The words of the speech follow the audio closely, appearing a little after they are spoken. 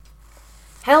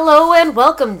Hello and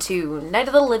welcome to Night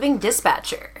of the Living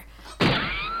Dispatcher.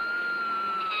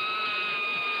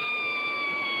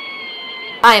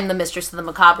 I am the Mistress of the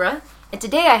Macabre, and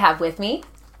today I have with me...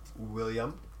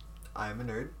 William. I am a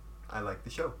nerd. I like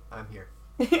the show. I'm here.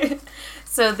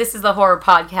 So this is the horror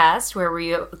podcast where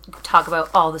we talk about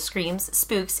all the screams,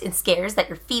 spooks, and scares that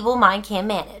your feeble mind can't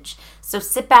manage. So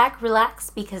sit back,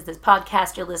 relax, because this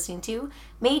podcast you're listening to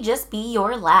may just be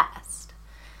your last.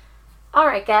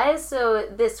 Alright guys, so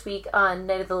this week on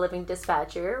Night of the Living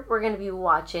Dispatcher, we're going to be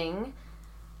watching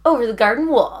Over the Garden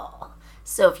Wall.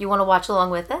 So if you want to watch along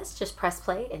with us, just press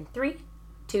play in 3,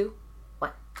 2,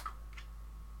 1.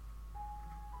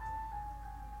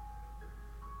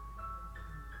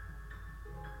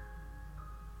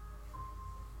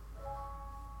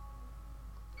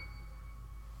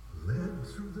 Led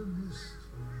through the mist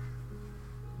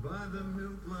by the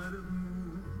milk light of the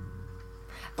moon.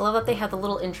 I love that they have the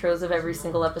little intros of every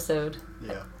single episode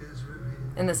Yeah.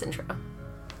 in this intro.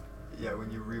 Yeah, when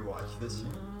you rewatch this,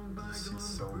 you see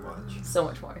so much. So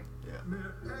much more. Yeah.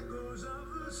 Mere echoes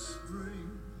of the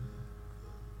spring.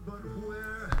 But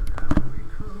where have we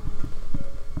come?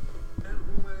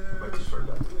 And where Might just start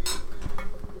that.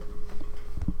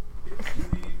 if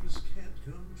dreams can't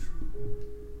come true?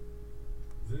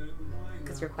 Then why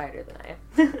Because you're quieter than I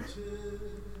am.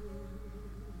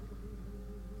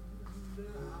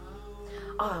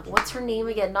 Oh, what's her name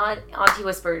again? Not Auntie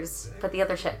Whispers, but the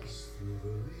other chick.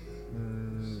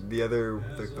 The other,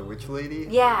 the witch lady?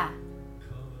 Yeah.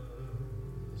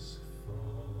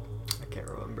 I can't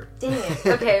remember. Dang it.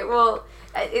 Okay, well,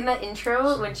 in that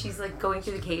intro, when she's like going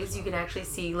through the caves, you can actually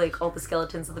see like all the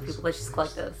skeletons of the people that she's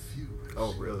collected.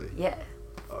 Oh, really? Yeah.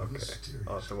 Okay.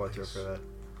 I'll have to watch out for that.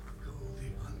 called the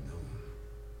unknown,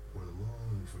 where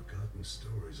long forgotten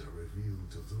stories are revealed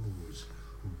to those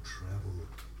who travel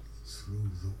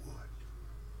through the wood.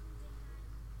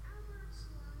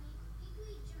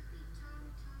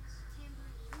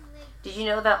 Did you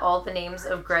know that all the names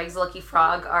of Greg's Lucky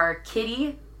Frog are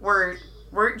Kitty, Wirt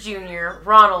Jr.,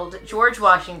 Ronald, George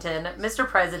Washington, Mr.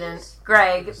 President,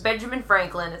 Greg, Benjamin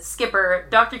Franklin, Skipper,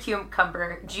 Dr.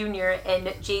 Cucumber Jr.,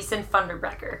 and Jason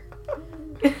Funderbecker?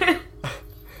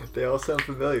 They all sound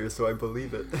familiar, so I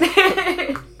believe it.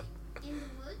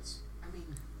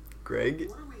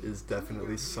 Greg is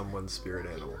definitely someone's spirit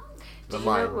animal. The you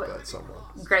mind know of that someone.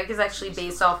 Greg is actually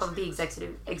based off of the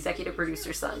executive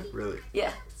producer's son. Really?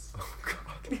 Yeah. Oh,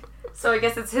 God. So I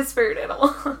guess it's his spirit animal.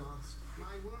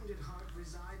 My wounded heart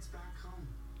resides back home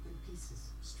in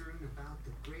pieces, strewn about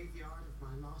the graveyard of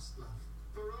my lost love.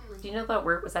 For only Do you know that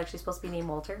Wirt was actually supposed to be named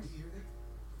Walter? you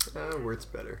hear that? Word's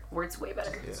better. Wirt's way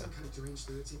better. Yeah. Some kind of deranged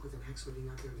lunatic with an axe waiting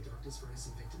out there in the darkness for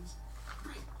innocent victims.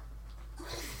 Great.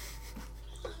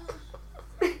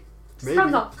 Maybe.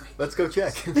 Sounds off. Let's go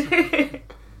check.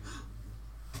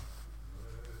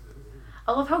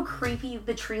 I love how creepy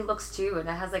the tree looks too, and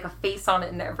it has like a face on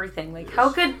it and everything. Like, how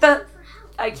could the...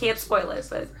 I can't spoil it,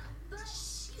 but...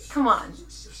 Come on.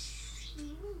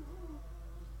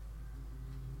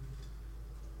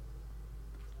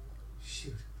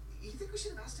 Shoot. You think we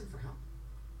should have asked him for help?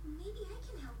 Maybe I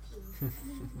can help you.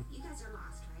 You guys are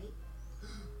lost, right?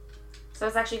 So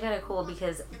it's actually kind of cool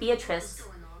because Beatrice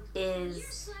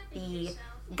is the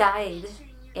guide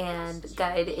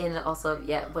in also,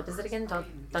 yeah, what is it again?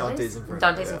 Dante's Inferno.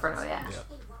 Dante's Yeah. Inferno, yeah. Yeah. Hey,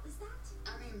 what was that? I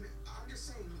mean, I'm just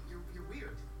saying, you're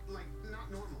weird. Like,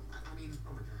 not normal. I mean,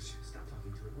 oh my gosh, stop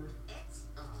talking to it. It's...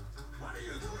 What are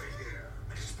you doing here?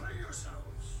 Explain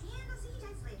yourselves. And I'll see you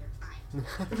guys later. Bye.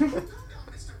 Calm down,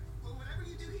 mister. Well, whatever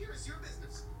you do here is your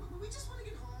business. We just want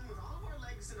to get home with all of our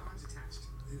legs and arms attached.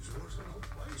 This was no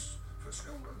place for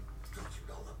children. Don't you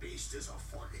know the beast is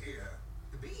afoot here?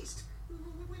 The beast?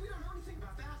 We don't know anything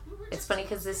about that. It's funny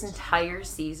because this entire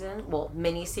season, well,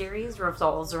 mini-series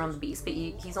revolves around the Beast, but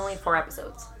he's only in 4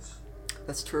 episodes.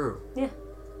 That's true. Yeah.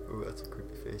 Ooh, that's a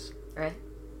creepy face. Right?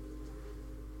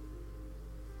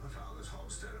 I found this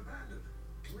homestead abandoned.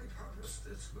 Repurposed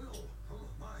its will full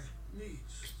of my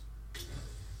needs.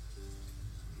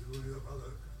 You and your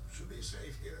brother should be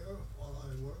safe here while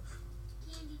I work.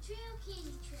 Candy trail,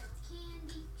 candy trail,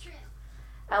 candy trail.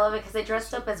 I love it because I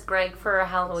dressed up as Greg for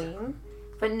Halloween,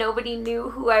 but nobody knew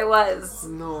who I was.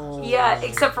 No. Yeah,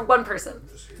 except for one person.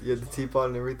 You had the teapot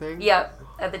and everything? Yep,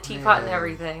 at the teapot and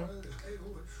everything. The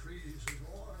table with trees and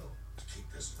oil to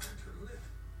keep this lantern lit.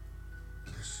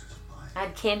 This is my I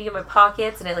had candy in my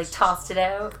pockets and I like tossed it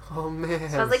out. Oh,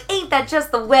 man. I was like, ain't that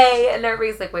just the way? And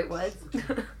everybody's like, wait, what? But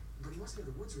he must know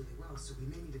the woods really well, so we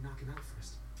may need to knock him out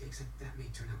first. Except that may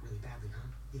turn out really badly, huh?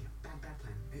 Yeah, bad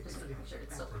plan. Just making sure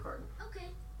it's still recording. Okay,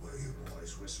 What are you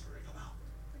boys whispering about?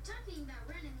 we're talking about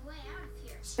running the way out of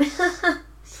here.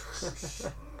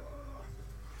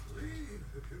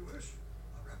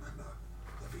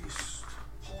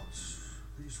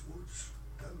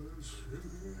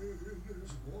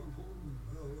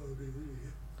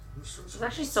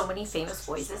 There's actually so many famous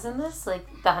voices in this.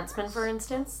 Like, the Huntsman, for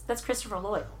instance. That's Christopher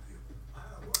Lloyd.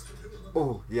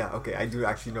 Oh, yeah, okay. I do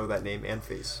actually know that name and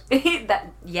face.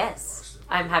 Yes.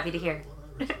 I'm happy to hear.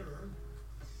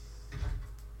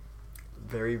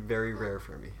 Very, very rare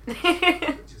for me.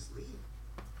 Just leave.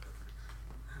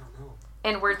 I don't know.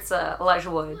 And Wirt's Elijah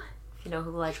Wood. If you know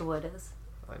who Elijah Wood is.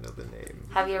 I know the name.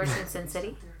 Have you ever seen Sin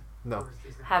City? No.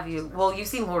 Have you? Well, you've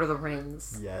seen Lord of the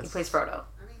Rings. Yes. He plays Frodo.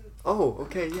 I mean, Oh,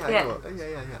 okay, yeah, Yeah. I know.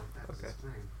 Yeah. that was Okay. his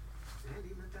plan. And he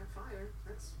lit that fire.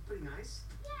 That's pretty nice.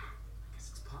 Yeah. I guess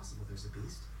it's possible there's a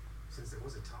beast, since there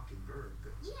was a talking bird.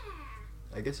 But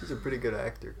Yeah. I guess he's a pretty good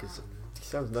actor, because he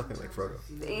sounds nothing like Frodo.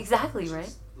 Exactly,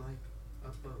 right? Like a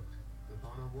boat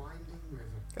upon a winding river.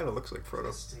 Kind of looks like Frodo.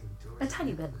 Drifting towards A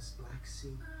tiny bit. endless Black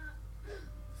Sea.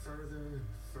 Further and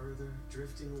further,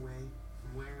 drifting away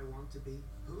from where I want to be,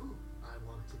 who I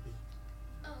want to be.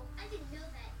 Oh, I didn't know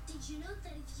that. Did you know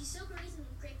that if you soak a raisin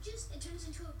in grape juice, it turns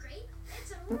into a grape?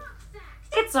 It's a rock fact.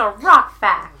 It's a rock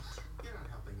fact. You're not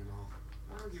helping at all.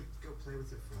 Why don't you go play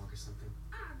with your frog or something?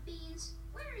 Ah, Beans,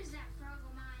 where is that frog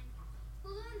of mine?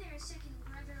 Hold on there a second,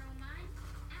 brother of mine.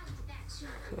 I'll be back soon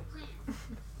with a plan.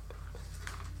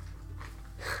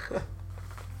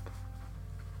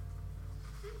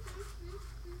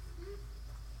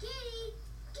 Kitty!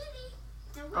 Kitty!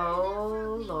 Now where Oh, did that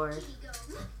frog named Lord. Kitty go?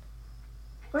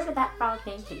 Where did that frog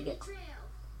named Kitty go? Trail.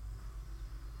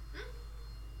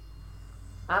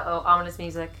 Uh-oh, ominous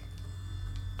music.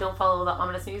 Don't follow the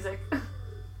ominous music. That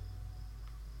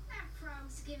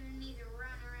frog's giving me the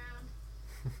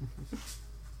runaround.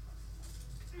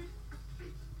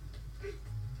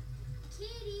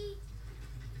 Kitty!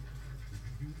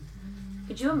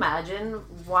 Could you imagine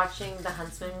watching the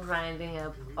Huntsman grinding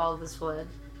up all this wood?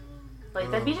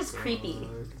 Like, that'd be just creepy.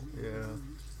 God, yeah.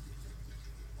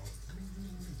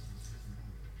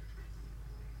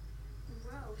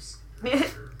 Gross.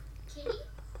 Kitty?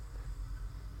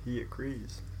 He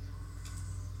agrees.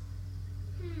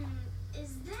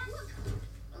 Is that...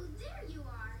 Oh, there you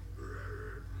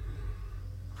are.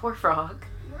 Poor frog.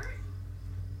 What?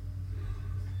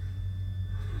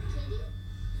 Kitty?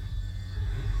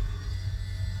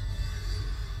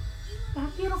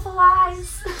 That beautiful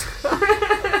eyes.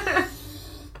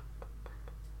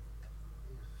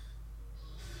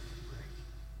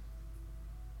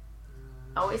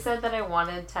 I always said that I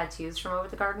wanted tattoos from over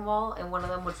the garden wall, and one of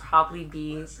them would probably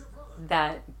be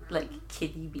that, like,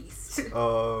 kitty beast.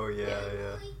 Oh, yeah.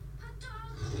 Hot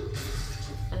dog?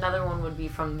 Another one would be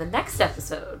from the next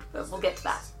episode, but we'll get to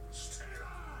that. Stay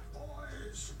on,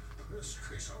 boys. This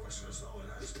creature whistles though it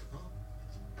has.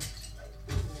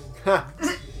 Ha! Why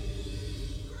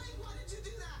did you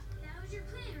do that? That was your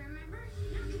plan, remember?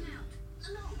 Knock him out.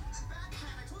 No, bad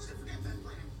plan. I told you to forget that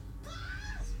plan.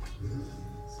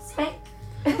 Spank.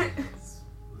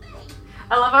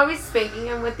 I love how he's spanking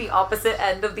him with the opposite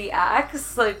end of the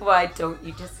axe. Like, why don't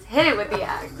you just hit it with the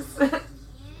axe? Candy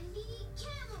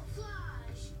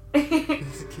camouflage.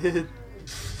 This kid.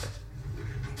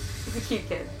 He's a cute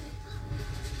kid.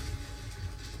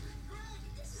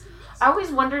 I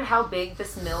always wondered how big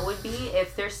this mill would be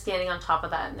if they're standing on top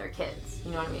of that and they're kids.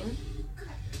 You know what I mean?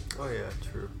 Oh, yeah,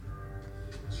 true.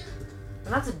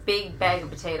 And that's a big bag of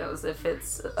potatoes if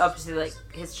it's up to, like,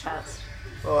 his chest.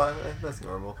 Oh, that's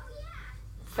normal.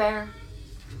 Fair.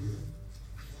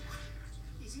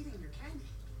 He's eating your candy.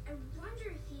 I wonder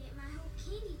if he ate my whole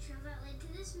candy trail that led to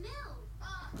this mill.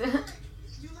 Ah, Greg,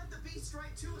 you let the beast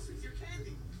right to us with your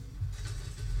candy.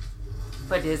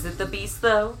 But is it the beast,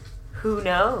 though? Who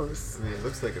knows? I mean, it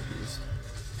looks like a beast.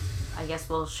 I guess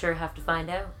we'll sure have to find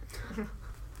out. Hey,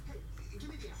 give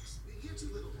me the axe. You're too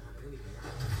little to have it anyway.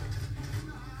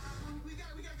 We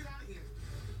gotta get out of here.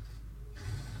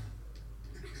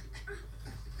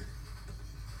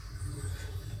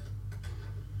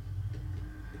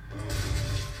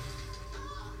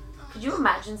 Could you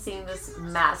imagine seeing this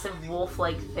massive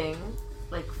wolf-like thing?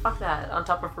 Like, fuck that, on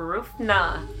top of a roof?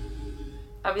 Nah.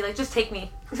 I'd be like, just take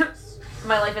me.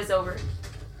 My life is over.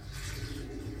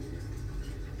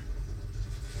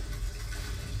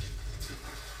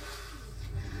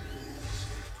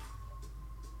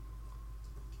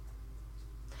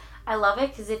 I love it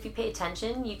because if you pay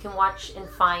attention, you can watch and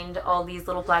find all these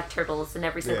little black turtles in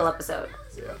every single Yeah. episode.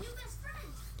 Yeah. New best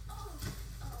friend. Oh,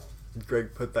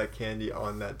 Greg put that candy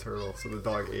on that turtle, so the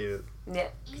dog ate it Yeah.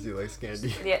 because he likes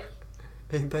candy. Yeah.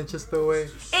 Ain't that just the way?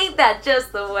 Ain't that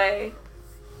just the way?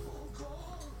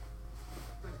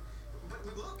 But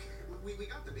look, we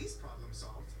got the beast problem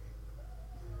solved.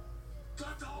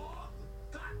 That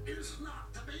is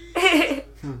not the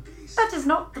beast. That is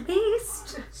not the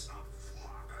beast. It's a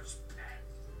farmer's pet.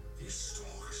 He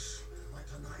stalks like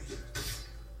the night.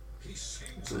 He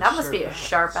That must be a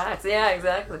sharp axe. Yeah,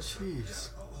 exactly. Jeez.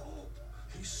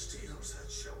 He steals the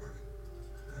children.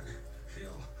 And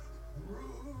he'll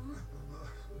ruin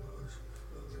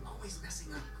You're always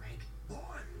messing up, Greg.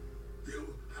 Boy,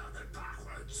 you have it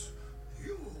backwards.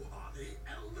 You are the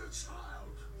elder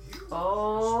child. You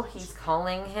Oh, he's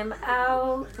calling him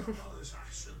out. your mother's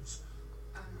actions.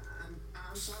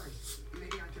 I'm sorry.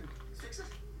 Maybe I can fix it?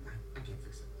 I can't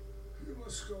fix it. You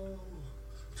must go.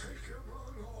 Take your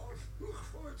brother north. Look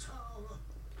for a town.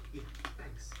 Yeah,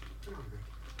 thanks. Come on,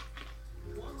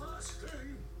 Greg. One last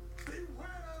thing.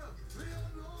 Beware the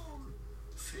unknown.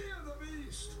 Fear the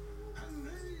beast. And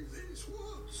leave these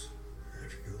woods.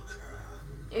 If you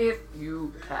can. If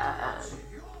you can. It's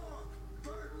your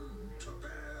burden to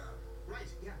bear. Right,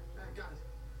 yeah, I got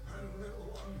it. And little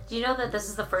one. Do you know that this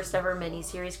is the first ever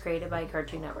miniseries created by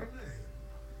Cartoon Network?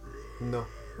 No.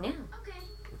 Yeah. Okay.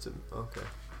 It's an okay.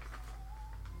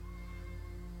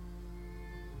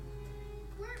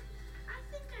 Wirt, I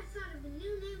think I thought of a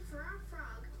new name for our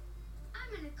frog.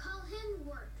 I'm gonna call him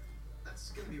Wirt.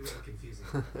 That's gonna be really confusing.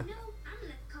 No, I'm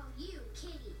gonna call you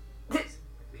Kitty.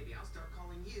 Maybe I'll start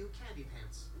calling you Candy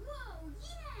Pants. Whoa,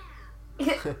 yeah!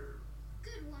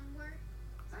 Good one, Wirt.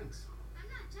 Thanks. I'm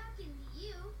not talking to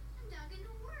you. I'm talking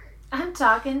to Wirt. I'm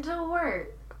talking to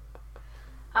Wirt.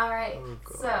 Alright, Oh,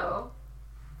 God. so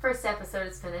first episode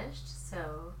is finished,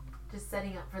 so just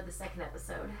setting up for the second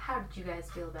episode. How did you guys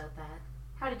feel about that?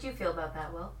 How did you feel about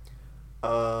that, Will?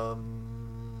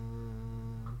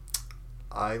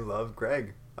 I love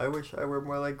Greg. I wish I were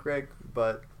more like Greg,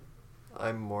 but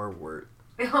I'm more Wirt.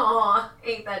 Aw,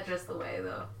 ain't that just the way,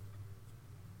 though?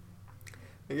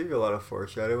 They give you a lot of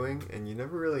foreshadowing, and you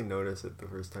never really notice it the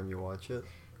first time you watch it.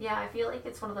 Yeah, I feel like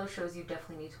it's one of those shows you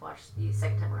definitely need to watch the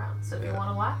second time around. So if you Yeah. want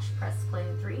to watch, press play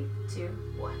in 3, 2,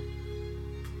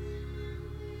 1.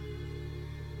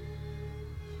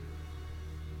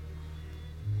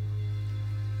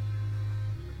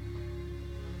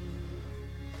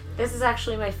 This is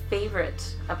actually my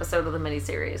favorite episode of the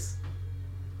miniseries.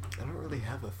 I don't really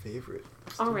have a favorite.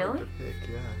 It's Oh, too hard really? to pick,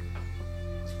 yeah.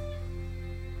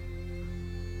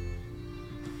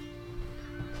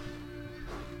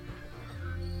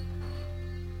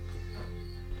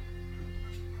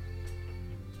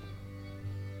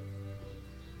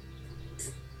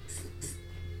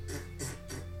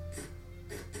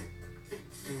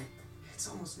 It's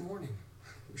almost morning.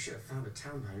 We should have found a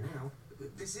town by now.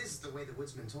 This is the way the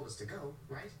woodsman told us to go,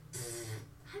 right?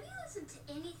 Have you listened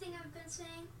to anything I've been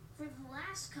saying? For the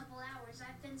last couple hours,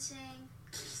 I've been saying.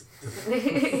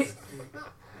 Well,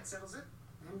 that settles it.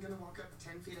 I'm gonna walk up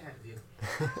 10 feet ahead of you.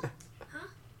 Huh?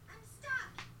 I'm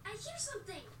stuck. I hear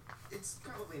something. It's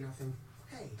probably nothing.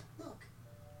 Hey, look.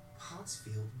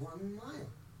 Pottsfield 1 mile.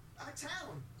 A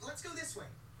town. Let's go this way.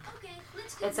 Okay,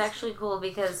 let's go. It's this actually cool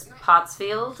because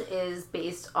Pottsfield is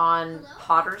based on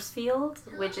Pottersfield,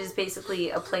 which is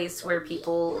basically a place where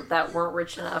people that weren't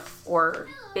rich enough or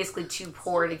basically too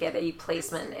poor to get a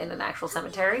placement in an actual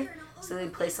cemetery, so they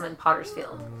place them in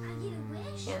Pottersfield. I get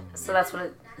a wish. Yeah, so that's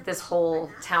what this whole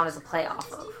town is a play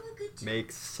off of.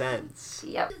 Makes sense.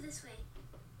 Yep. Go this way.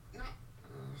 No.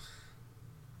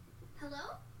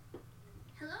 Hello?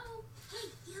 Hello? Hey,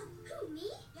 you. Who, me?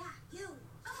 Yeah, you.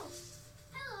 Oh,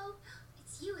 hello.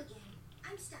 It's you again.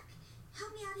 I'm stuck.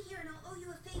 Help me out of here and I'll owe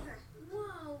you a favor.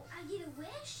 Whoa, I get a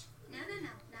wish? No,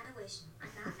 not a wish. I'm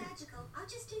not magical. I'll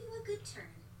just do you a good turn.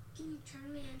 Can you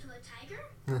turn me into a tiger?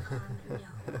 No.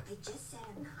 I just said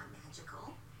I'm not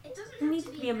magical. It doesn't You have need to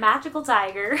to be be a magical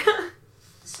tiger.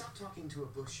 Stop talking to a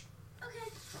bush.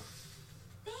 Okay.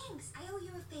 Thanks. I owe you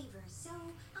a favor. So,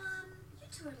 you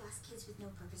two are lost kids with no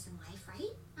purpose in life,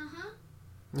 right? Uh-huh.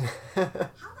 How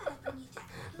about I bring you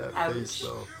that That Ouch. face,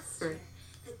 though. pastor,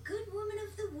 the good woman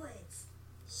of the woods.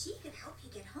 She could help you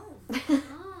get home.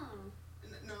 Oh.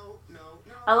 No.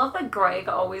 I love that Greg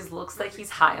always looks like he's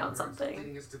high on something.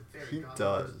 Leading us to fairy He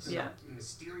godmothers does. and Yeah.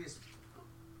 Mysterious.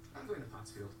 I'm going to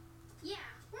Pottsfield. Yeah,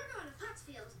 we're going to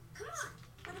Pottsfield. Come on.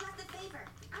 What about the favor?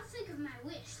 I'll think of my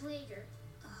wish later.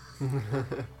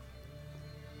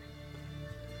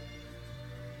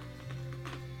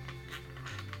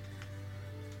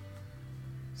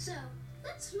 So,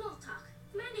 let's small talk.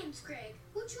 My name's Greg.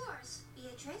 What's yours?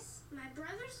 Beatrice? My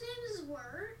brother's name is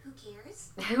Wirt, Who cares?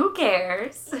 Who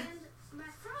cares? and my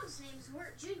frog's name's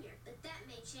Wirt Jr., but that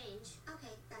may change.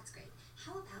 Okay, that's great.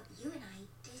 How about you and I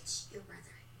ditch your brother?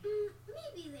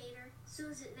 Maybe later. So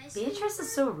is it nice to meet Beatrice you,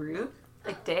 is so rude.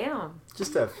 Like, damn.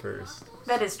 Just at first.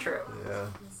 That is true. Yeah.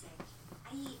 Let me say,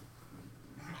 I eat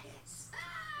maggots.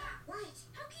 What?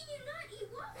 How can you not eat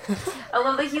waffles? I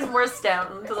love that he's more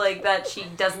stoned, like that she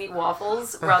doesn't eat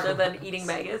waffles rather than eating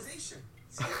maggots. Civilization.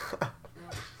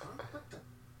 What the?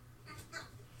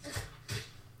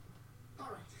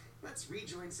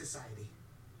 rejoin society.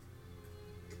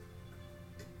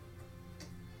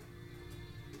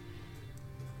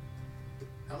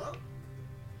 Hello?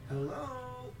 Hello?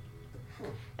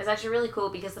 It's actually really cool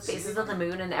because the phases of the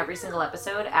moon in every single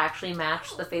episode actually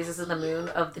match the phases of the moon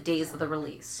of the days of the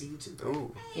release. See you too. Greg.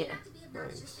 Ooh. Hey, Yeah. not to be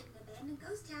obnoxious, Nice. but an abandoned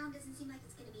ghost town doesn't seem like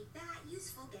it's gonna be that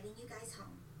useful getting you guys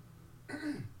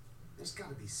home. There's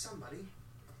gotta be somebody.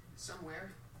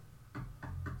 Somewhere.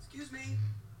 Excuse me?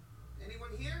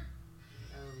 Anyone here?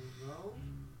 Hello?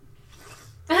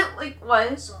 Like,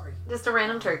 what? Sorry. Just a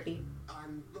random turkey.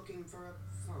 I'm looking for a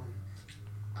phone.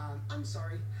 I'm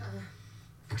sorry.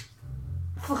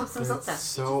 Flops himself down. That's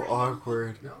so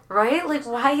awkward. No? Right? Like,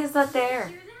 why is that there?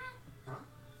 Hear that? Huh?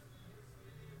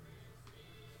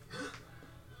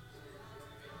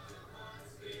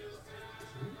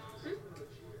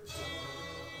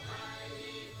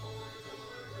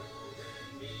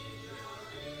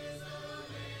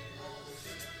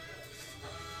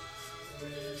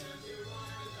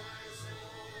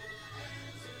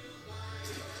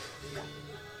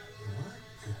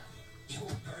 Oh,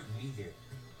 pardon me there.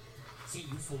 See,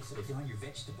 you folks ought to don your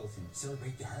vegetables and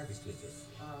celebrate the harvest with us.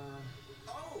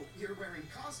 Oh, you're wearing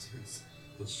costumes.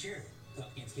 Well, sure.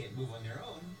 Pumpkins can't move on their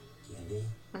own, can they?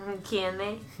 Can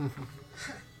they?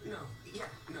 No, yeah,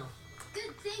 no.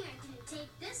 Good thing I didn't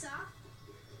take this off.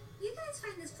 You guys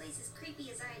find this place as creepy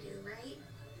as I do, right?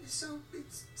 So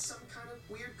it's some kind of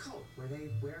weird cult where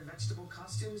they wear vegetable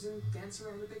costumes and dance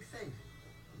around a big thing.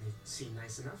 They seem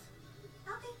nice enough.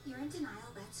 Okay, you're in denial,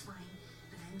 that's fine.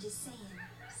 But I'm just saying,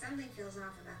 something feels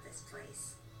off about this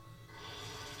place.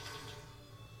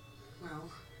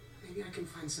 Well, maybe I can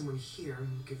find someone here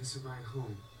who'll give us a ride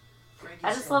home. Greg, I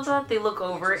you just said love that they you look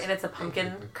over just- and it's a thank pumpkin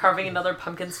you. carving another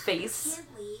pumpkin's face.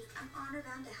 Can't leave. I'm honor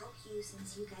bound to help you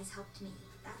since you guys helped me.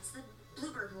 That's the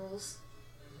Bluebird rules.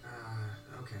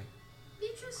 Okay.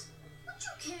 Beatrice, would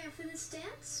you care for this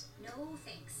dance? No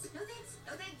thanks. No thanks.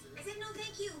 No thanks. I said no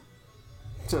thank you.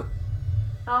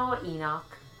 Oh,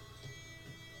 Enoch.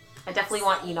 I definitely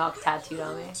want Enoch tattooed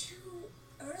on me.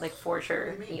 Like, for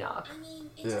sure, Enoch. I mean,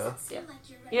 it Yeah. doesn't seem Yeah. like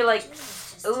you're ready You're like, to join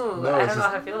us just ooh, No, I it's don't know just-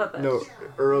 how I feel about that. No,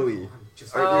 early.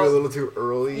 Just Aren't you a little too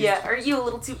early? Yeah, are you a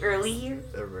little too early here?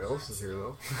 Everyone else is here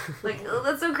though. Like, oh,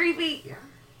 that's so creepy. Yeah.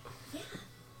 Yeah,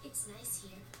 it's nice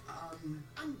here.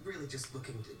 I'm really just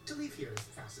looking to leave here as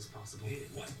fast as possible.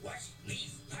 What?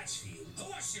 Leave Patchfield? Who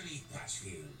wants to leave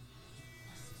Patchfield?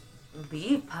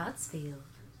 Leave Pottsfield.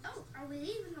 Oh, are we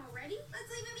leaving already? Let's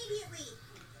leave immediately.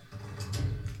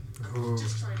 Ooh.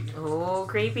 Just trying to get Oh,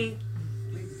 creepy.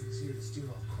 maybe it's here to steal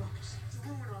our crops.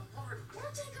 Ruin our party. Or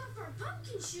take off our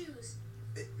pumpkin shoes.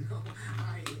 No,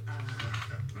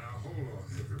 Now hold on,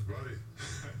 everybody.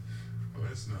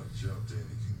 Let's not jump to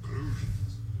any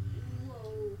conclusions.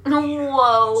 Whoa.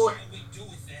 Whoa. What shall we do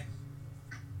with them?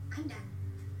 I'm done.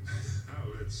 Now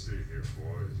let's see here,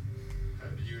 boys. How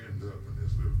did you end up in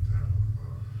this little town of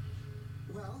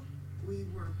ours? well, we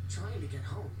were trying to get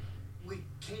home. We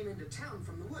came into town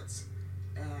from the woods.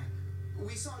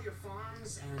 We saw your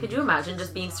farms and... Could you imagine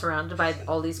just being surrounded by Hey,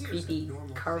 all these here's a creepy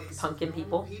normal carved face of pumpkin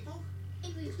normal people?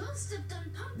 And we both stepped on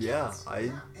pumpkins. Yeah, Yeah,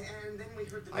 and then we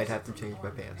heard the I'd have music to from change the my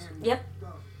farm, pants. and, Yep.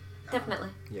 well, Definitely.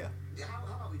 Yeah. How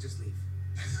about we just leave?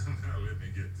 Now let me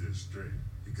get this straight.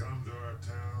 You come to our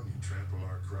town, you trample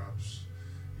our crops,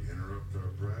 you interrupt our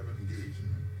private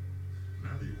engagement.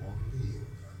 Now you want to leave.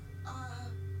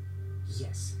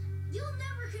 Yes. You'll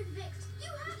never convict.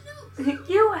 You have no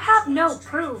You have no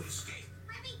proof. Escape.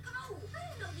 Let me go. I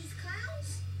don't know these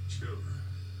clowns. Children,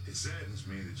 it saddens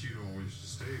me that you don't wish to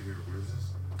stay here with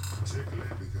us,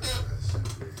 particularly because I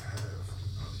simply have to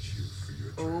punish you for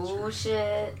your Oh, transgression.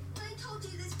 shit. I told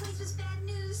you this place was bad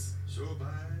news. So by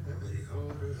the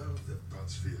order of the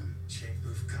Pottsfield Chamber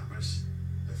of Commerce,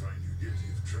 I find you guilty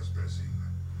of trespassing,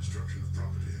 destruction of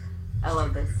property, I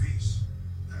love disturbing this. the peace,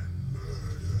 and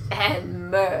murder.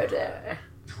 And murder.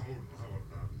 Oh, no,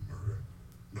 not murder.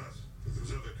 But for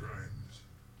those other crimes,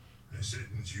 I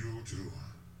sentence you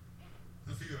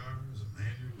to a few hours of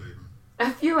manual labor.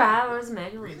 A few hours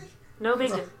manually. No big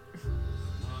deal.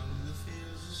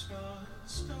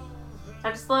 I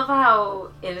just love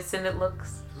how innocent it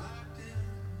looks.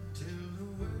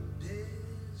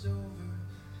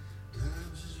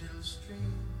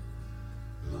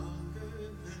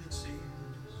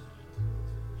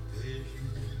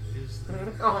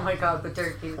 Oh my god, the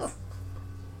turkeys.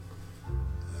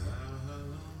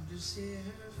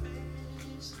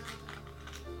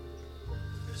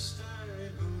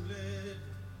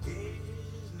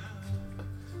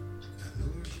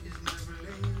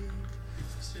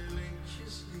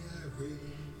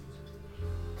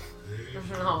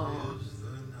 Aw.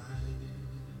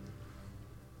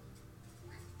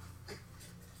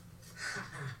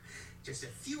 Just a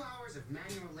few hours of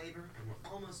manual labor and we're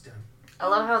almost done. I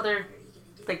love how they're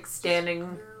like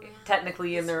standing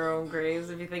technically in their own graves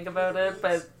if you think about it,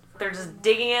 but they're just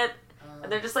digging it and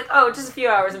they're just like, oh, just a few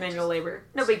hours of manual labor.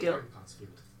 No big deal.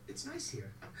 It's nice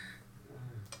here.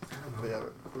 I don't We know.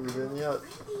 haven't proven yet. Why do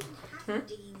they even have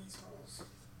you digging these holes?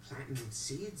 Planting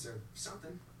seeds or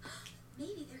something.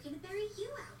 Maybe they're gonna bury you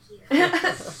out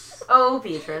here. Oh,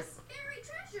 Beatrice. Buried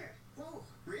treasure. Whoa,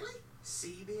 really?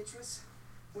 See, Beatrice?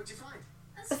 What'd you find?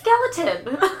 A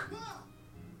skeleton. Wow!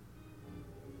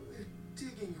 We're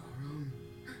digging our own.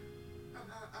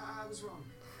 I was wrong.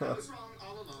 I was wrong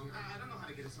all along. I don't know how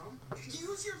to get us home.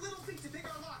 Use your little feet to pick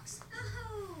our locks.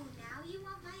 Oh, now you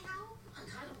want my help? I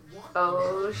don't want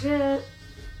Oh, shit.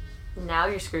 Now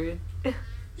you're screwed.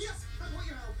 Yes, I want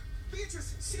your help.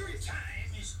 Beatrice, serious. Time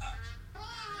is up. Ah!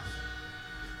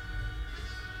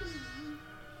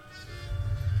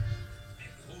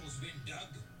 Have the holes been dug?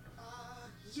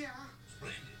 Yeah.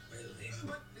 Splendid. Well then.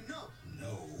 But no.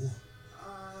 No.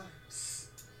 He's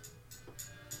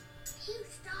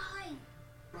stalling.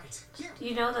 Right. Yeah. Do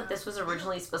you know that this was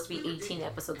originally supposed to be 18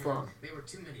 episodes long? There were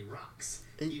too many rocks.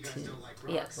 You guys 18. don't like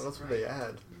rocks. Yes. What else would they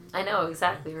add? I know,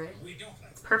 exactly, right? We don't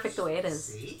like Perfect the way it is.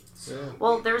 See? Yeah.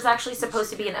 Well, there was actually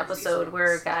supposed to be an episode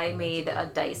where a guy made a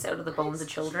dice out of the bones of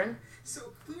children.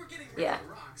 So we were getting rid Yeah. of the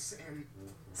rocks and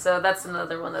So that's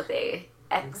another one that they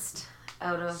X'd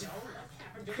out of So what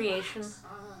happened to creation.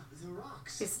 the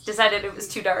rocks. They decided it was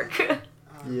too dark.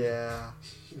 Yeah.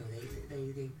 You know,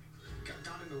 they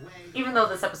got in the way. Even though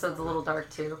this episode's a little dark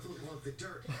too. Full of the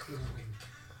dirt. You know, and...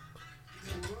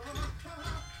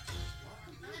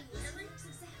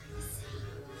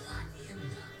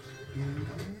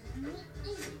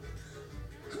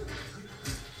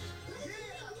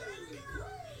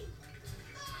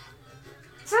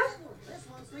 This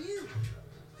one's for you.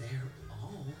 They're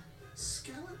all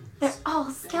skeletons. They're all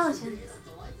skeletons.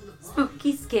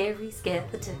 Spooky, scary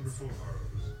skeletons. Wonderful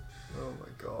harvest. Oh my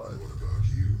god. What about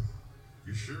you?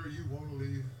 You sure you want to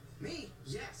leave? Me?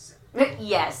 Yes.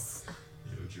 Yes.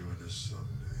 You'll join us someday.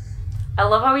 I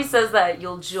love how he says that.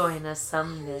 You'll join us We're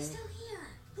someday. still here.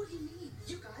 What do you mean?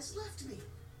 You guys left me.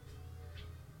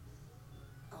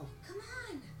 Oh. Come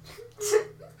on.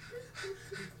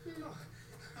 Oh,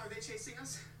 are they chasing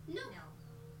us? No.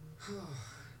 Oh,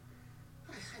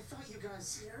 I thought you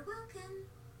guys... You're welcome.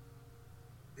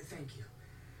 Thank you.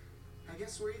 I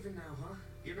guess we're even now, huh?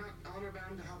 You're not honor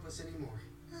bound to help us anymore.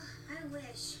 I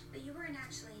wish, but you weren't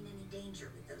actually in any danger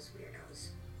with those weirdos.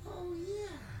 Oh,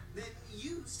 yeah. Then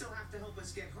you still have to help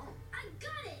us get home. I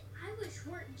got it. I wish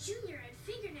Wirt Jr. had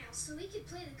fingernails so he could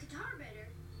play the guitar better.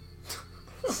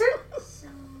 So,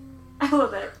 I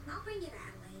love it. I'll bring you to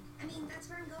Adelaide. I mean, that's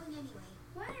where I'm going anyway.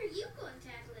 Why are you going to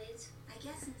Adelaide's? I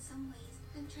guess in some ways,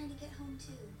 I'm trying to get home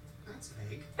too. That's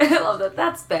vague. I love that.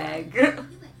 That's bag. Do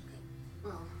anything.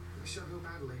 Well, I sure hope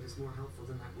Adelaide is more helpful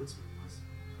than that woodsman was.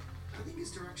 I think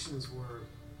his directions were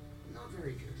not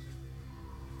very good.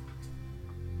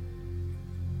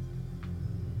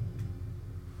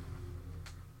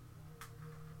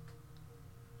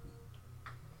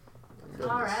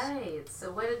 Alright,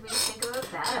 so what did we think about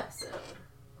that episode?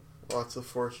 Lots of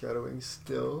foreshadowing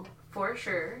still. For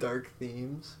sure. Dark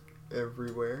themes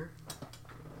everywhere.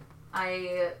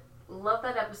 I love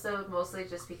that episode mostly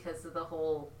just because of the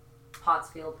whole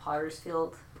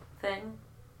Pottersfield thing.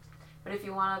 But if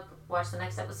you want to watch the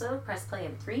next episode, press play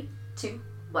in 3, 2,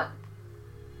 1.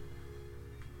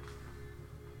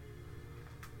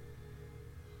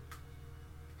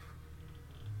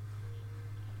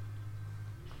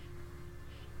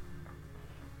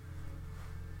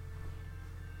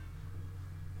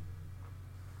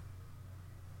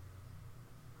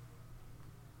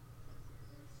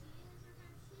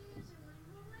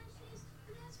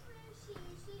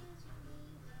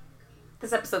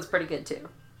 This episode's pretty good too.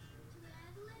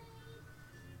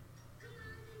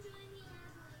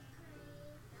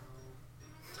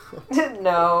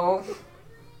 No. I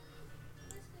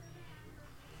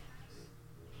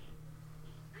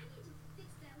need to fix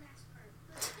that last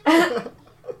part.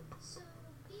 So,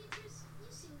 Beatrice, you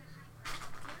sing the high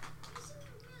part. You sing the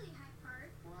really high part.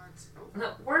 What? Oh,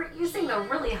 No, we're using the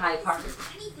really high part.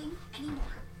 Anything anymore.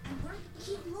 And we're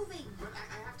keep moving. but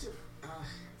I have to.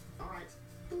 Alright.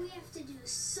 We have to do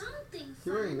something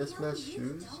You wearing fun. mismatched You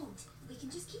shoes? don't. We can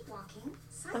just keep walking.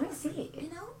 Let me Silently, see. You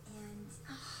know? And,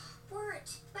 Wirt,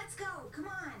 let's go. Come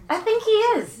on. I think he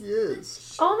is. He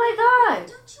is. Oh my god.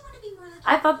 Don't you want to be more like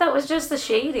I thought that was just the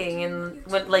shading and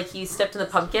when like he stepped in the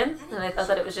pumpkin and I thought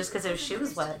that it was just because his shoe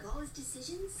was wet. All his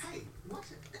decisions? Hey, what?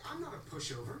 I'm not a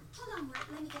pushover. Hold on, Wirt.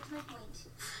 Let me get to my point.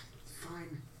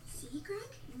 Fine. See, Greg?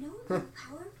 No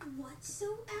power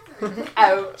whatsoever.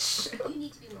 Ouch. You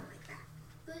need to be more like that.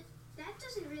 But that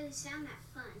doesn't really sound that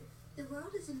fun. The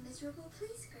world is a miserable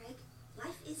place, Greg.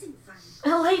 Life isn't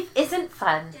fun. Life isn't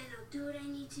fun. Then I'll do what I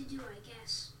need to do, I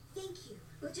guess. Thank you.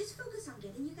 We'll just focus on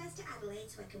getting you guys to Adelaide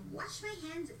so I can wash my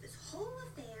hands of this whole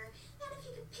affair. And if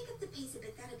you could pick up the pace a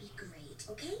bit, that'd be great,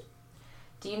 okay?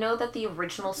 Do you know that the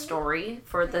original story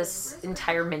for this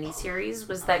entire miniseries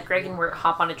was that Greg and Wirt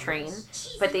hop on a train,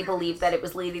 but they believed that it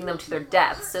was leading them to their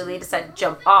death, so they decided to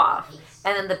jump off.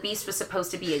 And then the Beast was supposed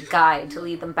to be a guide to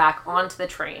lead them back onto the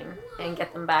train and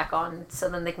get them back on, so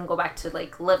then they can go back to,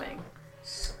 like, living.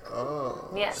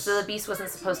 Oh. Yeah, so the Beast wasn't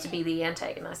supposed to be the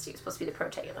antagonist, he was supposed to be the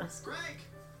protagonist. Greg!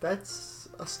 That's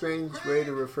a strange way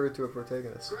to refer to a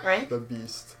protagonist. Right? The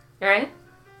Beast. Right?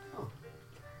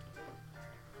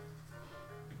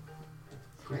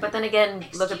 But then again,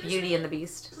 look at Beauty and the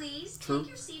Beast. Please True. take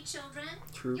your seat, children.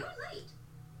 True. You're late.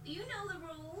 You know the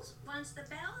rules. Once the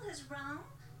bell has rung,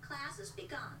 class has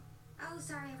begun. Oh,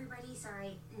 sorry, everybody.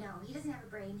 Sorry. No, he doesn't have a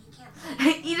brain. He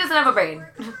can't. He doesn't have a brain.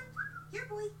 Come on. Here,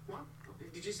 boy. What?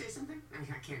 Did you say something? I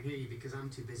can't hear you because I'm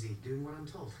too busy doing what I'm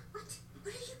told. What?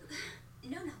 What are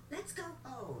you... No. Let's go.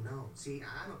 Oh, no. See,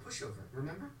 I'm a pushover,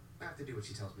 remember? I have to do what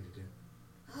she tells me to do.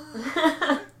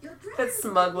 Oh, your brother That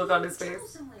smug look on his travel face.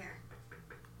 somewhere.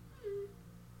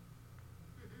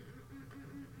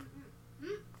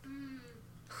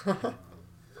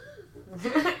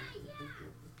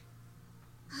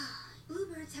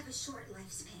 Bluebirds have a short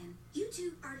lifespan. You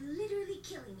two are literally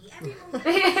killing me every moment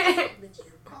I spend with you.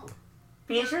 Oh,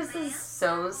 Beatrice Young is man,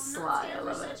 so will not sly, stand I for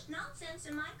love it. such nonsense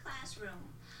in my classroom.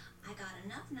 I got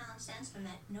enough nonsense from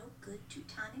that no good,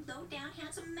 two-timing, low-down,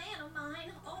 handsome man of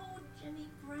mine. Oh, Jimmy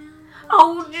Brown.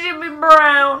 Oh, Jimmy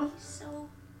Brown. So,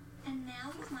 and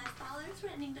now with my father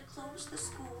threatening to close the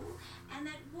school and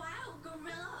that wild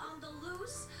gorilla on the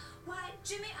loose, why,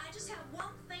 Jimmy, I just have one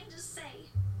thing to say.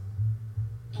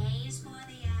 A is for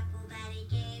the apple that he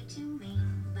gave to me,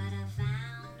 but I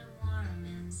found a worm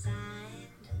inside.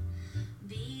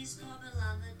 B is for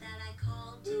beloved that I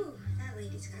called to. Ooh, that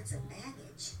lady's got some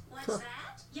baggage. What's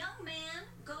that? Young man,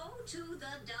 go to the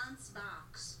dunce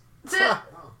box.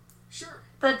 oh, sure.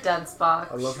 The dunce box.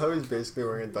 I love how he's basically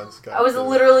wearing a dunce cap. I was too.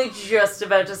 literally just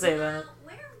about to say that. Now,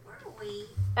 where were we?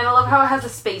 And I love how it has a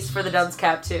space for the dunce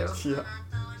cap, too. Yeah.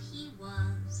 I thought he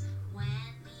was when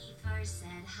he first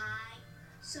said hi.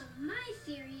 So my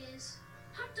theory is,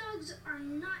 hot dogs are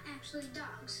not actually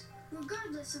dogs,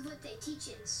 regardless of what they teach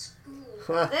in school.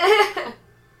 But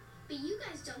you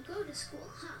guys don't go to school,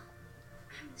 huh?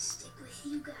 I'm gonna stick with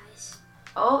you guys.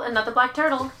 Oh, another black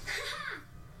turtle.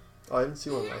 Oh, I didn't see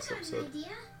one Hey, I last got an episode. idea.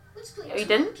 Let's play Oh, you Tom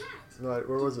didn't? and Cat. No,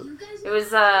 where was it? You guys It know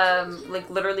was, how to play like,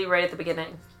 literally right at the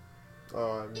beginning.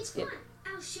 Oh, I It's missed fun. it.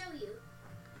 I'll show you.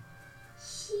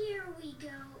 Here we go.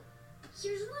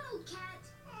 Here's one old cat.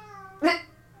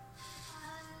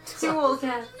 Two old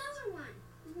cats. Another one.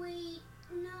 Wait,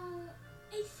 no.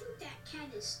 I think that cat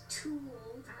is too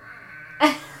old.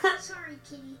 Sorry,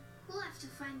 kitty. We'll have to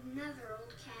find another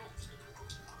old cat.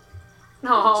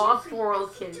 Aw, Jeffrey, poor I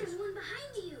old think kid. There's one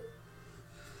behind you.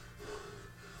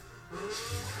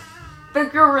 The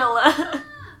gorilla. Ah,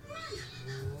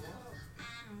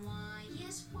 And why,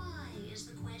 yes, why is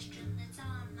the question that's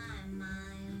on my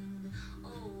mind.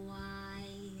 Oh, why?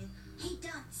 Hey,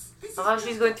 Dunce. This I love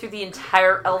she's going through the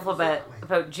entire alphabet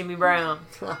about Jimmy Brown.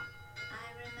 I remember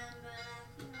that.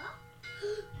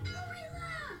 gorilla!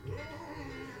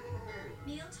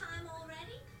 Mealtime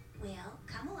already? Well,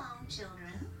 come along,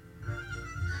 children.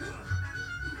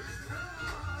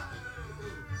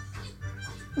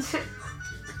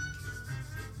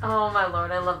 Oh my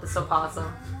lord, I love this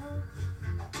opossum.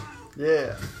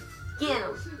 Yeah. Get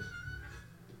him.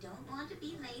 Don't want to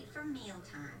be late for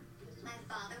mealtime. My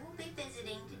father will be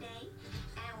visiting today,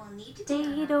 and we'll need to be on our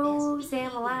best Potatoes and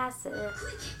behavior. molasses.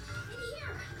 Quick,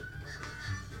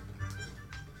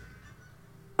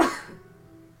 in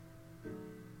here!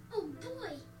 Oh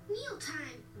boy,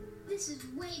 mealtime! This is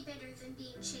way better than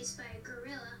being chased by a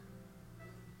gorilla.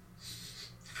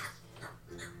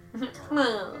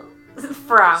 What's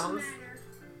Frowns. the matter?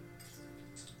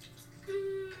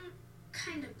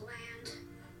 Kinda bland.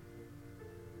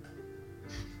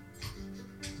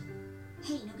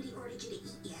 Hey, nobody ordered you to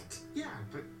eat yet. Yeah,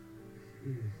 but...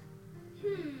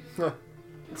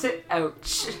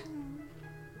 Ouch. Hey,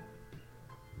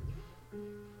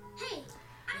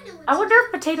 I know what I to wonder do.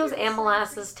 if potatoes and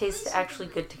molasses taste actually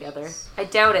good together. I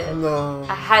doubt it. No.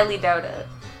 I highly doubt it.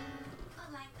 Oh,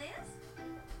 like this?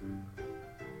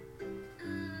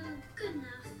 Good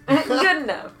enough. Good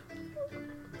enough.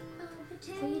 Oh,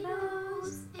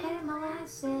 potatoes and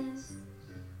molasses.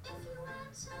 If you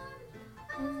want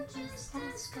some, just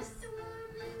ask us. The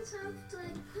worm soft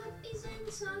like puppies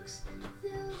and socks,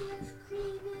 filled with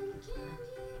cream and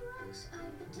candy rocks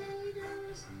of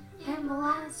potatoes and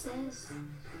molasses.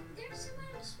 They're so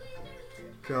much sweeter than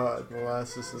God,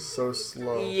 molasses is so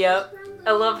slow. Yep.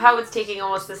 I love how it's taking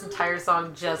almost this entire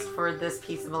song just for this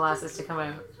piece of molasses to come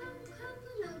out.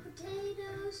 crumbling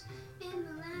potatoes and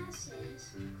molasses.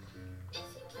 If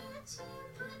you can't see 'em,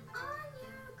 put on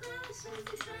your glasses.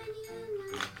 They're shiny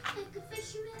and nice, like a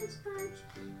fisherman's barge.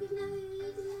 You've never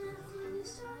eaten that when you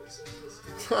start seeing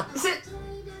stuff.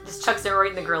 Just chucks it right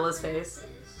in the gorilla's face.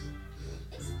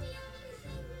 It's the only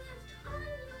thing left on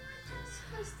your desk,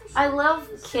 'cause they're I love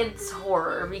kids'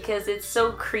 horror because it's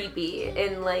so creepy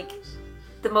in, like,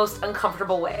 the most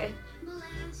uncomfortable way.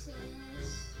 molasses.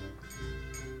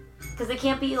 Because they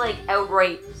can't be, like,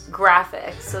 outright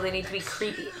graphic, so they need to be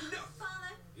creepy.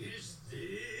 Father, Is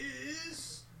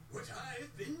this what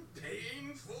I've been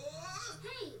paying for?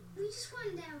 Hey, we just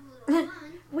wanted to have a little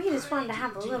fun. We just wanted to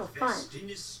have a little fun. Invest in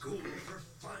this school for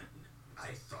fun.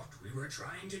 I thought we were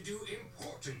trying to do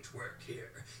important work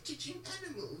here, teaching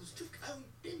animals to count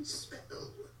and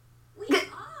spell. we are.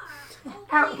 Oh,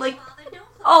 How, please, like, Father, don't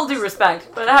close all due this respect,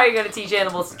 but how are you going to teach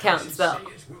animals to count and spell? Say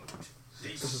it won't.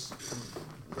 This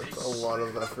That's a lot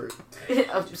of effort.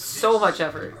 So much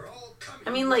effort. are all coming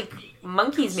I mean, like, with me.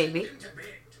 monkeys maybe. Into bed.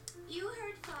 You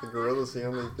heard, The Father. gorilla's the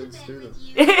only Off to good bed student. with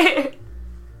you.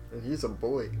 And he's a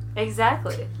bully.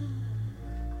 Exactly.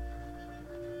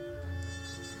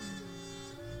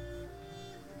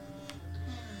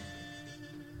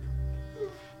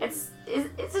 Is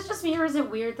it just me, or is it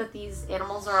weird that these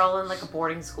animals are all in, like, a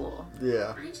boarding school?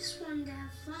 Yeah. I just wanted to have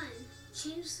fun.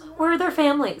 Change the world. Where are their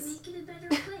families? Make it a better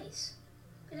place.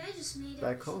 But I just made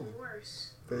Back everything home.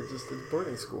 worse. They just did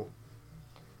boarding school.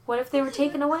 What if they were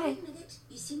taken away? Wait a minute.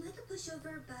 You seem like a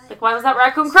pushover, but Like, why was that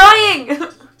raccoon crying? deep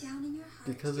down in your heart,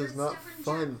 Because you're it's a not stubborn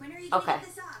fun. jerk. When are you gonna Okay.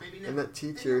 give this up? Maybe And never. that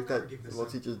teacher, Then I'll never give this well,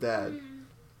 up. teacher's dad,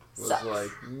 was Sucks.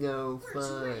 like, no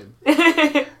fun.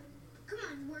 Come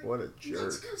on, Word. What a Let's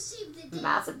jerk. go save the day.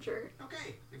 Massive jerk.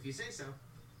 Okay, if you say so.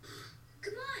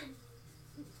 Come on.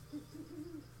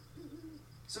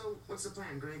 So, what's the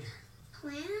plan, Greg?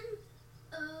 Plan?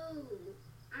 Oh,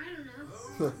 I don't know. Oh,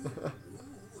 who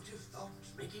would have thought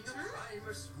making a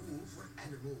primer school for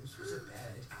animals was a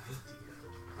bad idea?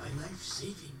 My life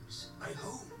savings, my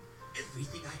home,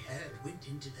 everything I had went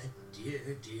into that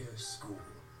dear, dear school.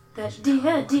 That And dear,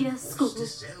 now I'm dear forced school. to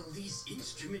sell these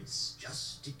instruments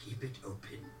just to keep it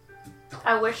open.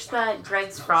 I wish that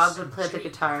Greg's frog would play the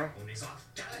guitar. Is off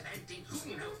gallivanting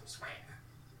who knows where.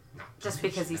 Not to Just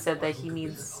because he mention said that that he one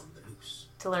needs gorilla on the loose.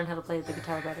 to learn how to play the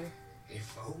guitar better.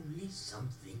 If only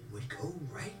something would go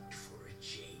right for a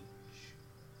change.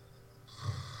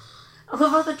 I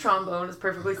love how the trombone is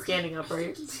perfectly standing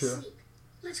upright. He's Yeah. asleep.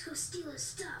 Let's go steal his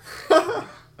stuff.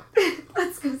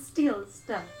 Let's go steal his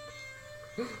stuff.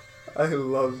 I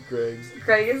love Greg.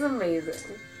 Greg is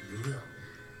amazing. No.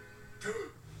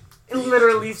 He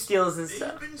literally steals his They've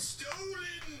stuff. been stolen!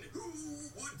 Who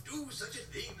would do such a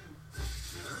thing?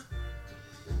 Huh?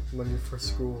 Money for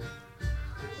school.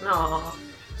 Aww.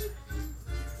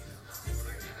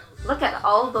 Look at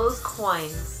all those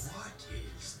coins. What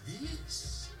is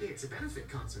this? It's a benefit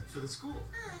concert for the school.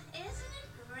 Isn't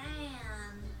it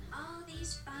grand? All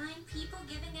these fine people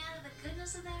giving out of the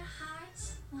goodness of their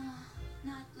hearts. Oh,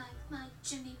 not like my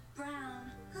Jimmy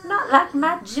Brown. Not like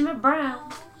my Jimmy Brown.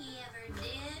 All he ever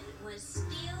did was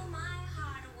steal my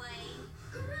heart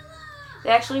away. They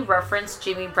actually reference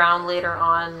Jimmy Brown later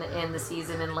on in the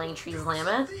season in Langtree's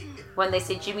Lammet when they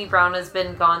say Jimmy Brown has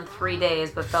been gone 3 days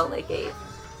but felt like 8.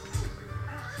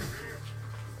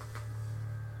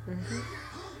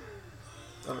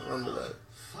 I don't remember that.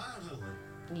 Finally.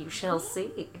 You shall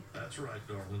see. That's right,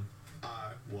 darling.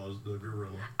 I was the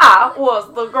gorilla. I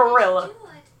was the gorilla. Do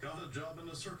it. Got a job in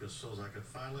the circus so I could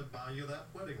finally buy you that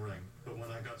wedding ring. But when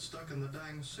I got stuck in the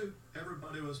dang suit,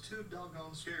 everybody was too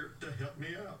doggone scared to help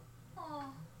me out. Oh,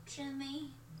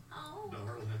 Jimmy. Oh.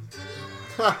 Darling.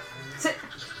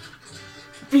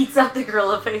 Beats up the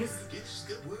gorilla face. Guess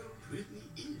the world really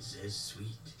is as sweet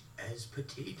as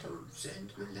potatoes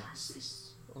and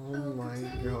molasses. Oh my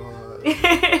god.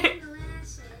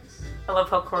 Molasses. I love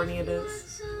how corny it Want is.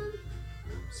 some?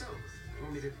 So,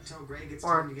 want me to tell Greg it's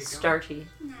Or time to get going? starchy.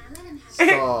 Nah, let him have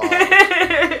Stop.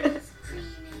 cream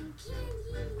and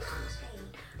candy. Hey,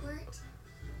 Bert,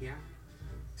 Yeah?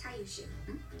 tie your shoe.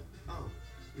 Oh.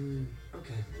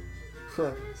 Okay.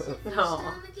 No.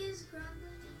 Stomach is grumbling.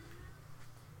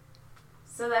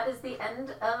 So that is the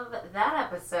end of that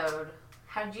episode.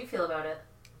 How did you feel about it?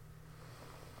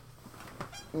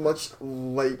 Much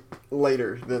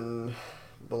later than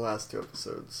the last two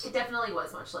episodes. It definitely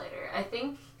was much later. I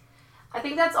think I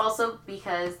think that's also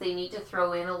because they need to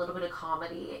throw in a little bit of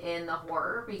comedy in the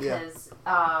horror because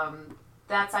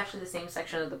that's actually the same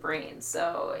section of the brain.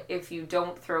 So if you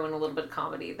don't throw in a little bit of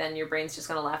comedy, then your brain's just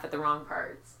going to laugh at the wrong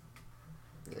parts.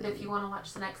 But if you want to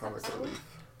watch the next episode,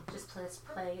 just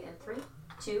play in 3,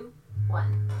 2,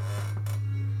 1.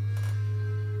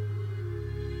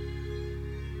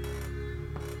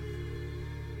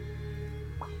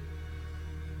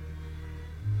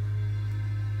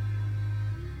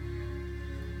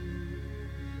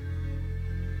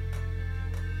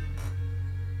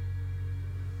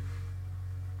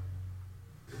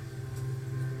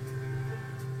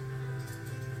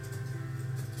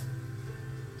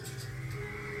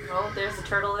 Oh, there's a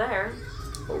turtle there.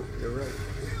 Oh, you're right.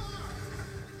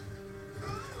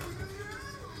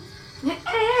 No.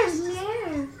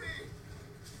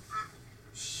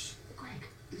 Shh, Greg,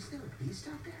 is there a beast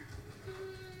out there?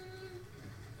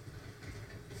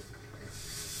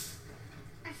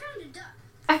 I found a duck.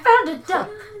 I found a Do you duck.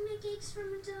 know how to make eggs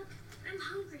from a duck? I'm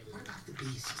hungry. What about the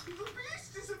beast? The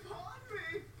beast is upon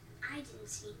me. I didn't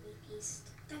see any beast.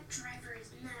 That driver is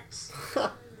nuts.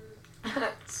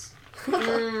 Nuts. Good.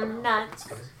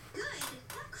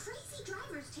 That crazy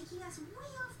driver's taking us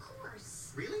way off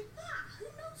course. Really? Yeah, who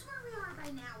knows where we are by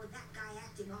now with that guy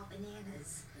acting all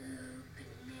bananas. Ooh,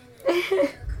 banana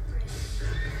duck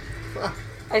bread.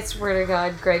 I swear to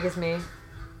God, Greg is me.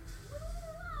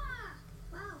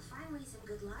 Well, finally some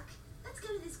good luck. Let's go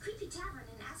to this creepy tavern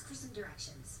and ask for some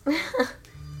directions.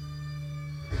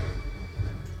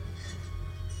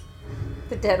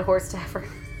 The Dead Horse Tavern.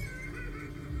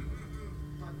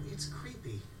 But it's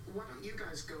creepy. Why don't you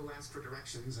guys go ask for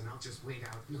directions and I'll just wait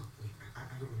out? No, wait, I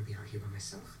don't want to be out here by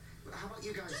myself. But how about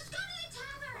you guys? Just go to the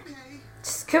tavern! Okay.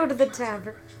 Just go to the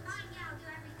tavern. Fine, yeah, I'll do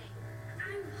everything.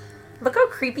 Look how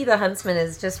creepy the huntsman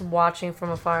is just watching from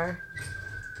afar.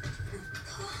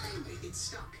 It's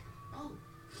stuck. Oh.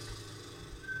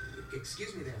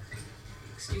 Excuse me there.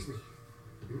 Excuse me.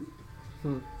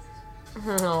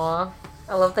 Aww.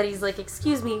 I love that he's like,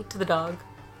 excuse me, to the dog.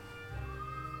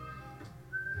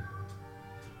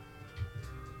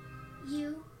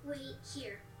 You wait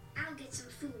here. I'll get some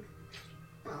food.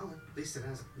 Well, at least it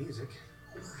has music.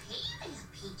 Well, hey there,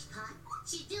 Peach Pot.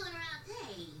 What you doing around?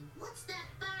 Hey, what's that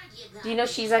bird you got? Do you know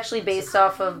she's actually based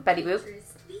off of Betty Boop?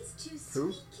 These two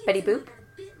Who? sweet kids Betty Boop? got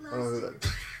a bit I don't know who lost.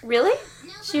 that. Really?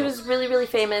 She was really, really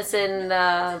famous and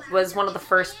was one of the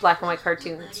first black and white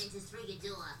cartoons.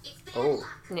 Oh.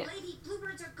 Yeah. Lady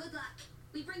Bluebirds are good luck.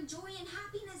 We bring joy and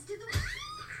happiness to the world.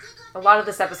 A lot of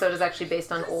this episode is actually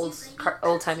based on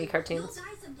old-timey You'll cartoons. die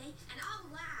someday, and I'll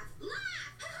laugh.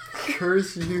 Laugh!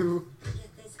 Curse you.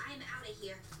 Get this. I'm out of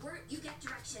here. You get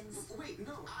directions. Wait,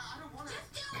 no, I don't want to.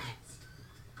 Just do it!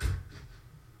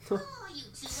 Who are you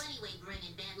two anyway,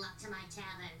 bringing bad luck to my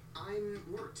tavern? I'm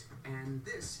Wirt, and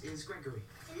this is Gregory.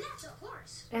 And that's a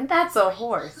horse. And that's a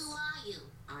horse. Who are you?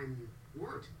 I'm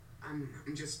Wirt. I'm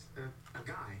just a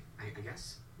guy, I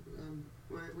guess.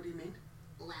 What do you mean?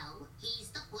 Well, he's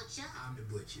the butcher, I'm the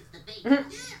butcher. the baker,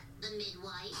 the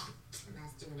midwife, the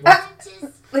master and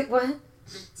apprentice, Like what?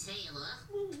 the tailor,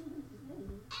 and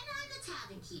I'm the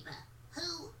tavern keeper.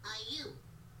 Who are you?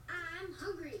 I'm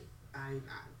hungry. I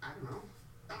don't know.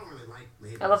 I don't really like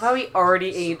labels. I love how he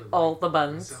already ate Sort of all like the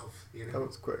buns. myself, you That know?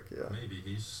 was quick, yeah. Maybe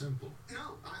he's simple.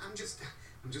 No, I'm just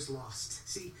lost.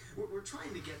 See, we're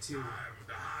trying to get to. I'm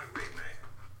the highwayman.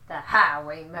 The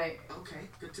highwayman. Okay,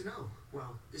 good to know.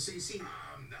 Well, so you see,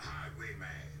 I'm the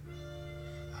highwayman.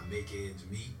 I make ends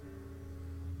meet,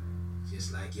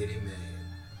 just like any man.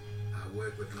 I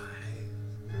work with my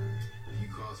hands. If you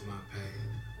cross my path,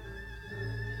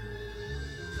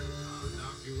 I'll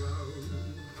knock you out.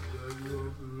 Drag you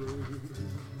off the road.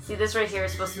 See, this right here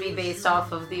is supposed to be based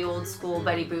off of the old school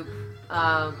Betty Boop,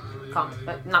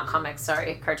 not comics,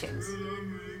 sorry, cartoons.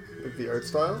 Like the art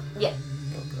style? Yeah.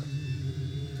 Okay.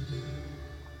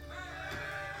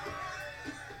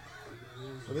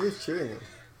 I think he's shooting him.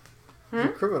 He's a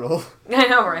criminal. I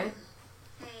know, right?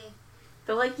 Hey,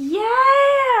 They're like,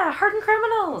 yeah, hardened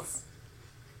criminals.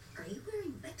 are you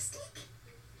wearing lipstick?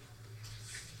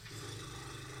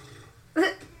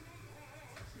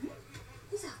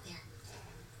 Who's out there?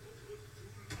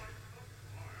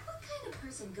 What kind of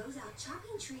person goes out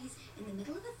chopping trees in the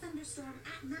middle of a thunderstorm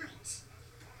at night?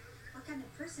 What kind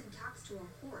of person talks to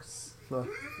a horse? Huh.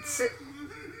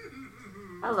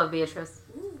 I love Beatrice.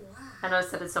 Ooh, wow. I know I've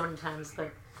said it so many times,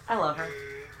 but I love her.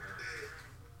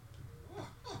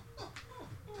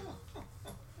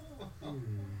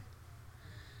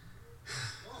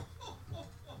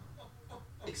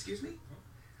 excuse me?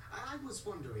 I was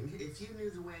wondering if you knew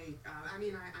the way.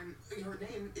 I'm. Her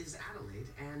name is Adelaide,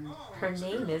 and. Her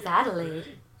name is Adelaide.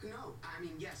 No, I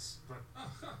mean, yes, but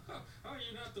Are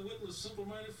you not the witless,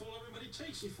 simple-minded fool everybody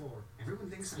takes you for? everyone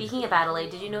thinks Speaking of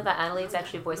Adelaide, did you know that Adelaide's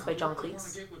actually voiced by John I want to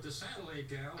Cleese? get with this Adelaide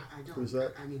gal. I don't. Who's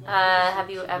that? I mean, Have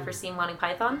you ever seen Monty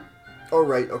Python? Oh,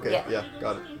 right. Okay. Yeah. Yeah.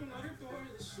 Got it. Like a boy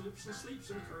that slips and sleeps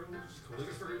and curls.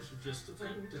 Calligraphers are just the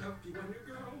thing to help you when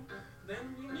you're girl.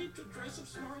 Then you'll need to dress up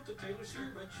smart. The tailor's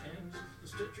here by chance. And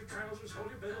stitch your trousers,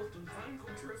 hold your belt, and find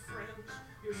culture of friends.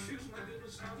 Your shoes, my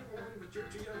goodness, how they're worn, but you're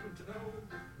too young to know.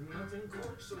 Nothing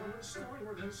courts the woman's scorn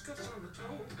more than scuffs on the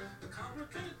toe. The cobbler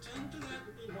can attend to that.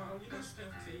 Meanwhile, you must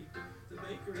have Kate, the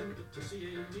baker, and the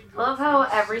TCA. I love how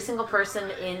every single person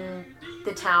in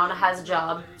the town has a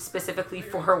job specifically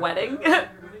for her wedding.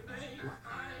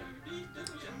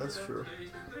 That's true.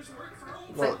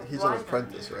 Well, he's an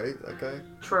apprentice, right? That guy?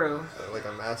 True. Like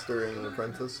a master and an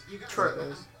apprentice? True. That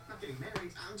is? not getting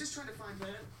married. I'm just trying to find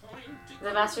that.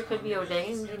 The master could be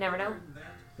ordained, you never know.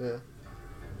 Yeah.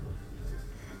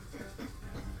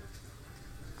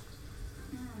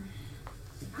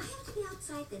 I have to be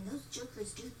outside, then those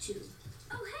jokers do too.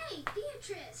 Oh, hey,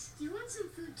 Beatrice. Do you want some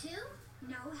food too?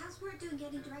 No, how's Word doing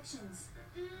getting directions?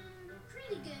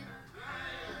 Pretty good.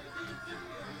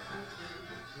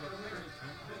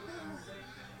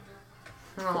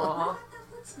 Aww. What about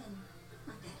that woodsman?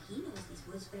 I bet he knows these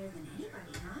woods better than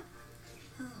anybody, huh?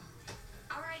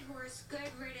 All right, horse. Good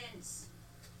riddance.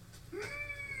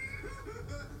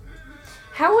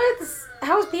 How is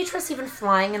Beatrice even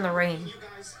flying in the rain? You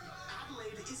guys,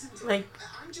 Adelaide isn't. Like,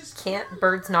 I'm just. can't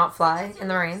birds not fly in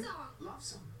the rain? Love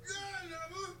song.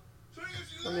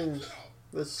 I mean,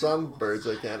 there's some birds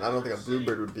I can. I don't think a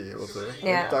bluebird would be able to.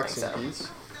 Yeah, I Like don't ducks think and so.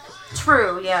 geese.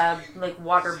 True, yeah, like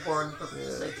waterborne.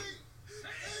 Yeah. Like,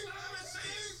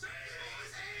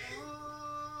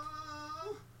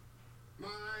 Oh, my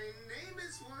name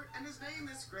is Wart, and his name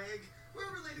is Greg. We're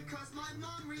related because my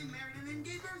mom remarried and then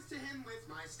gave birth to him with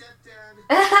my stepdad.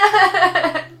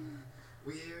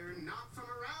 We're not from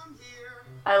around here.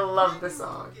 I love the Maybe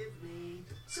song. Give me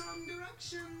some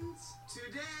directions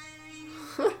today.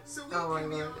 So we Oh my can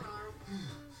be Lord. on our way.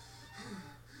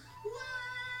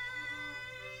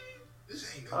 This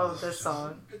ain't no Oh, love this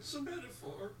song. It's a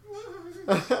metaphor.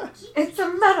 It's a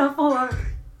metaphor.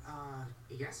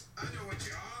 Yes? I know what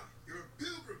you are. You're a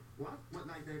pilgrim. What? What,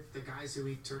 like the guys who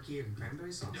eat turkey and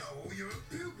cranberry sauce? No, you're a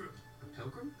pilgrim. A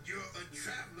pilgrim? You're a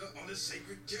traveler on a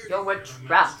sacred journey. You're a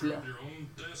Master traveler. of your own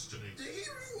destiny. The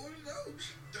hero on the road.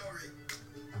 Dory.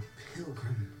 A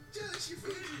pilgrim. Just you for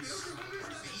pilgrim.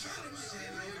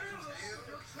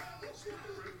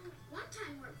 One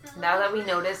time Wart fell Now that we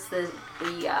notice the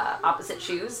opposite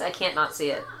shoes, I can't not see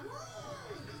it.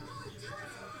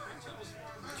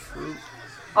 True.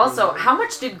 Also, how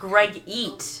much did Greg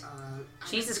eat?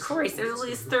 Jesus Christ, there's at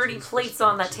least 30 plates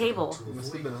on that table. He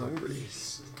must have been hungry.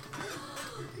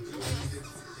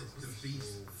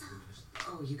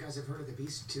 Oh, you guys have heard of the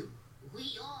Beast too?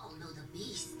 We all know the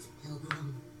beast,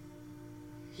 Pilgrim.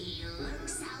 He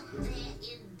lurks out there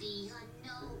in the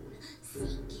unknown,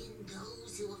 seeking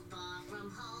those who are far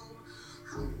from home,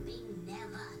 hoping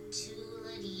never to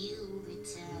let you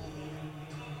return.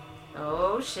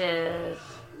 Oh shit.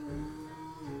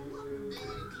 Ooh,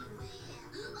 better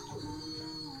beware.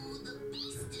 Ooh, the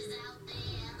beast is out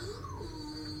there.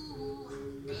 Ooh,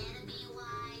 better be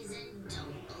wise and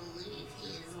don't believe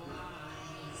his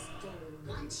lies.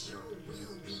 Once your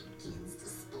will begins to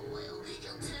spoil,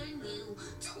 he'll turn you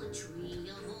to a tree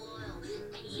of oil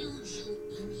and use you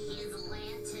in his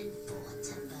lantern for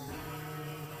to burn.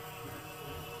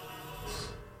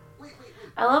 Wait.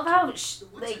 I love how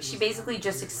she basically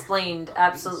just explained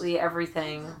absolutely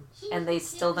everything, and they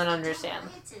still don't understand.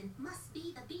 Lantern must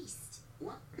be the beast.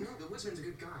 What? No, the woodsman's a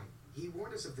good guy. He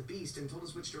warned us of the Beast and told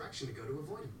us which direction to go to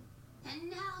avoid him. And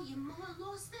now you're more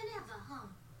lost than ever, huh?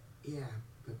 Yeah,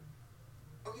 but...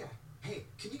 Oh yeah. Hey,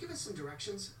 can you give us some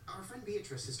directions? Our friend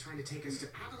Beatrice is trying to take us to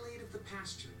Adelaide of the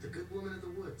Pasture, the good woman of the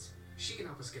woods. She can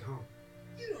help us get home.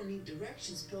 You don't need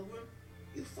directions, Pilgrim.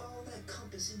 You follow that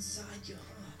compass inside your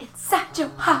heart. Inside your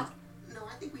heart. No,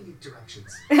 I think we need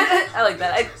directions. I like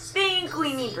that. I think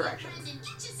we need directions. Present,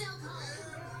 get yourself home.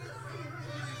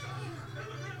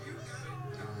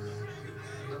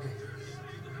 Okay.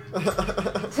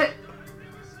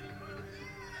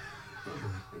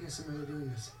 I guess I'm really doing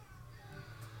this.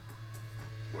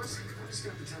 Horse, I'm just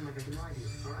gonna pretend like I can ride you,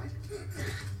 alright?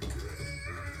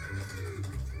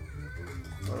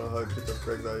 I don't know how he picked up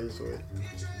Greg that easily.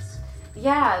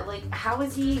 Yeah, like, how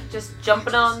is he just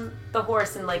jumping on the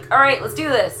horse and like, alright, let's do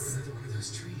this? Another one of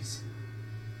those trees.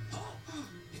 Oh,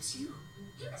 it's you.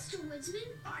 Hey, Mr. Woodsman.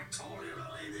 I told you to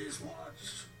leave these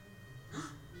woods.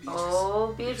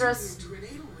 Oh, Beatrice. Into an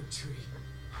edelwood tree.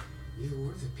 You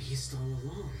were the beast all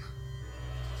along.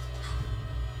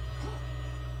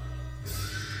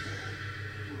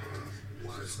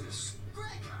 What is this? Greg,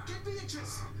 get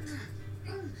Beatrice!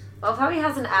 I love how he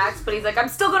has an axe, but he's like, I'm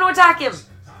still going to attack him.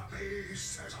 The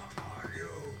beast is upon you.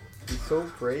 He's so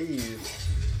brave.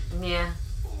 Yeah,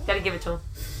 gotta give it to him.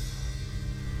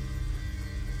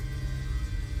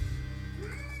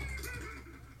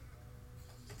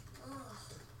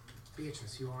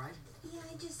 Beatrice, you alright? Yeah,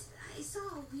 I saw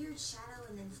a weird shadow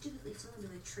and then stupidly flew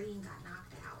into a tree and got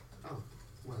knocked out. Oh,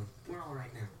 well, we're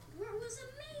alright now. It was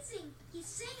amazing. He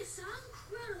sang a song,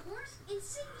 rode a horse, and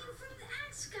saved you from the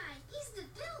axe guy. He's the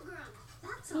pilgrim.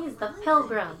 That's all He's the right.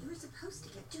 pilgrim. You were supposed to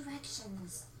get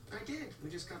directions. I did. We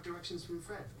just got directions from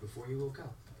Fred before you woke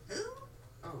up. Who?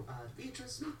 Oh,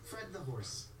 Beatrice, Fred the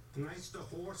horse. Nice to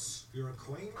horse your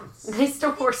acquaintance. Nice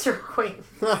to horse your queen.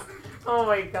 Oh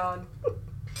my god.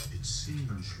 It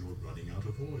seems you're running out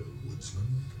of oil,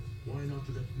 woodsman. Why not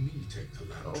let me take the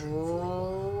lantern?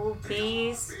 Oh,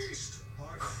 beast. Beast!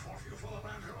 I fought you for the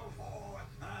lantern before,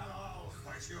 and I'll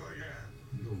fight you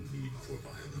again. No need for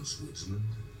violence, woodsman.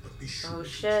 But be sure Oh, to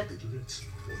shit. keep it lit,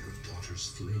 or your daughter's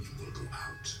flame will go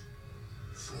out.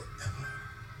 Forever.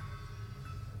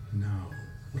 Now,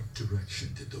 what direction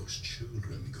did those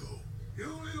children go?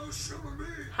 You only those children me!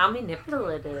 How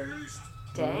manipulative. Beast!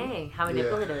 Dang, how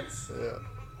manipulative. Yeah.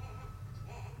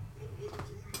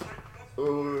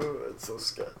 Oh, it's so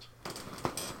sketch.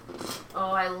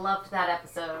 Oh, I loved that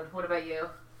episode. What about you?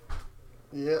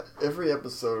 Yeah, every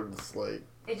episode is like,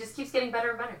 It just keeps getting better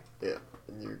and better. yeah,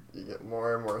 and you get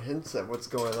more and more hints at what's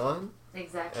going on,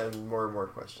 Exactly. and more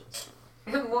questions.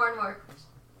 More and more.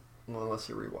 Well, unless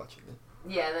you're rewatching it.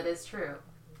 Yeah, that is true.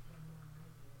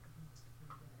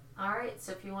 Alright,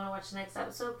 so if you want to watch the next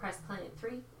episode, press play in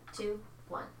 3, 2,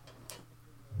 1.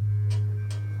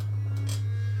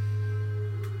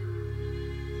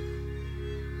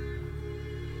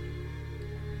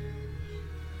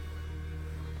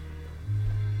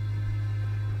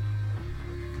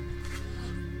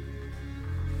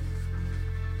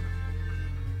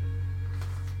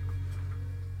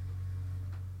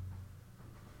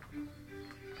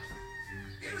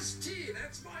 Yes, tea,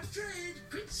 that's my trade.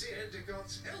 Quincy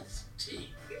Endicott's health tea.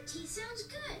 Your tea sounds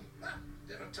good. Ah,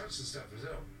 never touched the stuff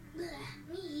myself. Blech,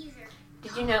 me either.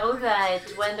 Did you know that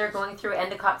when they're going through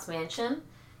Endicott's mansion,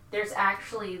 there's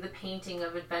actually the painting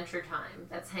of Adventure Time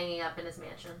that's hanging up in his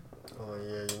mansion? Oh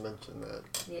yeah, you mentioned that.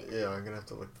 Yeah. Yeah, I'm gonna have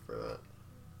to look for that.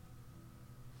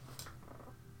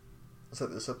 Is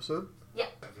that this episode? Yeah.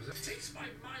 It takes my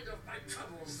mind off my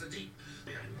troubles, the deep.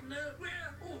 I know where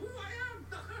or who I am.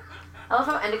 I love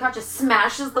how Endicott just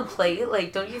smashes the plate.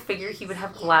 Like, don't you figure he would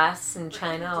have glass and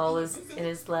china all in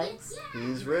his legs?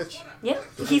 He's rich. Yep,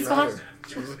 Doesn't he's fine. matter.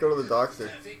 He'll just go to the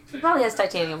doctor. He probably has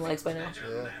titanium legs by now.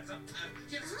 Yeah.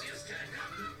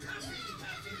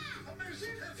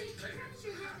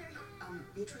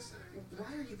 Beatrice, why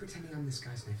are you pretending I'm this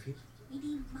guy's nephew? We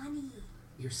need money.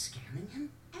 You're scamming him?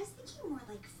 I was thinking more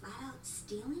like flat out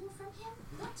stealing from him.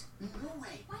 What? No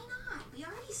way. Why not? We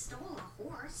already stole a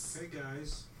horse. Hey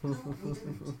guys, No, we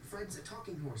didn't. Fred's a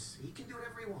talking horse. He can do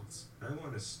whatever he wants. I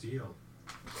want to steal.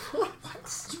 What?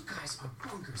 You guys are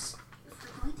bonkers. If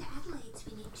we're going to Adelaide's,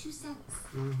 we need 2 cents.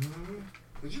 Mm-hmm.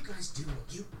 Will you guys do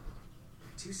what you...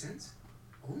 2 cents?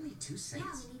 Only 2 Yeah,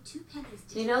 cents? we need 2 pennies.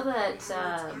 To Do you know get that to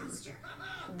Adelaide's pasture.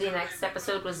 the next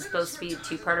episode was supposed to be a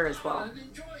two-parter as well?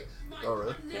 Oh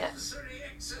really? Yeah.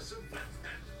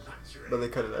 But they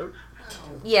cut it out?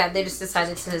 Yeah, they just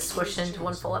decided to squish into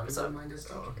one full episode.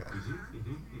 Oh, okay.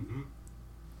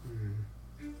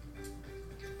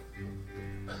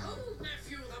 Behold,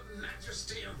 nephew, the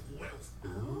majesty of wealth.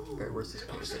 Alright, where's this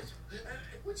painting?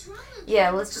 What's wrong with Yeah,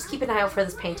 let's just keep an eye out for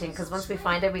this painting, because once we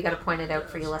find it, we gotta point it out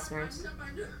for you listeners.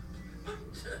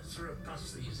 Sort of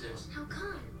bust these days. How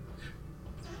come?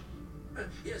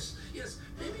 Yes,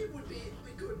 maybe it would be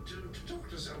good to talk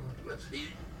to someone. Well,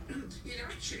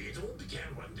 it all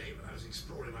began one day when I was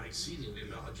exploring my exceedingly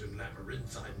large and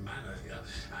labyrinthine manor here.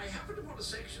 I happened upon a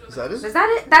section of... Is that it? Is that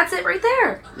it? That's it right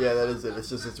there! Yeah, that is it. It's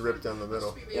just, it's ripped down the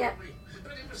middle. Yeah.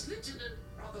 But it was lit in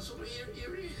a rather sort of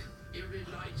eerie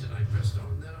light, and I pressed on,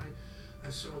 and then I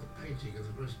saw the painting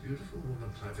of the most beautiful woman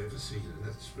I've ever seen, and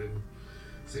that's when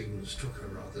things took a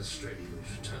rather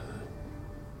strange turn.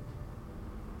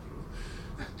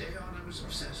 That day on, I was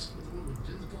obsessed with the woman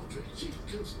in the portrait. She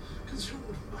consumed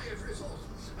my every thought.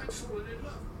 I'd fallen in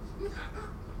love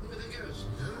with a ghost.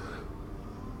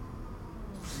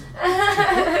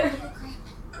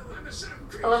 Oh, I'm a sound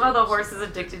I love how the horse is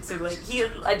addicted to, like,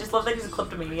 I just love that he's a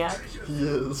kleptomaniac. He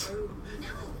is. Oh,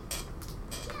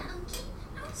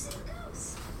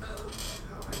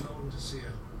 how I long to see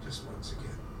her just once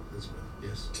again. as well.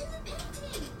 Yes. To the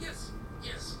painting! Yes.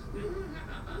 Yes. Oh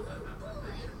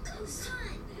boy, ghost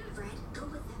hunt! Fred, go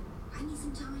with them. I need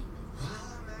some time.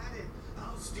 While I'm at it,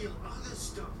 I'll steal other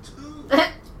stuff too.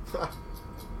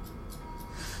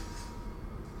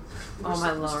 Oh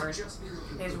my lord.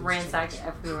 There's ransacked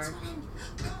everywhere.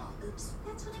 Oops,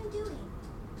 that's what I'm doing.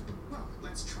 Well,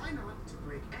 let's try not to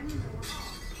break any more.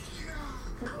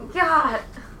 God.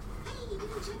 Hey, you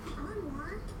didn't check the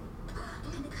armoire.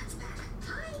 And the cuts back.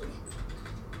 Hide!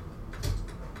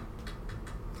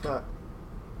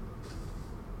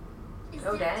 Is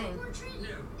Oh, that dang. the portrait?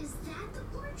 No. Is that the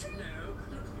portrait? No.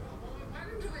 Why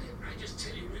don't I just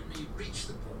tell you when we reach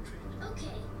the portrait?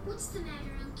 Okay, what's the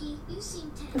matter, Unky? You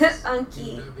seem tense. You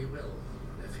Unky. know me well,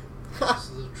 nephew.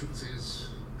 So the truth is,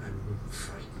 I'm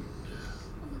frightened.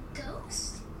 Of a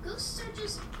ghost? Ghosts are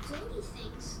just floaty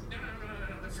things. No,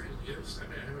 I'm not afraid of ghosts.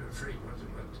 I'm afraid what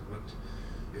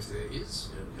if there is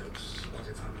no ghost? What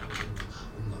if I'm out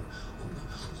on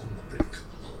the brink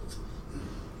of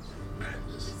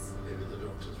madness? Maybe the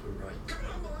doctors were right. Come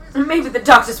on, boys! Maybe the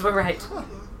doctors were right. Why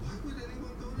would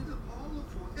anyone go to the parlor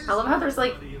for? I love how there's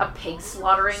like a pig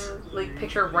slaughtering like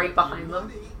picture right behind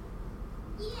them.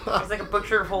 Yeah. There's like a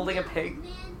butcher holding a pig.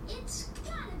 Man, it's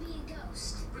gotta be a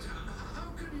ghost. But how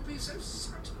can you be so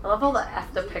certain? I love all the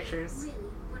effed up pictures. Really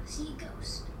want to see a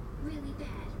ghost. Really bad.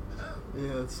 Oh,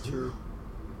 Yeah, that's true.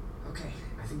 Okay,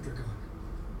 I think they're gone.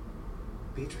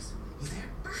 Beatrice, you there?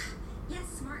 Yes,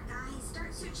 smart guy.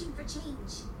 Start searching for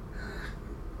change.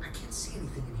 I can't see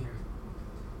anything in here.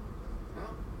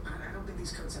 Well, I don't think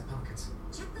these coats have pockets.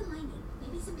 Check the lining.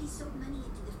 Maybe somebody sewed money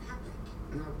into the fabric.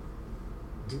 No.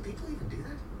 Do people even do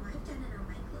that? I've done it on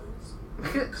my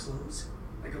clothes. Clothes?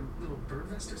 Like a little bird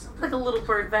vest or something? Like a little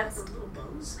bird vest. Or little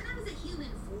bows? When I was a human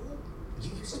fool.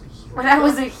 You used to be human. When I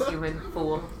was a human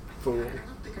fool. Fool. I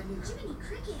don't think I knew that. Jiminy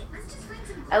Cricket. Let's just find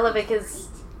some. I love it because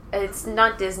right? it's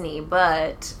not Disney,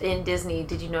 but in Disney,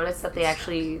 did you notice that they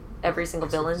actually, every single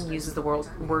villain uses the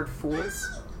word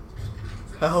fools?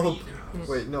 Help.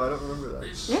 Wait, no, I don't remember that.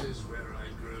 this Yeah. is where I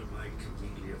grow my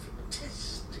camellia for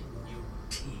testing new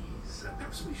teas.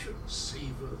 Perhaps we should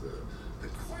savor the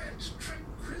quiet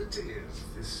tranquility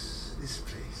of this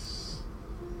place.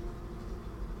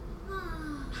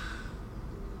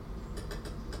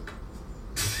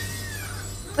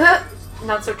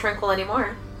 Not so tranquil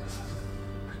anymore.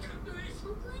 I can't do it.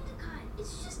 I'm going to cut.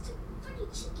 It's just a funny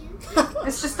chicken.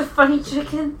 It's just a funny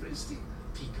chicken. Presty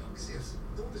peacocks, yes.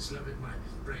 With all this love in my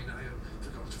brain, I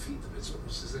forgot to feed them. It's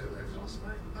almost as though I've lost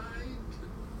my mind.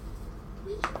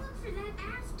 We can look for that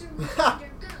after we find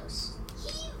our ghost.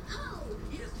 Heave-ho!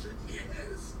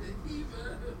 Yes,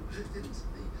 Eva.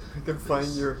 You can find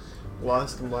your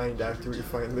lost mind after we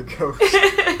find the ghost.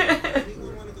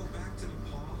 Anyone want to go back to the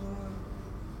parlor?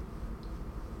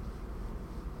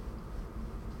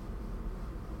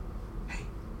 Hey,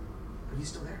 are you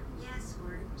still there? Yes,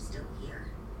 we're still here.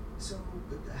 So,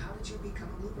 how did you become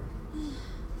a bluebird?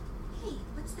 Hey,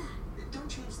 what's that? Don't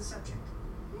change the subject.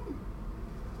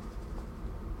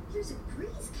 There's a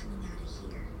breeze coming out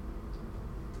of here.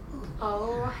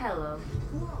 Oh, hello.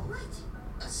 Whoa,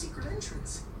 What? a secret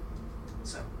entrance.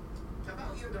 So,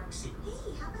 about your dark secret.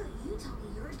 Hey, how about you tell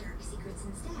me your dark secrets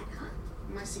instead, huh?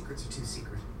 My secrets are too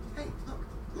secret. Hey, look,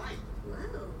 light. Whoa,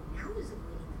 now who's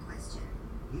avoiding the question?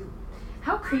 You.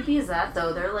 How creepy is that,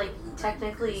 though? They're like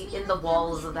technically in the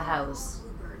walls of the house.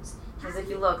 Bluebirds. Because if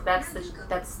you look, that's the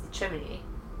chimney.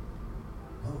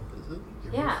 Oh, Is it?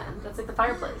 you're Yeah, really that's like the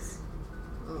fireplace.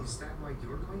 Oh. Is that why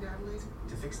you're going to Adelaide?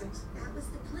 To fix things? That was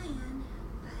the plan,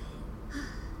 but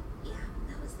yeah,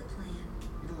 that was the plan.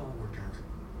 It'll all work out.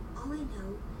 All I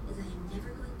know is I am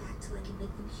never going back till I can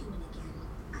make them human again.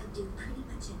 I'd do pretty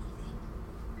much anything.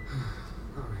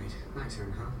 Alright, my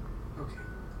turn, huh? Okay.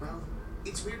 Well,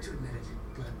 it's weird to admit it,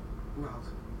 but, well,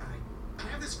 I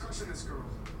have this crush on this girl.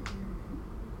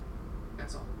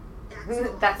 That's all.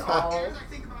 That's all. And I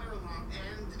think about her a lot,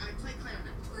 and I play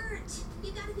clarinet. Wirt,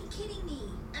 you gotta be kidding me.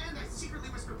 And I secretly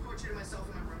whisper poetry to myself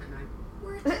in my room at night.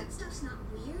 Wirt, that stuff's not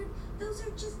weird. Those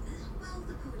are just, well,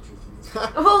 the poetry thing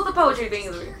is Well, the poetry thing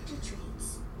is weird. character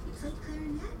traits. You played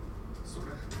clarinet?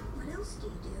 Sorta. What else do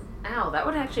you do? Ow, that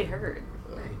would actually hurt.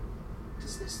 Hey,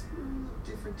 does this room look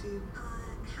different to you?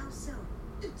 How so?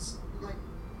 It's like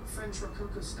French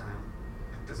Rococo style.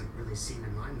 That doesn't really seem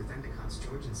in line with Endicott's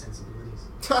Georgian sensibilities.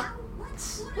 What?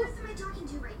 What earth am I talking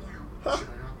to right now? Should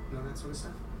I not know that sort of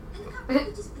stuff? Endicott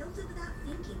probably just built it without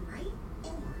thinking, right?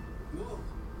 Or, whoa,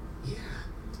 yeah.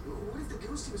 What if the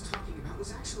ghost he was talking about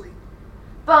was actually...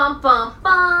 Bum bum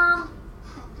bum.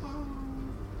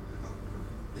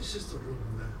 This is the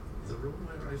room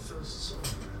where I first saw her.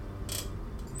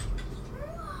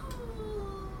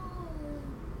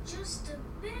 just a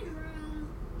bedroom.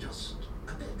 Just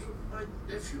a bedroom, my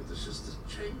nephew. This is the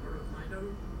chamber of mine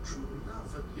own true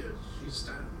love, and here she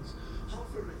stands,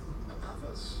 hovering above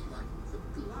us like the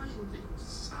blinding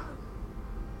sun.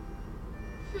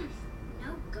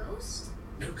 No ghost?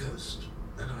 No ghost?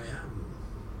 Then I am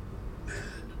mad.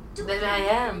 Then I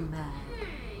am mad.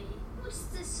 Hey, what's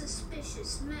this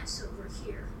suspicious mess over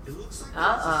here? It looks like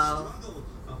Uh-oh. there's a struggle,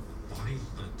 a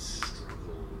violent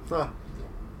struggle. Huh.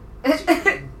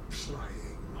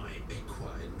 Plying my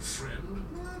equine friend.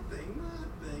 Nothing.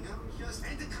 I'm just...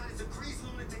 And the kind of the crazy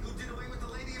lunatic who did away with the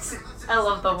lady of France. I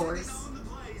love the horse.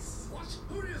 What?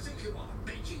 Who do you think you are?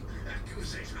 Making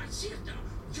accusations? I see it now.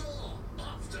 You're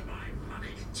after my money.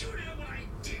 Do you know what I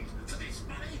did for this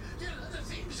money? The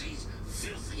things these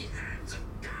filthy hands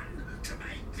have done to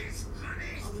make this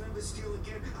money. I'll never steal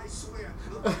again, I swear.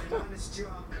 I'll do an honest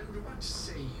job. And what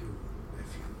say you,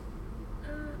 nephew?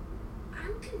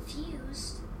 I'm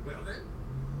confused. Well then.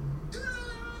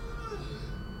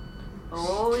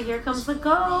 Oh, here comes the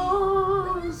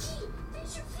ghost. Hey,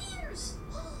 there's your fears.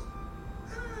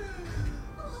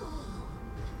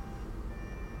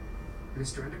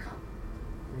 Mr. Endicott,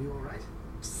 are you alright?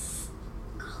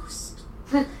 Ghost.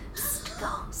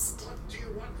 Ghost. What do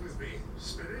you want with me,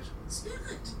 spirit?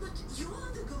 Spirit, but you're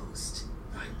the ghost.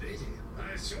 My lady,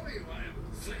 I assure you I am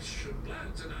flesh and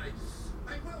blood, and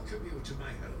I welcome you to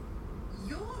my home.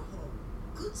 Your home.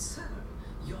 Good sir,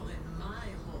 you're in my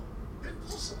home.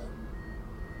 Impossible.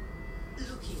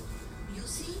 Look here. You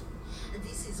see?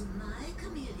 This is my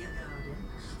camellia garden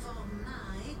for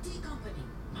my tea company.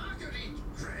 Marguerite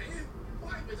Gray?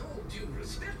 Why, with all due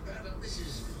respect, madam, this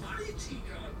is my tea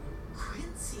garden.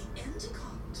 Quincy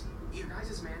Endicott. Your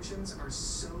guys' mansions are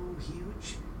so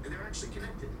huge, and they're actually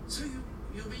connected. So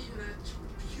you mean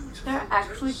that beautiful... They're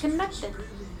actually ghost connected. is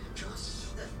really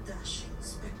just The dashing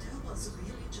spectre was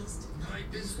really just my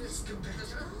business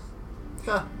competitor?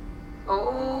 Huh.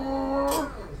 Oh.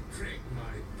 Oh, Craig,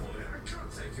 my boy, I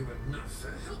can't thank you enough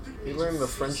for helping me. He learned to the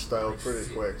French face style my pretty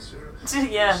fears, quick. sir.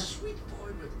 Yeah. Sweet boy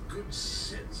with good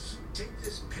sense. Take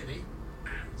this penny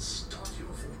and start your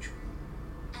fortune.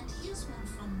 And here's one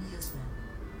from me as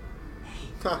well. Hey,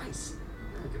 Huh. nice.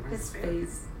 Yeah, good one His fair.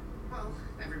 face. Well,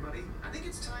 everybody, I think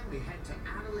it's time we head to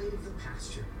Adelaide of the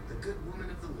Pasture, the good woman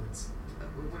of the woods.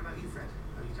 What about you, Fred?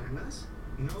 Are you coming with us?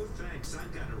 No thanks,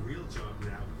 I've got a real job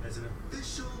now as an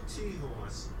official tea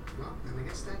horse. Well, then I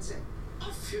guess that's it.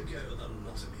 Off you go, the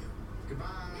lot of you. Goodbye.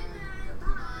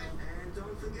 Goodbye. And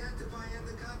don't forget to buy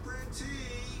Endicott bread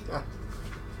tea. Ah.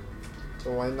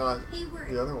 So why not Hey, word.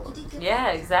 the other You one? did good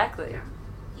Yeah, work. exactly. Yeah.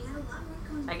 You had a lot more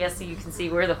going I guess you can see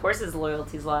where the horse's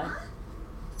loyalties lie.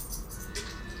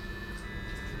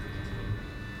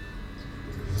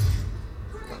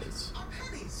 Nice. Our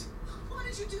pennies. Why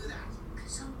did you do that?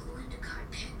 Cause Uncle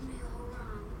Endicott pegged me all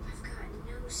wrong. I've got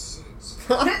no sense.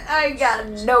 I got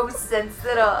no sense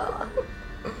at all.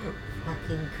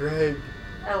 Fucking Greg.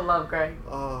 I love Greg.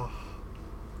 Oh.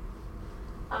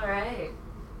 Alright.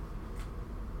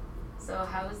 So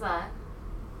how was that?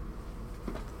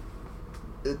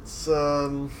 It's,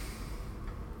 yeah,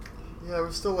 it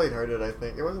was still lighthearted, I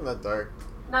think. It wasn't that dark.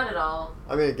 Not at all.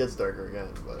 I mean, it gets darker again,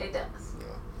 but... It does. Yeah.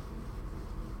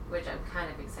 Which I'm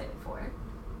kind of excited for.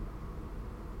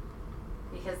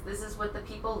 Because this is what the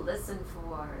people listen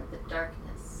for, the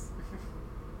darkness.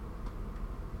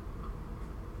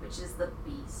 Which is the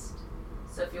beast.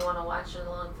 So if you want to watch it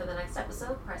along for the next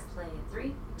episode, press play in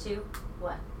 3, 2,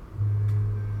 1.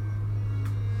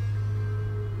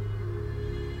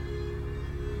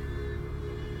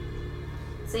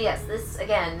 So yes, this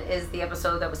again is the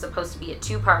episode that was supposed to be a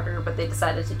 2-parter, but they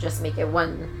decided to just make it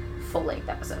one full-length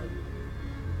episode.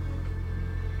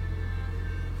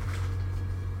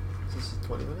 Is this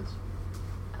 20 minutes?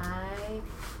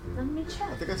 Let me I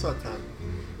check. think I saw 10.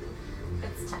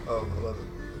 It's 10. Oh, 11.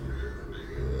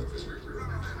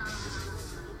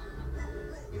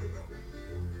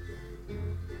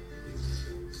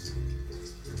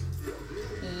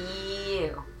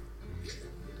 Ew.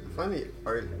 I find the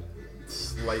art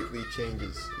slightly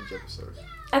changes each episode.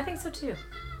 I think so too.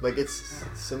 Like, it's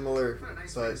similar, What a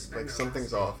nice way to but, spend like, our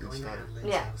something's last off day each going to time. Adelaide's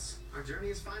Yeah. house. Our journey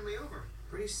is finally over.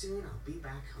 Pretty soon I'll be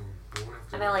back home. I won't have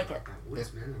to And I worry like about it. that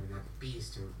woodsman or that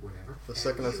beast or whatever. The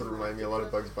second episode reminded me a lot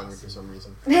of Bugs Bunny for some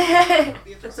reason.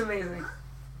 That's amazing.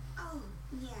 Oh,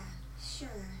 yeah, sure.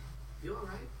 You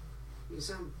alright? You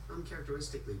sound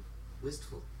uncharacteristically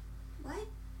wistful. What?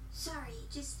 Sorry,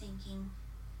 just thinking.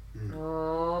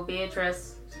 Oh,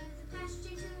 Beatrice. To the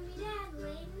pasture to meet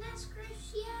Adelaide and ask her if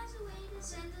she has a way to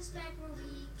send us back where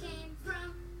we came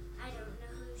from. I don't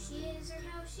know who she is or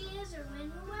how she is or when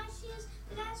or why she is,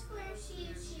 but as for where she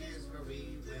is where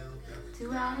we will go.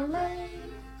 To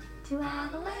Adelaide, to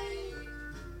Adelaide.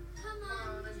 Come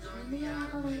on and join The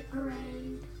Adelaide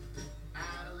Parade.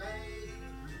 Adelaide,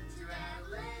 to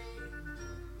Adelaide.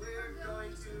 We're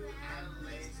going to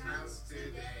Adelaide's house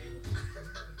today.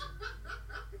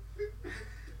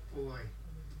 Boy,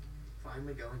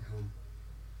 finally going home.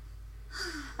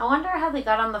 I wonder how they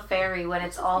got on the ferry when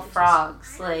it's all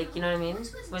frogs. Like, you know what I mean?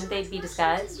 Wouldn't they be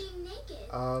disguised?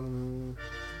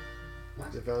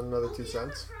 They found another 2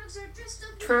 cents.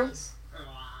 True. He's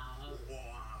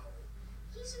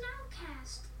an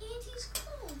outcast, and he's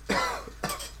cold.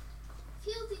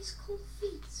 Feel these cold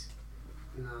feet.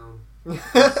 No.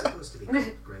 It's supposed to be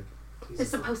cold, Greg. It's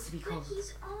supposed to be But cold.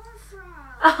 he's our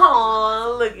frog.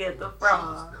 Oh, look at the She's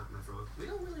frog. not my frog. We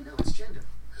don't really know its gender.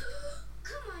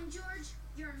 Come on, George.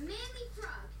 You're a manly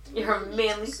frog. You're a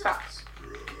manly frog.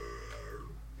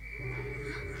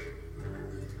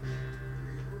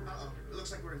 Uh-oh. It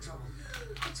looks like we're in trouble.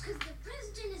 It's because the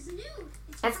president is nude.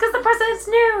 It's because the president's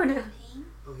nude.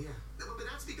 Oh, yeah. But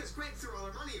that's because Greg threw all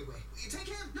our money away. You take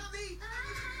him, not me.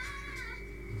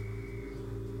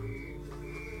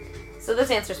 So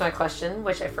this answers my question,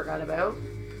 which I forgot about.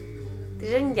 They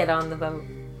didn't get on the boat.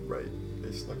 Right.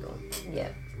 They snuck on. Yeah.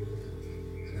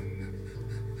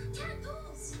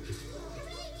 Tadpoles.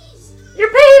 Babies. Your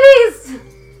babies!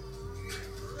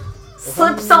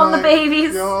 Slips Oh on the my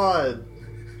babies. God.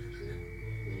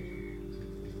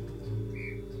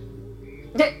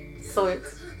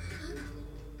 Slips.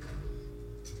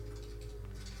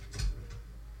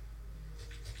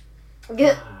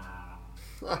 Get.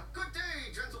 Good day, Good day,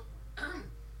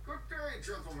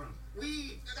 gentlemen. I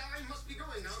must be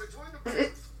going now to join the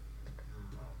party.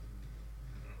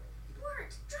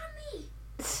 Bert, drum me.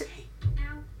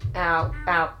 Ow. Ow, ow,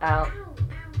 ow. Ow, ow,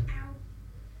 ow.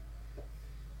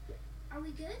 Are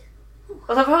we good?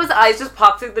 I love how his eyes just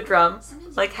pop through the drum.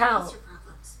 Sometimes Like you how? face your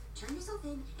problems. Turn yourself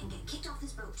in and get kicked off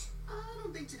this boat. I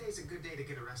don't think today's a good day to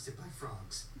get arrested by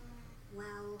frogs.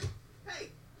 Well, Hey,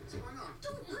 what's going on?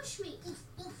 Don't push me. Oof,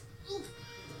 oof, oof.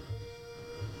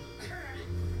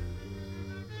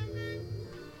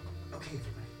 Okay,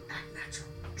 everybody, act natural.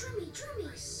 Drummy, drummy.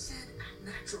 I said act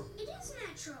natural. It is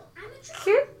natural. I'm a drum.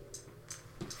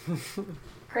 Cute.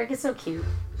 Craig is so cute.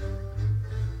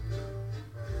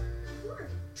 Bert,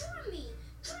 drum me.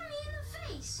 Drum me in the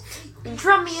face. Okay.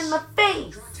 Drum me in the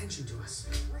face. Draw attention to us.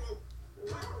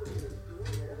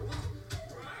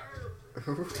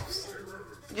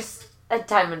 Just a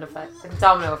diamond effect. A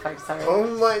domino effect, sorry. Oh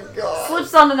my God.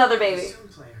 Slips on another baby. Bassoon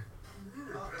player.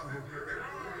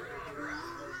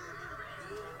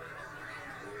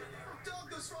 Dog,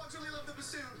 those frogs really love the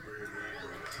bassoon.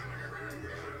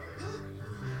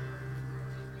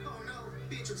 Oh no,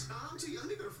 Beatrice, I'm too young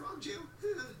to go to frog jail.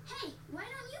 Hey, why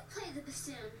don't you play the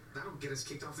bassoon? That'll get us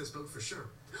kicked off this boat for sure.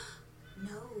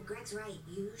 no, Greg's right.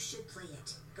 You should play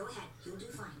it. Go ahead. You'll do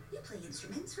fine. You play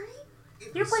instruments, right?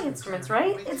 You play instruments,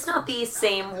 right? It's not the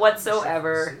same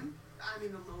whatsoever. I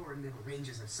mean, the lower and middle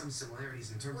ranges have some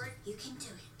similarities in terms of... You can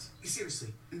do it.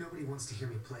 Seriously, nobody wants to hear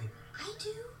me play. I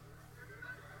do.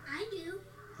 I do.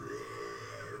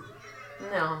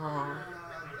 No.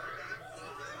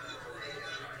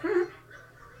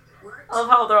 Works. I love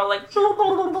how they're all like. Here we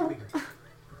go.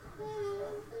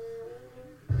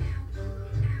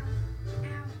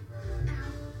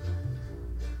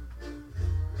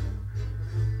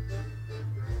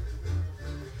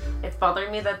 It's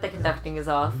bothering me that the conducting is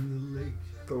off.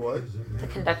 The what? The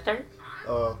conductor?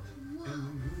 Oh.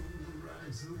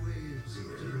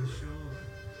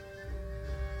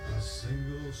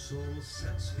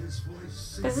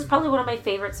 This is probably one of my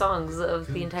favorite songs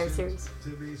of the entire series.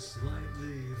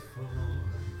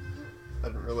 I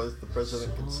didn't realize the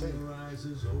president could sing.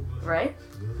 Right?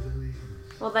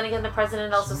 Well, then again, the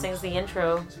president also sings the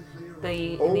intro.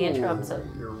 In the intro episode.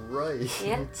 You're right.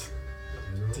 Yeah.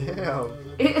 Damn.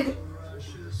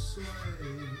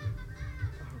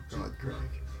 Oh God, Greg.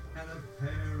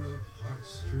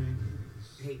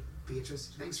 Hey,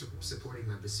 Beatrice, thanks for supporting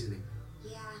my bassooning.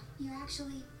 Yeah, you're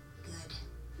actually good.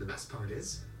 The best part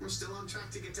is, we're still on track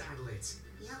to get to Adelaide's.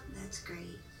 Yep, that's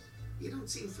great. You don't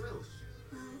seem thrilled.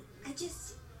 Well, I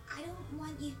don't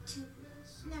want you to...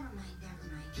 Never mind.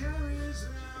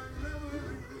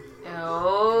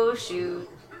 Oh, shoot.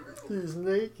 He's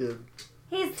naked.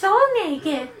 He's so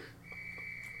naked.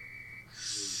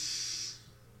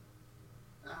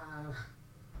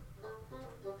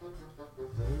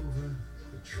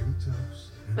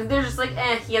 And they're just like,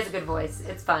 he has a good voice.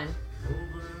 It's fine.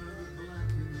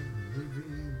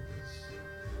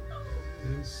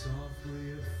 And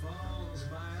softly it falls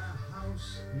by a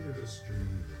house near the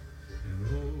stream and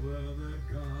over the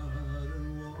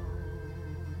garden wall.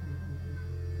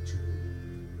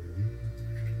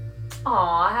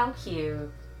 Aw, how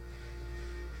cute.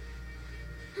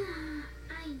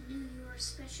 I knew you were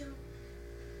special.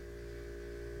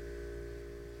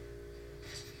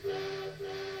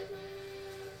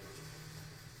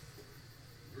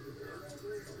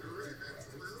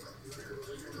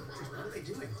 What are they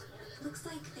doing? Looks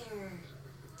like they're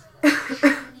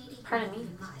Pardon me.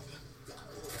 mud.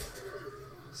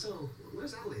 So,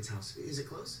 where's Adelaide's house? Is it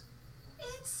close?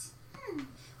 It's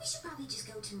we should probably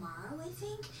just go tomorrow, I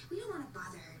think. We don't want to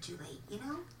bother her too late, you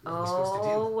know? What are we supposed to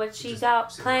do? Oh, what she Just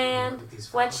got sit around and planned. look at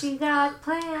these What files? she got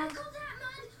planned. Go that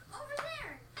mud over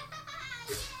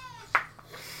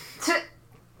there.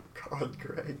 God,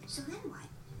 Greg. So then what?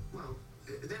 Well,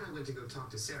 then I went to go talk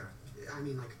to Sarah. I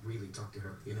mean, like, really talk to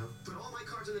her, you know? Put all my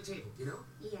cards on the table, you know?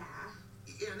 Yeah.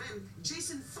 And then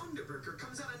Jason Funderburker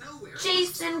comes out of nowhere.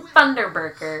 Jason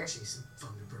Funderburker. Jason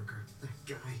Funderburker. That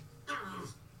guy. Ugh.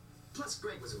 Plus,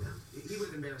 Greg was around. He would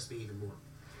have embarrassed me even more.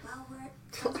 Well,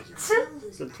 we're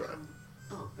losing Good try. that home.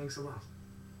 Oh, thanks a lot.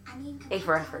 I mean, A compared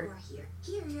for to how effort. we're here.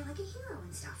 Here, you're like a hero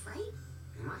and stuff, right?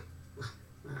 Am I?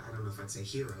 I don't know if I'd say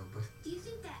hero, but... Do you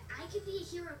think that I could be a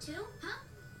hero too? Huh?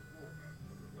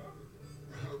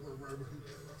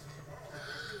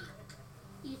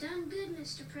 You done good,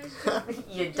 Mr. President.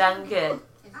 You done good.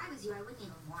 If I was you, I wouldn't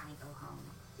even want to go home.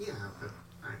 Yeah, but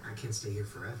I can't stay here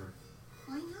forever.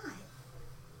 Why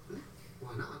not?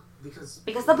 Why not? Because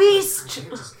The beast! I can't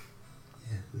just...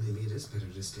 Yeah, maybe it is better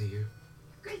to stay here.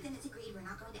 Great, then it's agreed. We're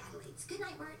not going to Adelaide's. Good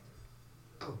night, Wirt.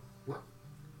 Oh, what?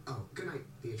 Oh, good night,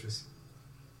 Beatrice.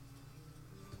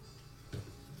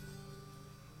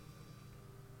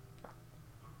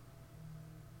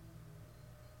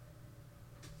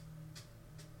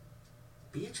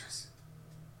 Beatrice?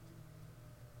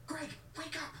 Greg,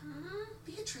 wake up! Huh?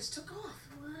 Beatrice took off.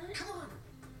 What? Come on.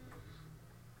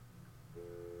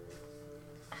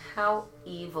 How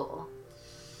evil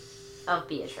of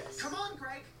Beatrice. Come on,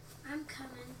 Greg. I'm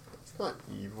coming. It's not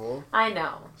evil. I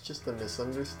know. It's just a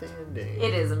misunderstanding.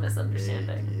 It is a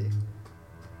misunderstanding. Maybe.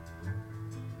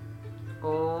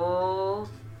 Oh.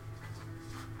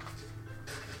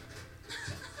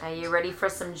 Are you ready for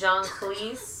some John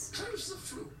Cleese? Close the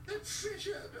flue. That fresh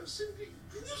air does simply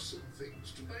gruesome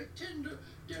things to my tender,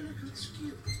 delicate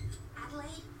skin.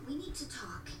 Adelaide, we need to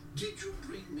talk. Did you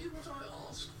bring me what I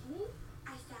asked for?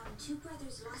 I found two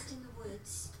brothers lost in the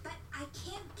woods, but I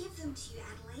can't give them to you,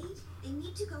 Adelaide. They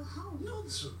need to go home.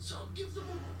 Nonsense. I'll give them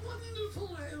a wonderful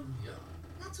home here.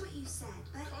 That's what you said,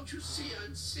 but Can't you see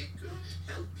I'm sick and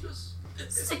helpless?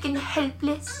 Sick and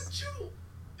helpless. Achoo!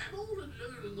 I'm all alone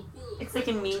in the world. It's like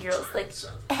in Mean Girls, like, I'm so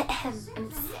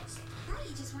sick. thought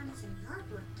you just wanted some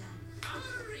yard work done.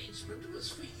 Our arrangement was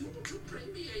for you to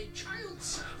bring me a child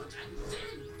servant, and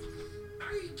then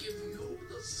I give you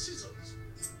the scissors.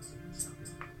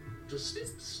 To snip,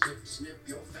 snip, snip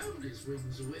your family's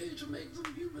wings away to make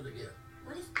them human again.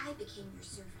 What if I became your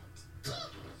servant?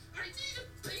 I need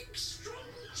a big, strong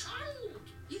child.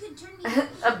 You can turn me into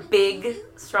A human, big, can't you?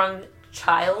 strong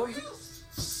child. Yes,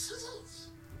 scissors.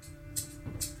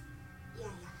 Yeah.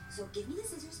 So give me the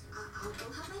scissors. I'll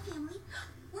go help my family.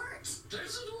 Wirt,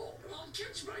 There's it all. I'll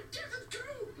catch my death and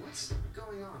go. What's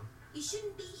going on? you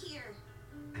shouldn't be here.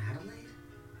 Adelaide?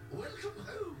 Welcome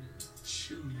home,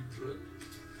 children.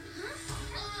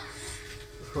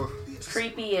 Beatrice.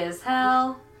 Creepy as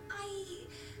hell.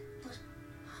 But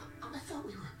I thought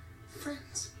we were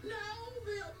friends. Now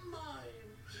they are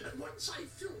mine. And once I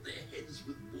fill their heads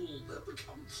with wool, they'll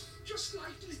become just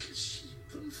like little sheep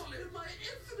and follow my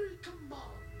every command.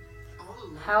 All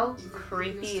along, How you've been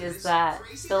creepy leading us to is this that?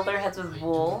 crazy Fill their life? heads with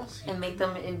wool and make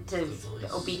them into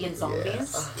obedient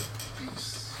zombies?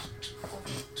 Beast of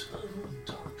eternal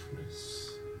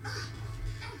darkness.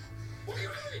 What are you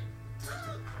doing?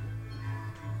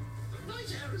 The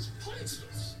night air is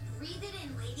poisonous. Breathe it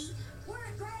in, lady.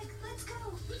 Wirt, Greg, let's go.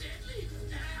 The deadly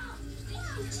air.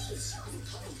 Whoa, jeez.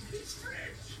 Oh, it's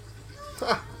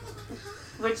fresh.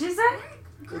 What'd you say?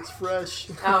 It's fresh.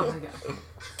 Oh my god.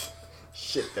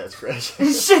 Shit, that's fresh.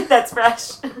 Shit, that's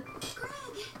fresh. Greg, Wirt.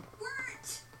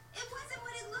 It wasn't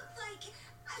what it looked like.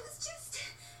 I was just...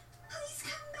 Please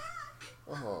come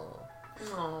back. Oh.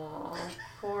 Aww,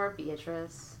 poor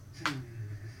Beatrice.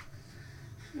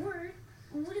 Word,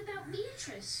 what about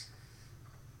Beatrice?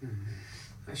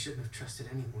 I shouldn't have trusted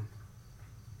anyone.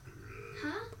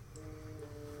 Huh?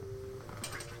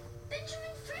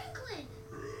 Benjamin Franklin!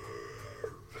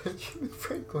 Benjamin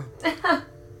Franklin.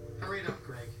 Hurry it up,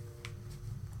 Greg.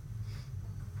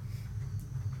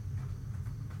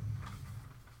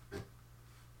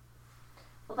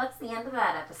 Well, that's the end of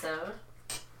that episode.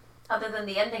 Other than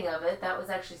the ending of it, that was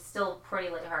actually still pretty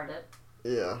lighthearted.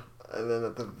 Yeah. And then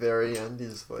at the very end,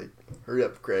 he's like, hurry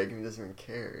up, Greg, and he doesn't even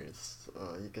care.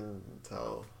 You can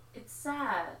tell. It's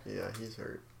sad. Yeah, he's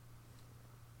hurt.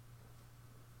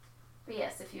 But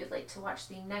yes, if you would like to watch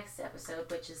the next episode,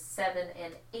 which is 7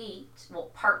 and 8,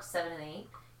 well, part 7 and 8,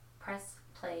 press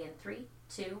play in 3,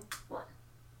 2, 1.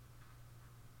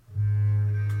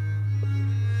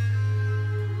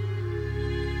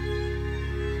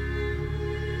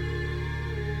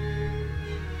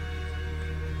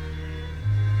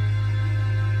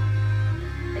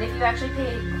 And if you actually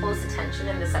pay close attention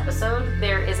in this episode,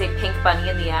 there is a pink bunny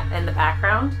in the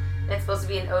background. And it's supposed to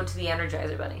be an ode to the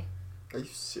Energizer Bunny. Are you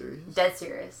serious? Dead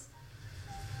serious.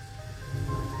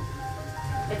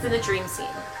 It's in a dream scene.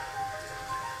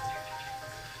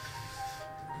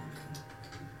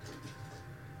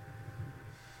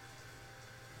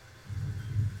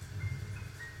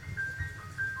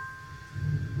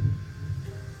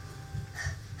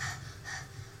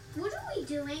 What are we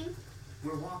doing?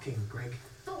 We're walking, Greg.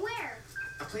 But where?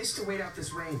 A place to wait out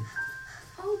this rain.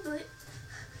 Oh, but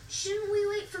shouldn't we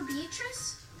wait for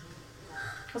Beatrice?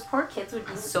 Those poor kids would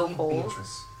be so Need cold.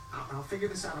 Beatrice. I'll figure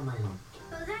this out on my own.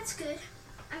 Oh, that's good.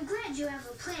 I'm glad you have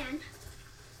a plan.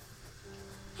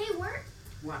 Hey, Wirt.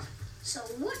 What? So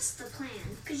what's the plan?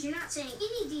 Because you're not saying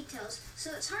any details, so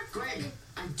it's hard for me Greg,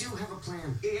 I do have a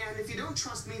plan. And if you don't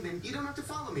trust me, then you don't have to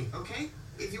follow me, okay?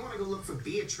 If you want to go look for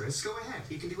Beatrice, go ahead.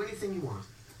 You can do anything you want.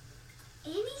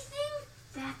 Anything?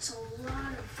 That's a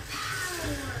lot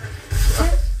of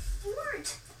power.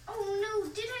 Wirt! Oh no,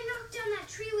 did I knock down that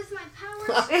tree with my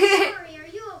powers? Sorry, are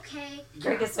you okay?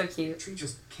 Greg is so cute. The tree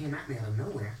just came at me out of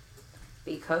nowhere.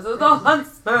 Because of the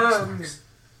huntsman. Sucks.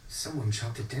 Someone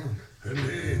chopped it down.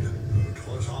 Indeed,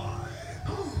 'twas I.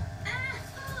 Oh!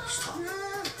 Stop!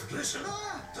 Listen,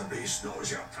 the beast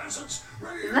knows your presence.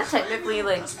 Isn't that technically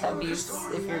like abuse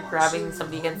if you're grabbing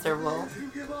somebody against their will? If you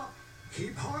give up,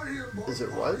 keep hiding in both Is it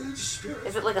what? body and spirit,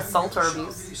 Is it like and assault you or shall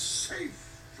abuse? be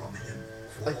safe from him.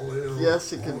 Like, Fall ill,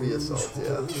 yes, it can be or assault, lose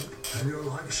yeah. hope, and your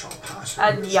life shall pass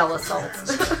I'd in yell your assault.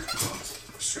 hands.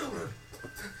 Children,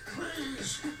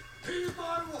 please heed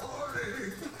my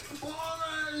warning.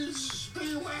 Boys,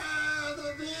 beware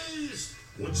the beast.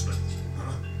 Woodsman,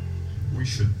 we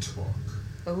should talk.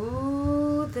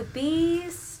 Ooh, the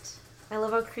beast. I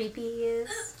love how creepy he is.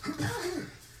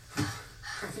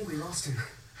 I think we lost him.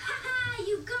 Haha,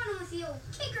 you got him with the old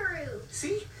kickaroo.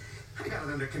 See? I got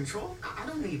it under control. I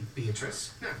don't need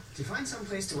Beatrice. Now, to find some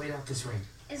place to wait out this rain.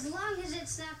 As long as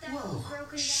it's not that Whoa. old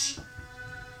broken Shh.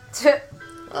 down.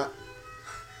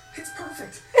 It's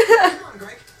perfect. Come on,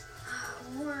 Greg.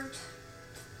 Wirt.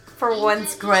 For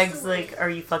once, Greg's like, are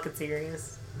you fucking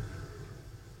serious?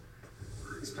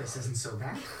 This place isn't so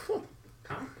bad.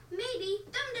 Huh? Maybe.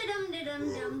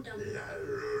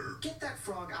 Dum-da-dum-da-dum-dum-dum. Get that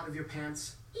frog out of your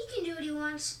pants. He can do what he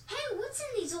wants. Hey, what's in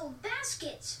these old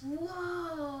baskets?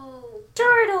 Whoa.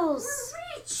 Turtles!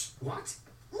 We're rich. What?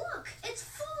 Look, it's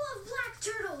full of black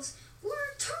turtles.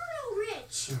 We're turtle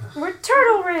rich. We're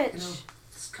turtle You rich! know,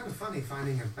 it's kind of funny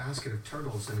finding a basket of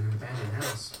turtles in an abandoned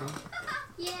house, huh?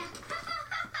 Yeah.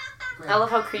 Greg, I love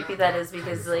how creepy that is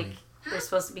because, like, they're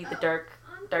supposed to be the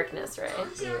darkness, right?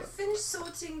 Auntie, I finished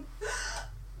sorting.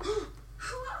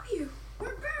 Who are you?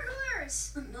 We're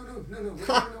burglars. No,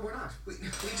 we're not. We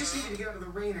just needed to get out of the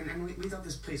rain, and we thought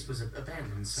this place was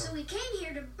abandoned, so... So we came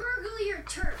here to burgle your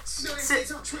turts. No,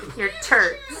 it's not true. Your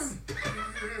turds.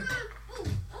 Oh,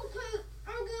 okay,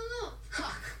 I'll get up.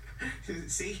 Ha!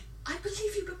 See? I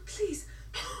believe you, but please.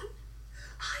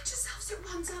 Hide yourselves at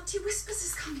once. Auntie Whispers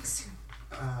is coming soon.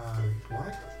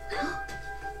 What?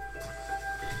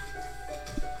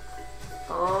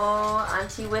 Oh,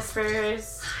 Auntie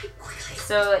Whispers. Hide quickly.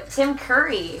 So, Tim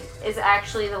Curry is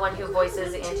actually the one who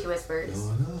voices Auntie Whispers.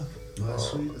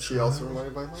 Is she also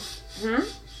reminded by her?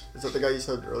 Is that the guy you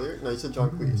said earlier? No, you said John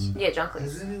Cleese. Yeah, John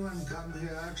Has Cleese. anyone come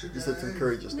here today? You said Tim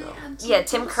Curry just now. Yeah,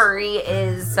 Tim Curry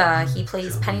is, he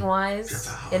plays Pennywise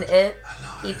in It.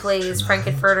 He plays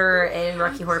Frankenfurter in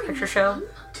Rocky Horror Picture Show.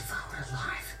 Devoured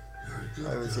alive.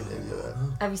 I haven't seen any of that.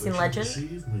 Have you seen Legend?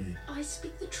 Deceive me. I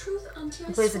speak the truth, Auntie.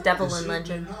 He plays the devil in Deceive me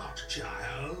Legend. not,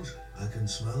 child. I can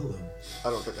smell them. I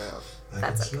don't think I have. I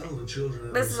That's can okay. smell the children.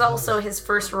 in This the is also smoke. his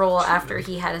first role after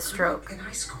he had a stroke. In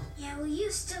high school. Yeah, well, you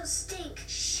still stink.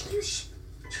 Shh.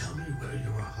 Tell me where you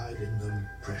are hiding them,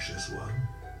 precious one.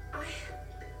 I...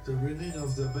 The ringing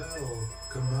of the bell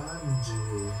commands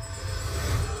you.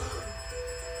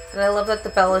 And I love that the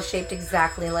bell is shaped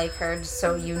exactly like her, just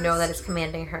so you know that it's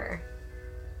commanding her.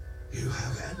 You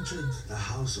have entered the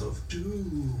house of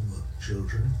doom,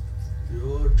 children.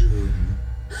 Your doom.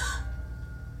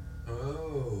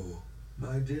 Oh,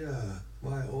 my dear.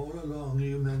 Why, all along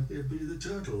you meant it'd be the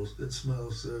turtles that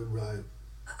smell so ripe.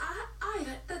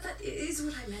 is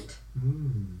what I meant.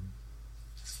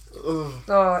 Ugh.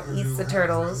 Oh, it eats the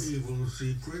turtles. Evil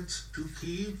secrets to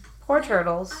keep. Poor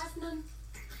turtles. I have none.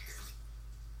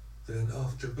 Then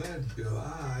off to bed go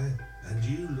I, and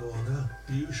you, Lorna,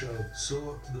 you shall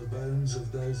sort the bones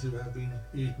of those who have been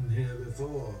eaten here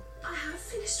before. I have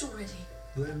finished already.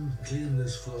 Then clean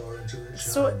this floor until it shines.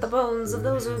 Sort the bones of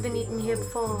those who have been eaten here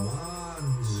before.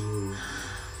 Commands you.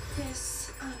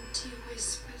 Yes, Auntie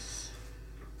whispers.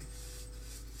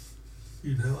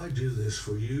 You know I do this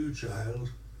for you, child.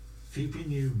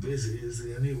 Keeping you busy is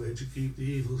the only way to keep the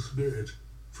evil spirit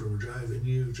from driving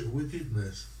you to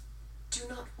wickedness. Do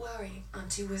not worry,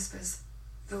 Auntie whispers.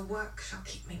 The work shall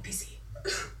keep me busy.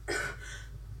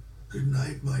 Good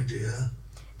night, my dear.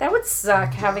 That would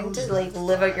suck, having to like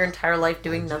live out your entire life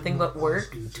doing nothing but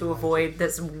work to avoid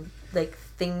this like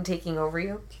thing taking over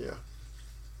you. Yeah.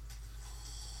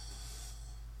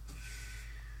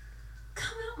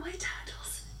 Come out, my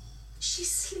turtles. She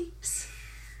sleeps.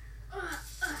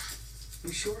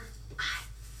 You sure?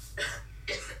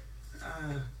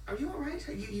 Are you alright?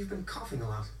 You've been coughing a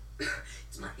lot.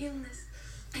 It's my illness.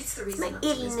 It's the reason my Auntie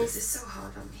whispers illness. is so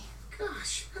hard on me.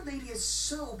 Gosh, that lady is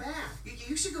so bad.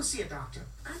 You should go see a doctor.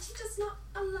 Auntie does not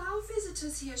allow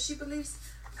visitors here. She believes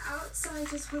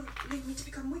outsiders will lead me to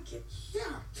become wicked. Yeah,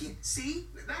 see?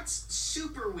 That's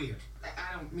super weird.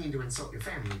 I don't mean to insult your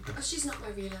family, but... Oh, she's not my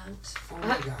real aunt. Oh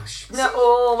my gosh. No,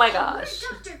 oh my Where'd gosh.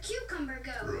 Dr. Cucumber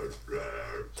go?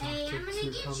 Hey, I'm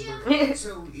gonna get you.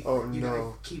 So, Oh, you no.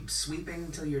 gotta keep sweeping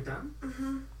until you're done?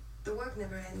 Mm-hmm. The work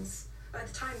never ends. By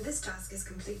the time this task is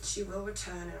complete, she will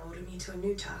return and order me to a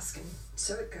new task, and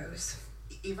so it goes.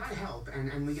 If I help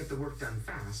and we get the work done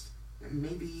fast,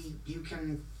 maybe you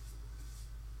can...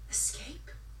 Escape?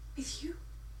 With you?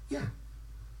 Yeah.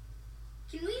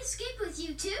 Can we escape with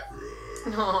you too?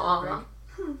 Aww.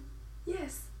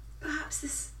 Yes.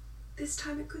 Perhaps this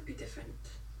time it could be different.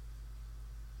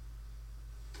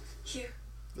 Here.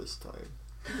 This time.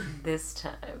 This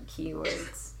time,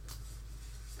 keywords.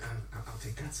 I'll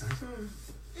take that side.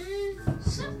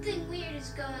 Something weird is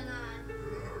going on.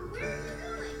 Where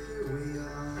are you going? We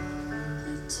are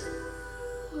The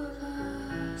two of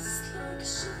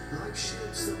us, like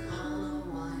ships upon a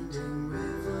winding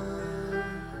river,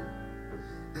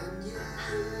 and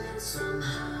yet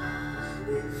somehow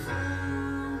we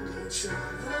found each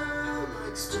other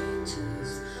like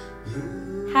strangers.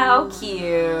 You How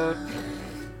cute.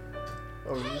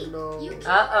 Oh no. You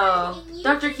Uh-oh. and you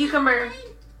Dr. can Cucumber. hide.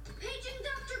 Paging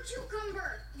Dr.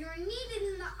 Cucumber. You're needed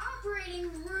in the operating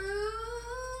room.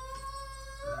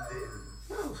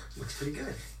 Well, looks pretty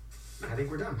good. I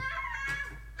think we're done.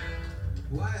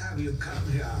 Why have you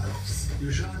come here?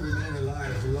 You shan't remain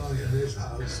alive for long in this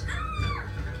house.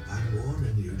 I'm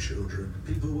warning you, children.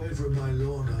 Keep away from my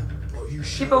Lorna, or you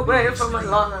shall Keep away be from my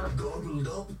Lorna. gobbled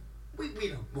up. We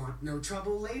don't want no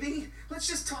trouble, lady. Let's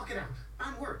just talk it out.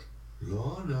 On word.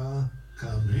 Lorna,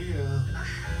 come here.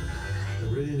 The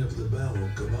ringing of the bell will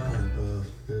come on.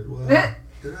 It will.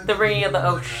 Did I The ringing of the-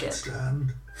 oh, put you on shit. that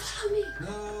stand? Follow me. No!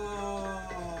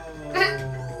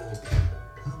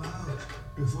 Come out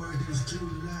before it is too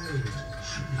late.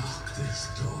 Unlock this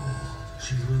door.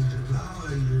 She will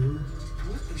devour you.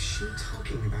 What is she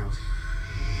talking about?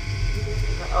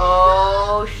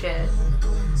 Oh shit.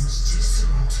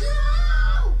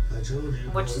 No! I told you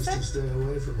What'd she boys say? to stay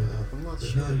away from her. I'm not But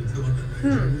sure. now you've gone and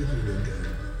made her wicked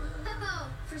again. Uh-oh.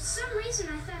 For some reason,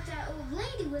 I thought that old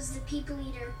lady was the people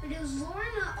eater, but it was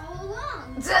Lorna all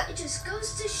along. It just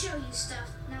goes to show you stuff.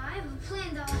 Now I have a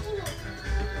plan to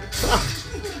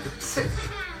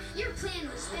Your plan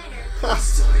was better.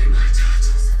 sorry, my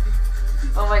turtles.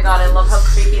 Oh my god, I love how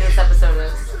creepy this episode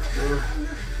is.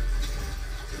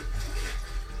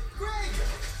 Greg!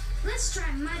 Let's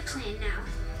try my plan now.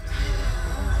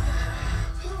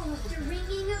 Oh, the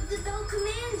ringing of the bell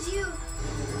commands you.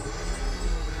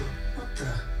 What the?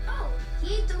 Oh,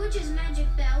 he ate the witch's magic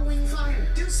bell when... Fine,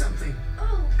 do something.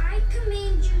 Oh, I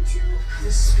command you to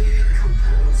The spirit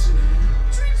compels me.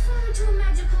 transform into a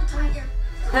magical tiger.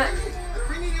 The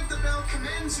ringing of the bell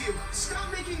commands you.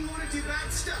 Stop making Lorna do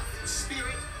bad stuff,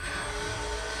 spirit.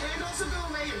 And also go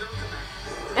away and don't come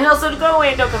back. And also to go away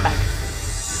and don't come back.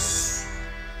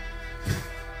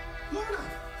 Lorna!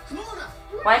 Lorna!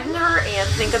 Why didn't her aunt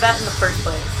think of that in the first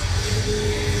place?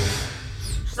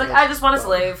 She's like, I just want a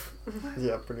slave.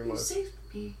 Yeah, pretty You much. saved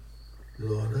me.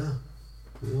 Lorna?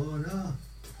 Lorna?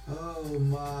 Oh,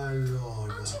 my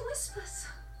Lorna. Auntie whispers.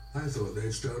 I thought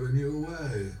they'd stolen you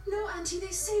away. No, Auntie, they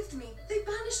saved me. They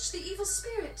banished the evil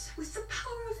spirit with the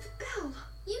power of the bell.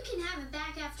 You can have it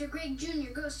back after Greg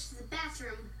Jr. goes to the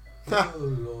bathroom. Oh,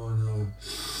 Lorna.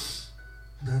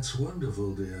 That's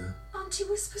wonderful, dear. Auntie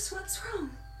whispers, what's wrong?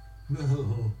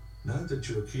 No, now that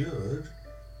you're cured,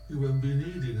 you won't be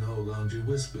needing old Auntie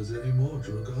Whispers anymore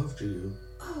to look after you.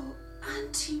 Oh,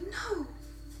 Auntie, no.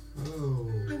 Oh.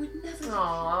 I would never.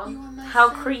 Aww. You are my How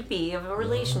friend. creepy of a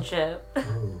relationship.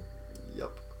 Oh.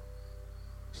 Yep.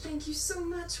 Thank you so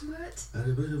much, Wirt.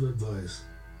 And a bit of advice.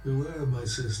 Beware of my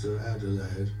sister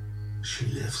Adelaide. She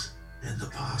lives in the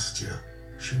pasture.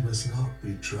 She must not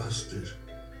be trusted.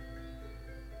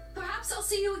 Perhaps I'll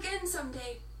see you again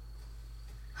someday.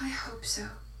 I hope so.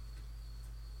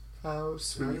 How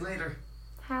Smell you later.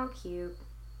 How cute.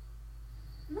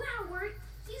 Wow, Wirt,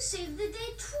 you saved the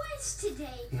day twice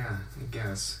today. Yeah, I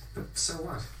guess. But so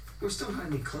what? We're still not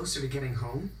any closer to getting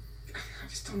home. I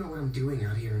just don't know what I'm doing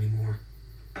out here anymore.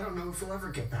 I don't know if we'll ever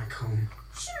get back home.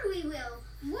 Sure we will.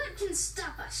 What can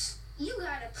stop us? You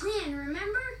got a plan,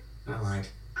 remember? I lied.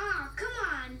 Aw, come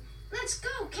on. Let's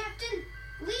go, Captain.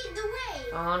 Lead the way.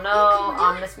 Oh no,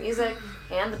 ominous music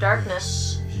and the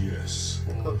darkness. Yes,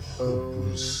 all hope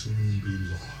will soon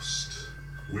be lost.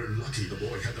 We're lucky the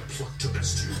boy had the pluck to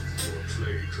best you. Your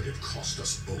play could have cost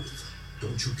us both.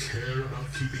 Don't you care about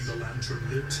keeping the lantern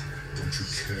lit? Don't you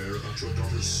care about your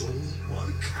daughter's soul?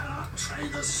 One cannot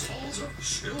trade the souls of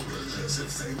children as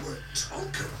if they were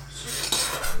tokens.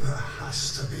 There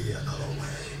has to be another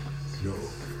way. No,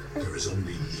 there is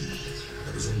only me.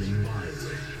 There is only my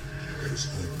way. There is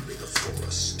only the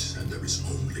forest, and there is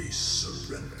only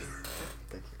surrender.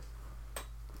 Thank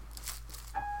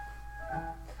you.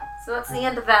 So that's the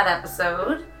end of that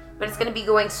episode. But it's going to be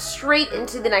going straight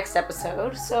into the next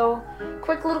episode. So,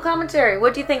 quick little commentary.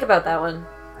 What do you think about that one?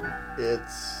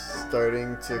 It's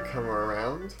starting to come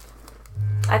around.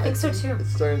 I think so too.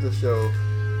 It's starting to show.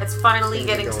 It's finally things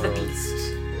getting are to the going on.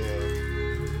 beast.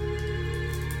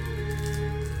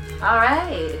 Yeah.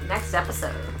 Alright, next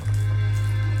episode.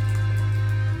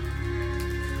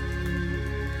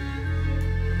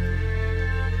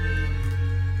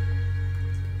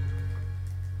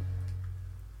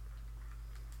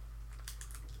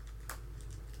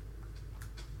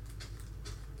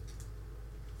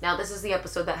 Now, this is the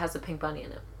episode that has a pink bunny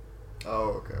in it.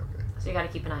 Oh, okay. So you gotta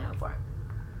keep an eye out for it.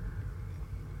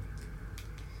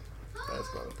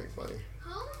 That's not a pink bunny.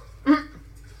 Home? Home?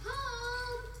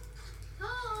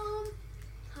 Home?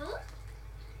 Home?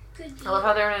 Could be I love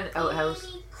how they're in an outhouse.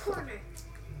 any corner.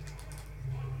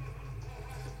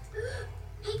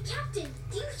 Hey, Captain,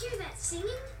 do you hear that singing?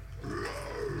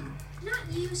 Not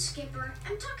you, Skipper.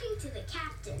 I'm talking to the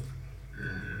captain.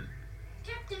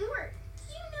 Captain Wirt,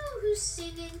 do you know who's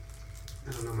singing?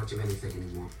 I don't know much of anything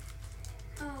anymore.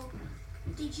 Oh,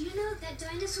 did you know that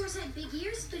dinosaurs had big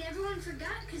ears, but everyone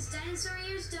forgot because dinosaur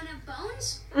ears don't have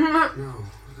bones? No,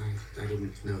 I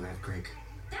didn't know that, Greg.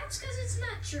 That's because it's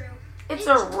not true. It's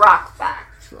a rock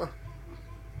fact. The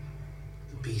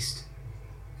beast.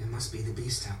 It must be the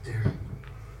beast out there.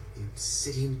 The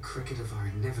obsidian cricket of our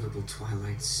inevitable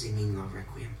twilight singing our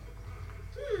requiem.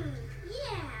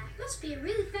 Yeah, must be a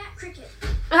really fat cricket.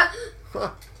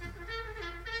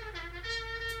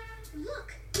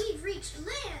 Look, we've reached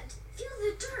land. Feel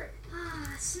the dirt.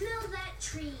 Ah, smell that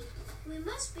tree. We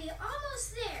must be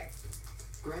almost there.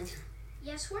 Greg,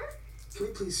 Yes, we're? can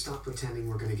we please stop pretending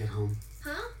we're gonna get home?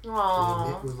 Huh? Can we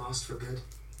Aww. admit we're lost for good?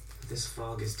 This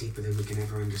fog is deeper than we can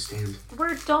ever understand.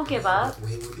 Word, don't give up.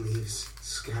 Wayward leaves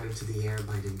scattered to the air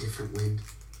by an indifferent wind.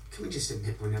 Can we just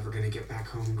admit we're never gonna get back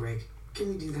home, Greg? Can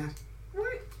we do that?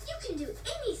 You can do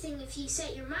anything if you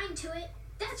set your mind to it.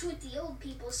 That's what the old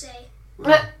people say.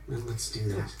 Well, then let's do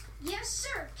that. Yes,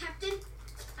 sir, Captain.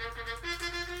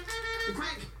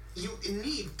 Greg, you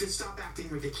need to stop acting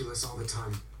ridiculous all the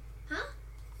time.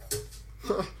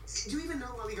 Huh? Do you even know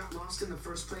why we got lost in the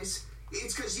first place?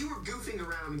 It's because you were goofing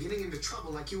around and getting into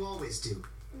trouble like you always do.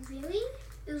 Really?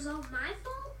 It was all my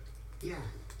fault? Yeah,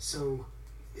 so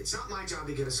it's not my job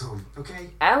to get us home, okay?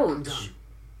 Ouch. I'm done.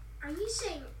 Are you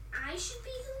saying I should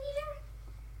be the leader?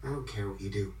 I don't care what you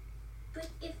do. But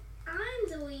if I'm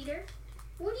the leader,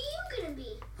 what are you gonna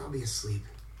be? I'll be asleep.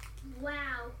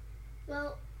 Wow.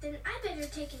 Well, then I better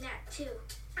take a nap too.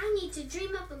 I need to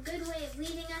dream up a good way of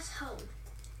leading us home.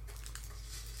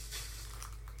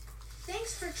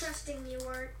 Thanks for trusting me,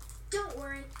 Wirt. Don't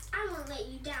worry, I won't let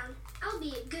you down. I'll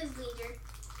be a good leader.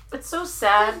 It's so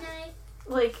sad. Good night.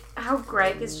 Like, how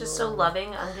Greg is just so loving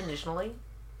unconditionally.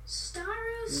 Star,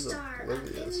 oh star, up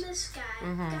in the sky,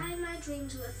 guide my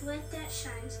dreams with light that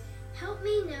shines. Help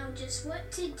me know just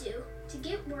what to do to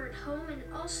get word home and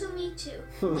also me too.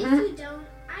 If you don't,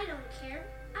 I don't care.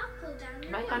 I'll pull down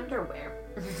your My window. underwear.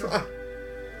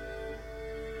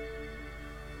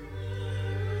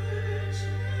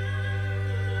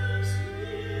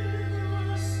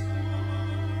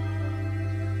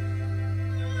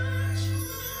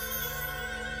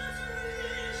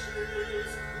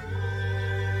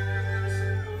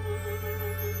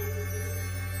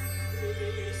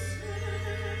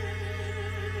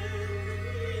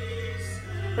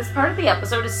 This part of the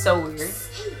episode is so weird.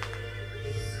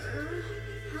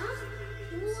 Huh?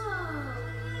 Whoa.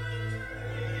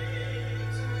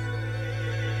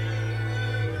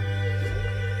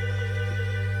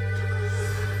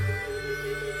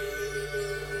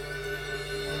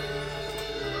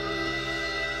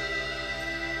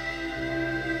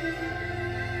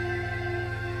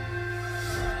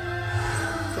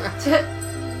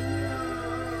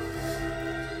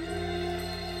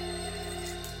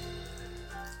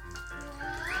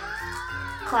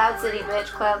 Cloud City, bitch.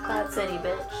 Cloud City,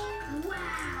 bitch.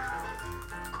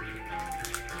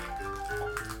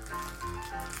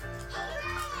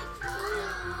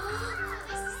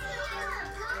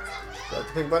 Is that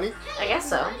the pink bunny? I guess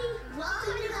so.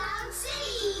 Welcome to Cloud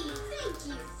City.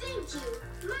 Thank you.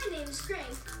 My name is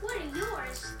Greg. What are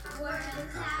yours? We're the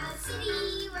Cloud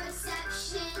City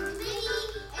Reception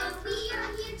Committee, and we are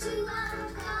here to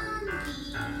welcome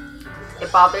thee. It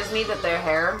bothers me that their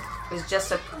hair is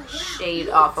just a shade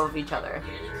off of each other.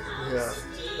 Yeah.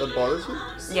 That bothers you?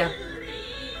 Yeah.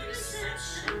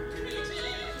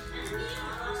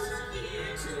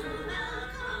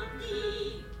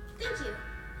 Thank you.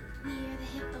 We're the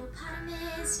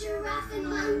hippopotamus, giraffe, and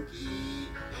monkey,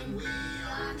 and we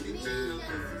are committee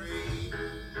number 3.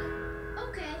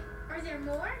 Okay, are there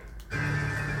more?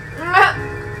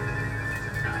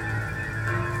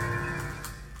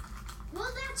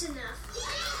 Well, that's enough.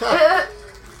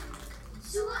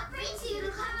 So what brings you to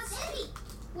Cloud City?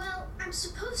 Well, I'm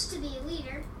supposed to be a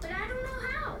leader, but I don't know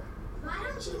how. Why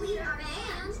don't you lead our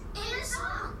band and a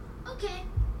song? Okay.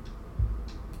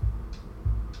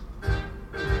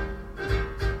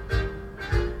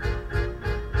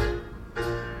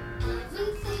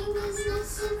 Everything is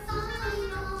nice and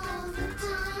fine all the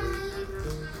time.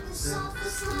 The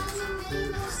softest light and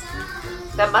rainbow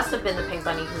skies. That must have been the pink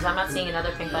bunny because I'm not seeing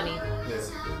another pink bunny.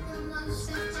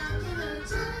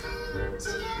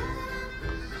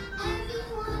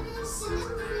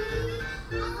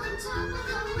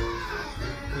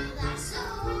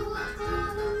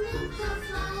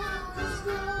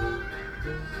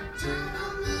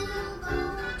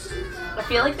 I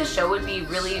feel like the show would be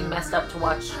really messed up to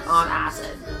watch on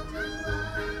acid.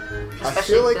 I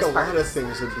feel like a lot of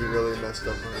things would be really messed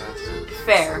up on acid.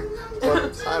 Fair.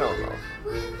 But I don't know.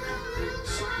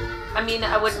 I mean,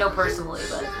 I wouldn't know personally,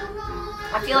 but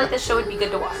I feel like this show would be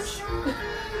good to watch.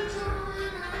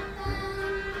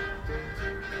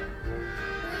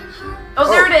 Oh,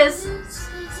 there it is!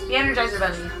 The Energizer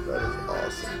Bunny. That is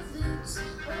awesome.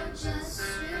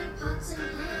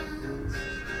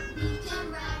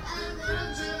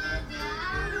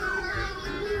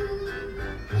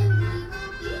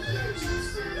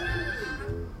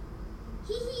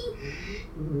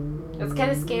 It's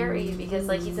kind of scary because,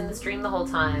 like, he's in the stream the whole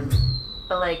time.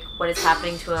 But, like, what is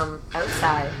happening to him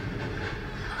outside?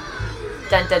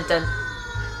 Dun dun dun.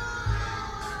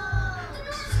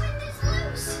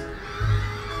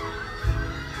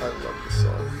 I love this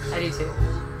song. I do too.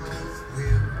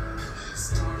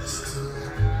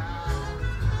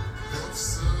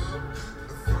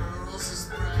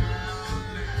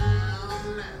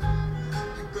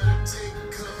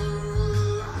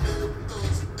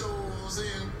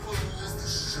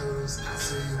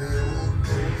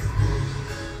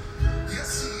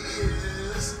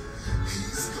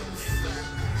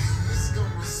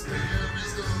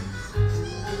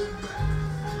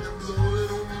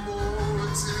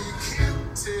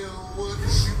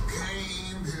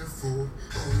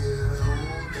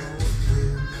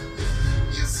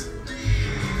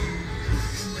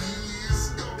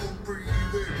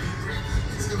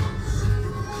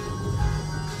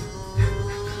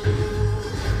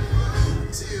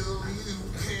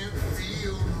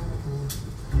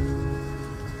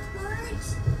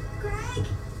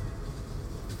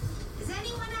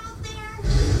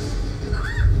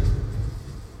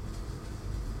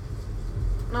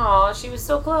 Aw, she was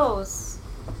so close.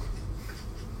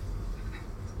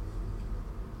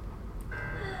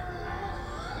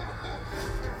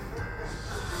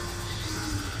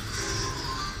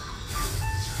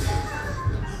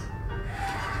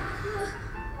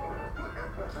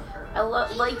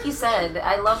 Like you said,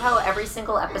 I love how every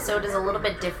single episode is a little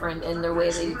bit different in their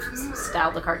way they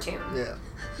style the cartoon. Yeah.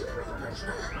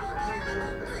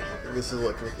 This is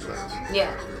like Mickey Mouse.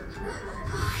 Yeah.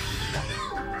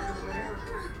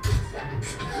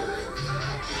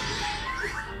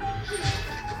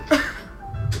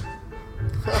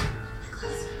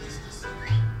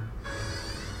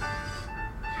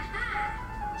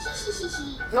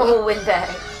 Oh, Winday.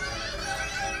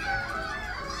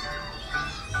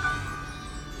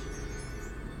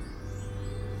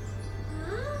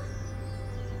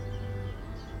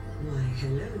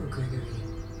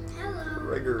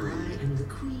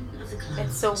 queen of the clouds.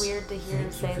 It's so weird to hear him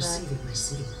Thank you say for that. saving my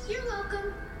city. You're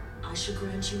welcome. I shall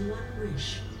grant you one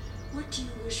wish. What do you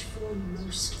wish for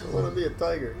most I of want all? to be a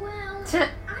tiger. Well,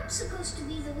 I'm supposed to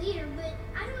be the leader, but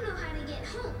I don't know how to get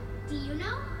home. Do you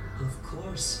know? Of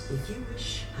course, if you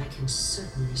wish, I can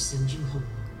certainly send you home.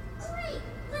 Great.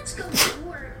 Let's go to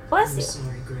work. Bless I'm you.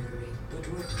 sorry, Gregory, but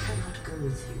Wirt cannot go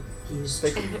with you. He is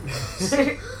Thank too you. close.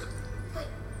 But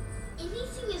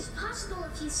anything is possible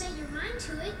if you set your mind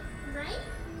to it, right?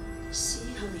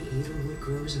 See how the Edelwood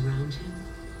grows around him?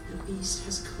 The beast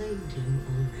has claimed him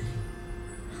already.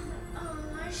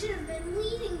 Oh, I should have been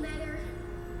leading better.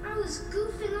 I was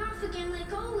goofing off again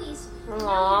like always.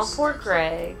 Aw, poor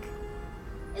Greg.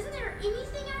 Isn't there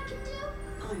anything I can do?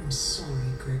 I'm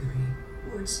sorry, Gregory.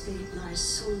 Wirt's fate lies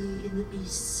solely in the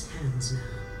beast's hands now.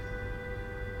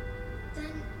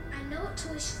 Then I know what to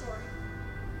wish for.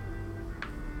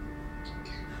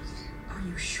 Are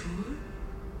you sure?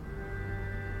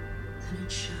 Then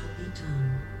it shall be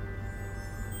done.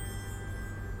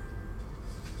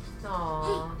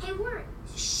 Aww. Hey, Wirt.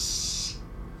 Shh.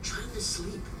 Trying to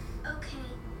sleep. Okay,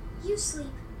 you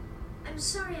sleep. I'm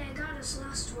sorry I got us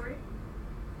lost, Wirt.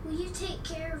 Will you take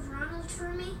care of Ronald for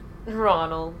me?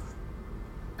 Ronald.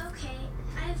 Okay,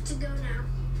 I have to go now.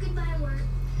 Goodbye, Wirt.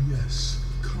 Yes,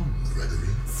 come, Gregory.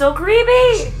 So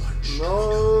creepy!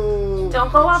 No.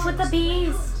 Don't go off with the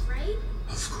bees. Right?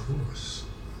 Of course.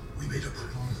 We made a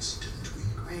promise, didn't we?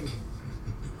 Greg.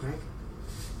 Greg?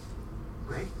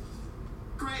 Greg?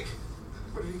 Greg!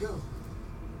 Where did he go?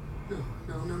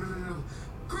 No.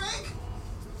 Greg!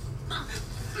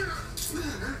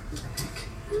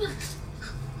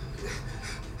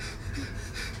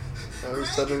 Now he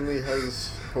suddenly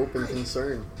has hope and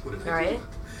concern. Alright?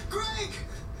 Greg!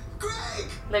 Greg!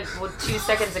 Like, 2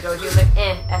 seconds ago, he was like,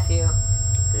 F you.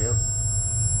 Yep.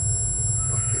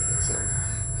 I hate that sound.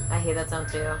 I hate that sound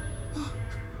too.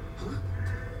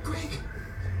 Greg!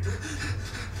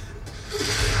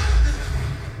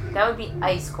 That would be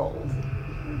ice cold.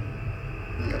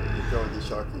 Yeah, you go into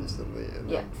shock instantly and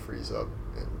Yeah. then freeze up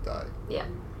and die. Yeah.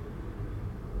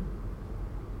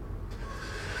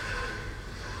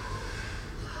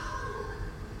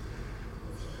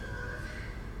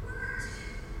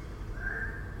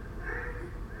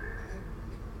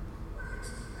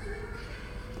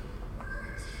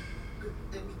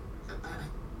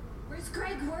 Where's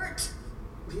Greg, Wirt?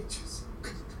 Bitches.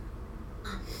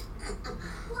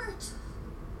 Wirt!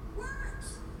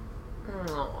 Wirt!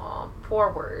 Aw,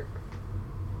 poor Wirt.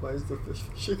 Why is the fish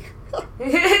fishing?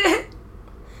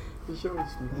 The show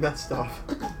is messed up.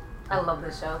 I love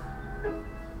this show.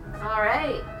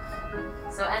 Alright.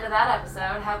 So, end of that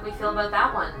episode. How do we feel about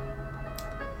that one?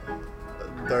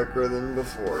 Darker than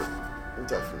before.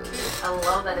 Definitely. I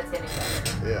love that it's getting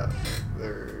better. Yeah.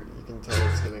 You can tell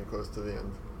it's getting close to the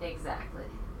end. Exactly.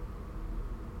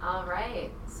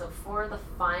 Alright. So, for the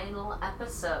final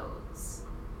episodes,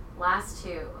 last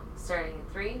two, starting in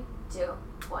 3, 2,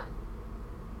 1.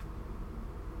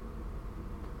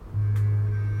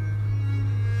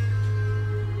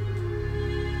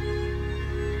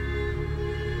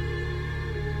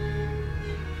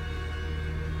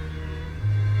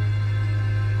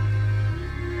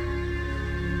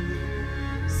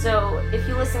 So, if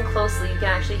you listen closely, you can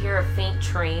actually hear a faint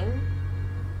train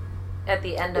at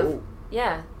the end of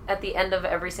at the end of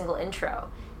every single intro,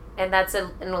 and that's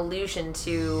an allusion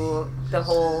to the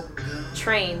whole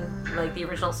train, like the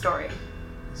original story.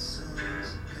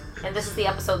 And this is the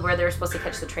episode where they're supposed to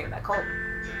catch the train back home.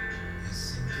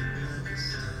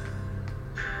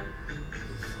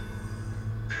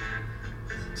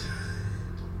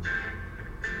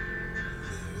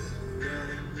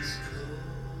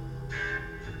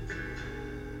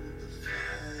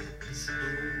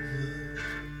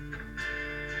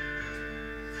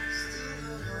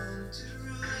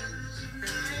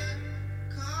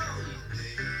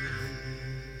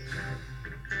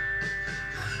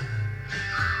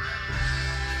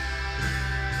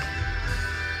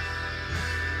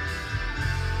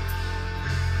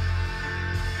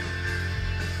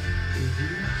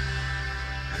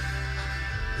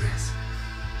 Yes.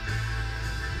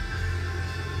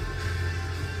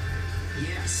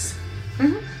 Yes.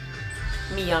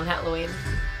 Me on Halloween.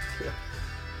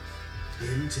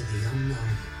 Into the unknown.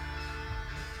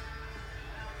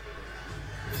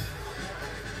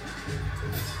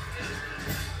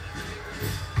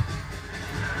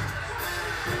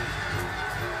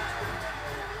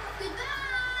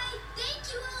 Goodbye!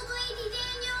 Thank you, old lady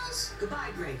Daniels!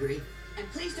 Goodbye, Gregory. And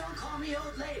please don't call me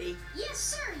old lady. Yes,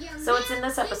 sir, young So it's in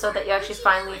this episode that you actually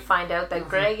finally find out that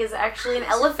Greg is actually an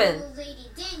elephant. Old lady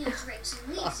Daniels rakes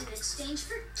and leaves in exchange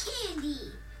for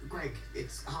candy. Greg,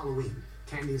 it's Halloween.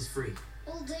 Candy is free.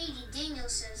 Old Lady Daniel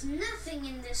says nothing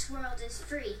in this world is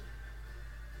free.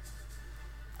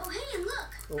 Oh, hey, and look.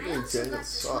 Old I Lady also Daniel got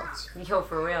this rock. sucks. Yo,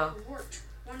 for real. What?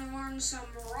 Want to learn some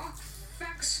rock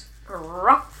facts?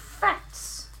 Rock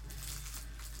facts.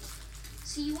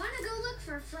 So you want to go look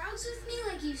for frogs with me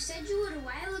like you said you would a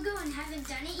while ago and haven't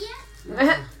done it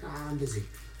yet? I'm busy.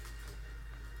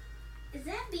 Is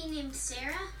that bee named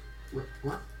Sarah?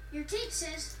 What? Your tape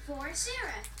says, for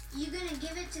Sarah. You gonna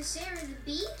give it to Sarah the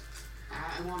bee?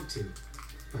 I want to,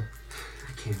 but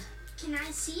I can't. Can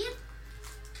I see it?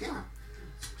 Yeah,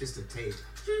 it's just a tape.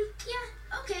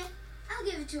 Yeah, okay. I'll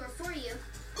give it to her for you.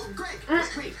 Oh, Greg,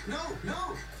 wait, no.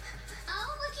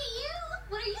 Oh, look at you.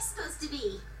 What are you supposed to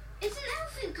be? It's an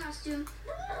elephant costume.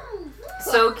 No.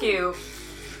 So cute.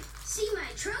 See my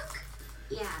trunk?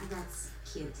 Yeah, that's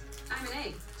cute. I'm an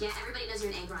egg. Yeah, everybody knows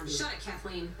you're an egg, Rondi. Shut it,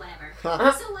 Kathleen. Whatever.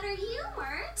 So what are you,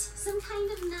 Wirt? Some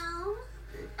kind of gnome?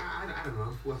 I don't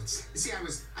know. Well, see,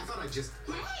 I thought I'd just...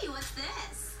 Hey, what's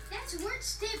this? That's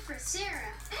Wirt's tape for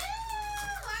Sarah.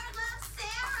 Wirt loves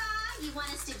Sarah. You want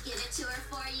us to give it to her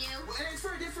for you? Well, it's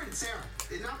for a different Sarah,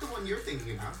 not the one you're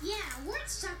thinking about. Yeah,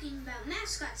 Wirt's talking about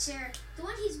mascot Sarah, the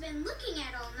one he's been looking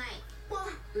at all night. What?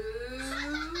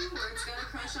 Ooh, Wirt's got a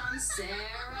crush on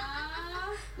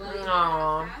Sarah. Well, you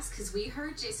Aww. better ask, because we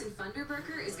heard Jason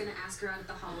Funderburker is going to ask her out at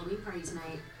the Halloween party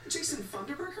tonight. Jason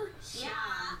Funderburker? Yeah.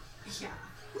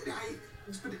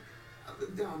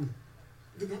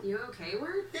 But You okay,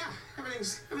 Wirt? yeah,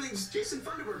 everything's Jason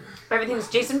Funderburker. Everything's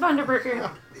Jason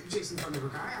Funderburker. Jason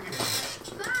Funderburker. I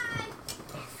gotta...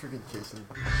 Bye. Freaking Jason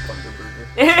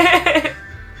Funderburger.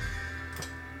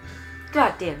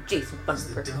 Goddamn Jason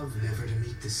Was the Funderburker. dove never to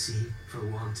meet the sea for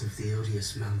want of the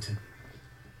odious mountain?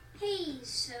 Hey,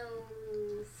 so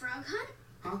frog hunt?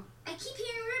 Huh? I keep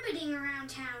hearing ribbiting around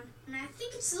town, and I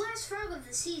think it's the last frog of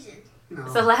the season. No.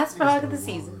 It's the last frog of the there's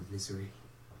no wall season. of misery.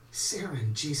 Sarah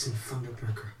and Jason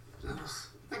Funderburker. Ugh,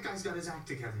 that guy's got his act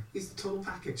together. He's the total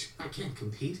package. I can't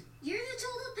compete. You're the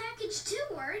total package too,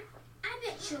 Wirt. I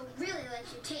bet she'll really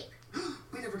like your tape.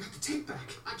 We never got the tape back.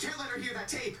 I can't let her hear that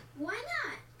tape. Why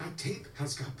not? That tape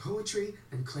has got poetry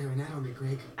and clarinet on it,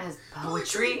 Greg. As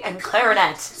poetry and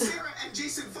clarinet. Sarah and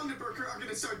Jason Funderburker are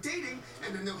gonna start dating,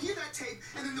 and then they'll hear that tape,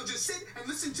 and then they'll just sit and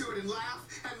listen to it and laugh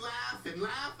and laugh and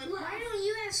laugh and laugh. Why don't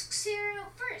you ask Sarah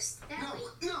out first? That way.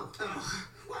 No.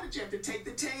 Why did you have to take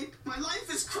the tape? My life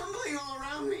is crumbling all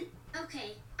around me.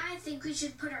 Okay, I think we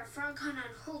should put our frog hunt on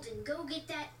hold and go get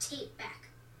that tape back.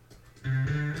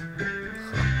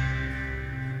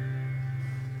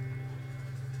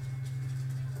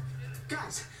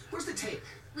 Guys, where's the tape?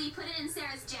 We put it in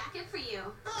Sarah's jacket for you.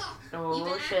 Ah! You Oh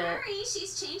better shit. hurry.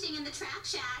 She's changing in the track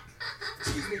shack.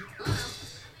 Excuse me.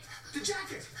 The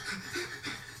jacket.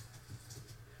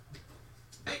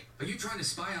 Hey, are you trying to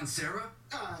spy on Sarah?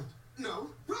 No.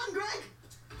 Run, Greg!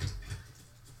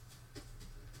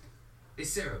 Hey,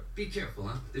 Sarah, be careful,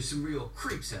 huh? There's some real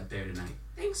creeps out there tonight.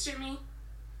 Thanks, Jimmy.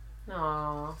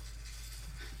 Aww.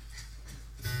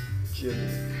 Jimmy.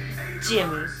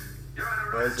 Jimmy.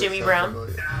 Why does that Jimmy sound Brown?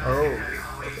 familiar?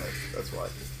 Oh, okay. That's why.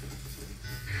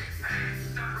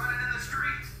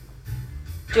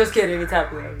 Just kidding, it's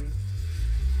Happy Hour.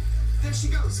 There she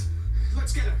goes.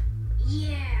 Let's get her.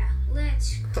 Yeah,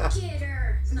 let's get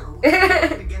her. No, we're not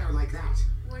gonna get her like that.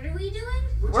 What are we doing?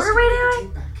 We're What just are we gonna get the doing?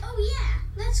 tape back. Oh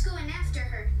yeah, let's go in after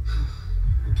her.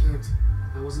 I can't.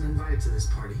 I wasn't invited to this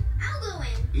party. I'll go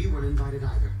in. You weren't invited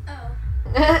either. Oh.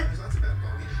 There's lots of bad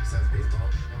ball games besides baseball.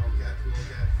 Wildcat, pool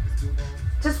cat, two ball.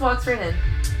 Just walks right in.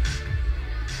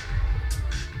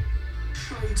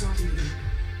 Why are you talking to me?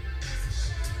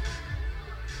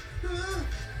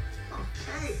 Oh,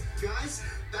 hey, guys.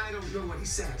 I don't know what he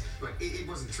said, but it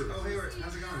wasn't true. Oh, hey, Wirt,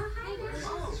 how's it going?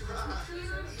 Oh,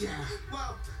 yeah.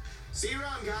 Well, see you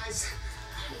around, guys.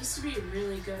 I used to be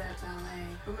really good at ballet,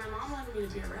 but my mom wanted me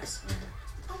to be a wrestler.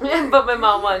 But my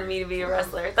mom wanted me to be a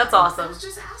wrestler. That's I awesome. was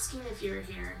just asking if you were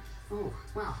here. Oh,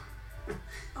 wow.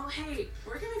 Oh, hey,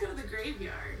 we're gonna go to the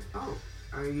graveyard. Oh,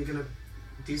 are you gonna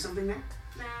do something there?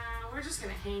 Nah, we're just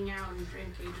gonna hang out and drink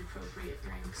age-appropriate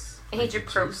drinks.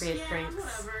 Age-appropriate Yeah, drinks.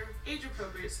 whatever.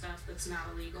 Age-appropriate stuff that's not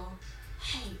illegal.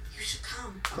 Hey, you should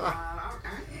come.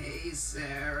 Hey,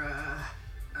 Sarah.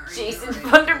 Jason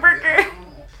Funderburker.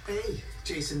 Hey,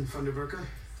 Jason Funderburker.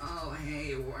 Oh,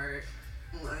 hey, Wirt.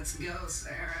 Let's go,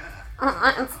 Sarah.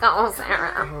 Let's go,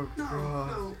 Sarah.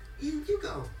 No, you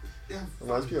go.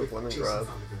 Reminds me of Lemon Grab.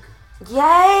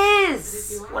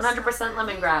 Yes! 100%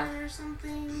 lemongrass. Or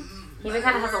something. He even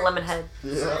kind of has a lemon head.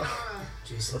 Yeah.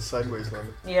 Jason. A sideways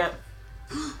lemon. Yep.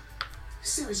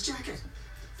 Sarah's jacket.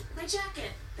 My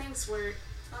jacket. Thanks, Wirt.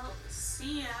 Well,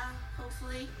 see ya,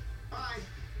 hopefully. Bye.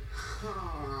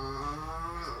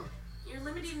 You're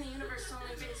limiting the universe to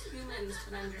only things humans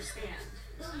can understand.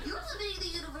 Well, you're limiting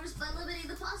the universe by limiting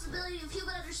the possibility of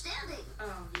human understanding.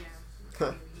 Oh,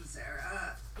 yeah.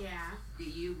 Sarah, Yeah? do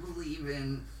you believe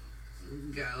in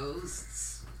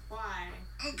ghosts? Why?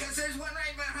 Because there's one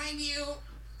right behind you.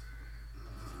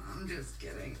 I'm just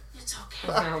kidding. It's okay.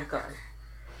 Oh, God.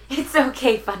 It's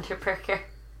okay, Thunderburger.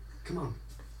 Come on.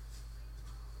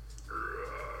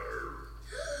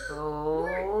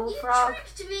 Oh, You frog.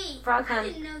 tricked me. Frog I hunt.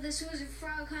 didn't know this was a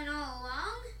frog hunt all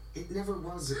along. It never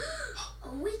was. A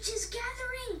witch's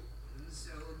gathering.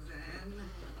 So then,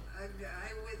 a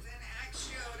guy with an axe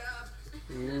showed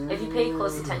up. If you pay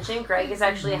close attention, Greg is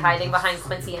actually hiding behind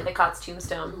Quincy Endicott's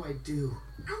tombstone. What do I do?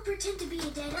 I'll pretend to be a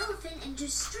dead elephant and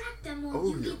distract them while Oh,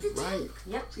 you get the you're right. tape.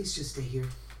 Yep. Please just stay here.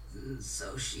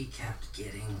 So she kept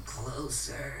getting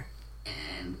closer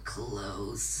and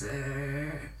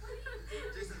closer.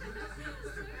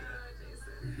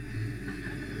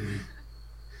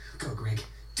 Go, Greg.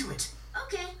 Do it.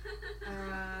 Okay.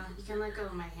 You can let go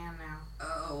of my hand now.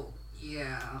 Oh,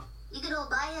 yeah. You can hold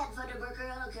my hand,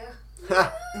 Thunderburger. I don't care.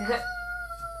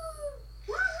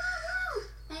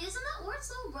 Hey, isn't that Wart's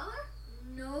little brother?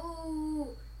 No,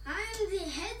 I'm the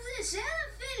headless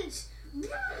elephant.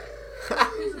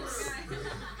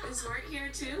 Is Wart here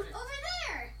too? Over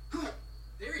there.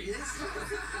 There he is.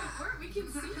 Wart, we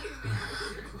can see you.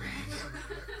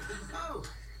 Oh,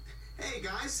 hey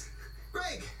guys.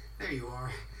 Greg, there you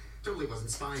are. Totally wasn't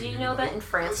spying. Do you know that in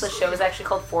France the show is actually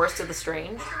called Forest of the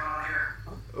Strange?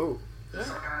 Oh. Yeah.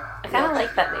 I kind of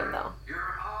like that name, though.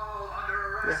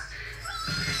 Yeah.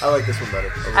 I like this one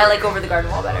better. I like Over the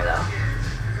Garden Wall better, though.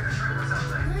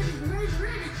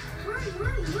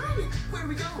 Run. Where do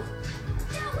we go?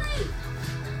 That way.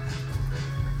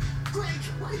 Greg,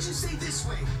 why did you say this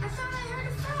way? I thought I heard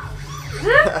a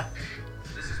frog.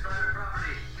 This is private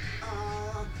property.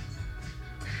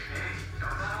 Hey, don't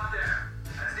go out there.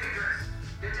 That's dangerous.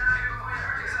 Get down here before you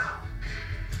hurt yourself.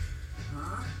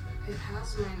 Huh? It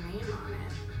has my name on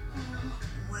it.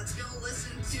 Let's go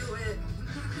listen to it.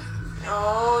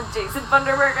 Oh, Jason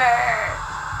Thunderburger!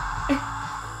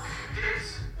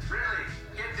 Kids, really,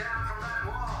 get down from that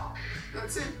wall.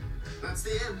 That's it. That's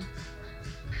the end.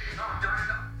 Oh, darn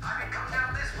it. I can come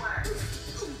down this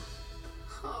way.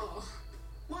 Oh,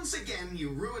 once again, you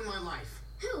ruined my life.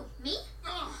 Who? Me?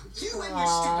 Oh, you and your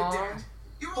stupid dad.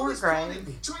 You're Poor always Greg. calling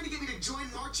me, trying to get me to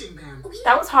join marching band. Oh, yeah.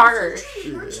 That was harsh.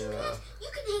 Marching Yeah. band? You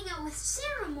can hang out with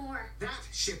Sarah more. That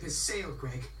ship has sailed,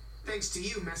 Greg. Thanks to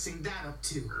you messing that up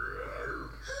too.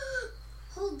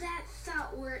 Hold that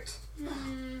thought, Wart.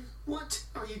 What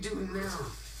are you doing now?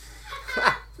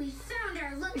 We found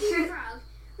our lucky frog.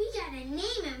 We gotta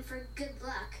name him for good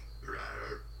luck.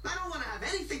 I don't want to have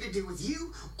anything to do with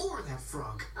you or that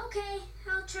frog. Okay,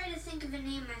 I'll try to think of a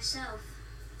name myself.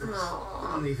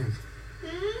 I'm leaving.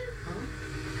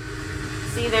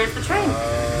 See, there's the train.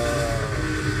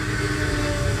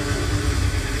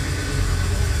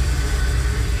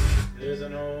 There's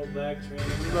an old black train.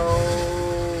 No.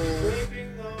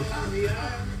 Scraping along the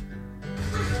iron.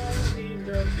 Don't need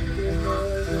to give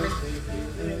us a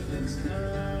safety net this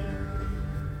time.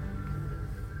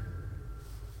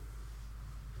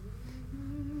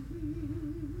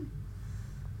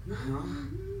 Huh?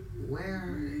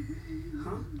 Where?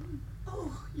 Huh?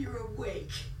 Oh, you're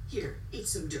awake. Here, eat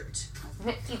some dirt.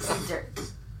 Eat some dirt.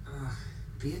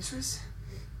 Beatrice?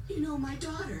 You know my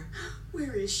daughter.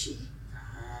 Where is she?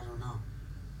 I don't know.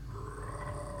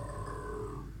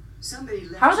 Somebody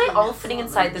left How are they her in all that fitting frog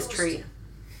inside on this the tree?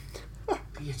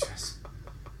 Beatrice.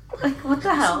 Like, what the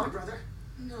Sorry, hell? brother.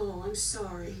 No, I'm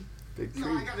sorry. Big No,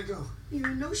 tree. I gotta go. You're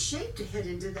in no shape to head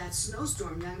into that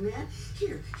snowstorm, young man.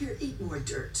 Here, eat more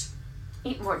dirt.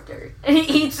 Eat more dirt. And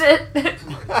he eats it.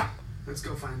 Come on, let's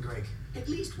go find Greg. At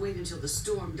least wait until the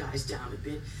storm dies down a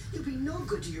bit. You'll be no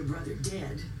good to your brother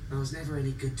dead. I was never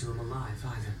any good to him alive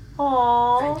either.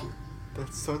 Aww. Thank you.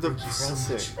 That's so Thank you so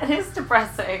depressing. much. That is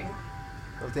depressing.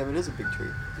 Oh damn, it is a big tree.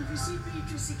 Did you see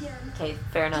Beatrice again? Okay,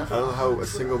 fair enough. I don't know how a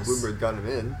single bluebird got him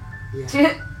in.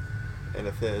 Yeah. And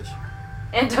a fish.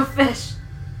 And a fish.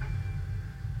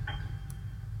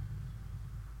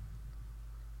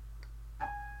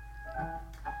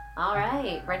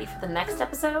 Alright, ready for the next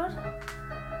episode?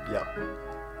 Yep.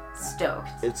 Stoked.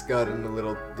 It's gotten a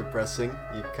little depressing.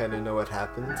 You kind of know what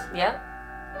happened. Yep,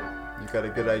 You got a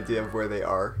good idea of where they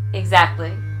are.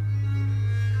 exactly.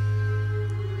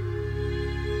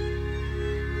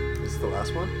 Is it the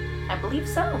last one? I believe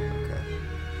so. Okay.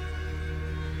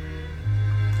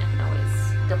 I can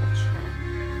always double check.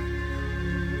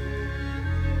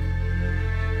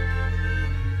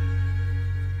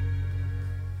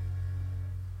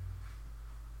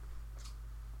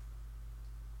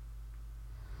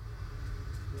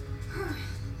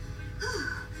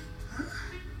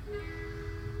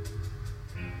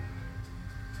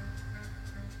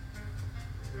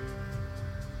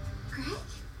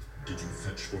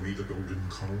 for me the golden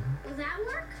comb? Will that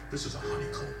work? This is a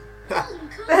honeycomb.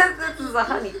 This is a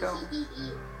honeycomb.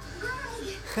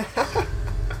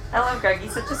 I love Greg.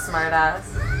 He's such a smart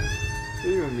ass.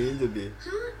 You don't mean to be.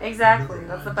 Exactly.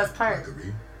 That's the best part.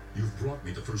 Gregory, you've brought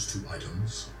me the first two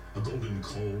items. A golden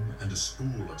comb and a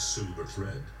spool of silver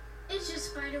thread. It's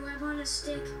just spiderweb on a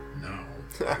stick. Now,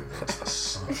 I want the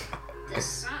sun. The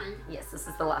sun? Yes, this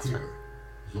is the last one. Here,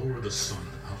 lower the sun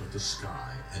out of the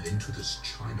sky and into this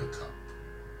china cup.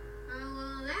 Oh,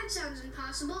 well, that sounds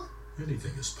impossible.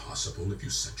 Anything is possible if you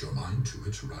set your mind to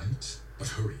it, right? But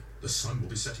hurry, the sun will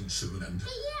be setting soon and... Hey,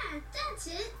 yeah, that's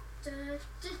it. Dun,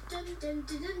 dun, dun, dun,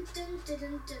 dun, dun, dun,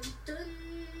 dun, dun, dun.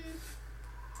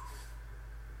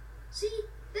 See,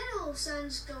 that old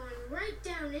sun's going right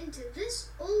down into this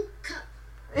old cup.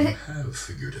 You have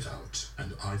figured it out,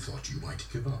 and I thought you might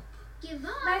give up. Give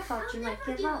up? I thought you might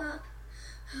give up.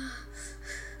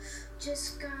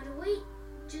 Just gotta wait.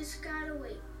 Just gotta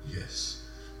wait. Yes,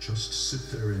 just sit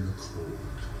there in the cold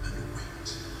and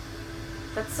wait.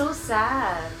 That's so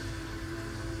sad.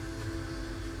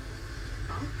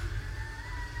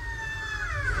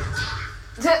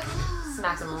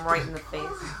 Smacks him right in the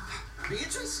face.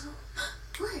 Beatrice?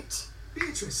 Bert,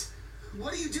 Beatrice,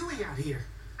 what are you doing out here?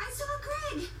 I saw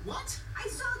Greg. What? I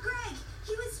saw Greg.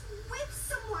 He was with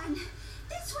someone.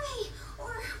 This way.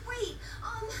 Or wait,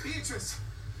 Beatrice,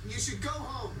 you should go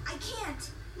home. I can't.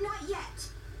 Not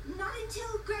yet. Not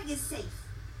until Greg is safe.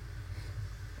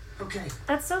 Okay.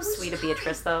 That's so sweet of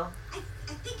Beatrice, though. I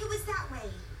think it was that way.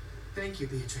 Thank you,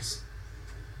 Beatrice.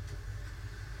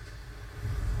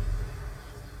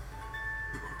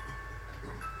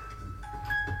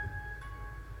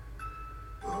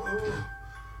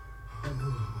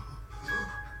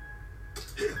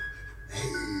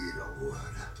 Hey, Lord.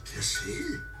 You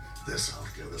see? This'll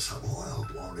give us some oil,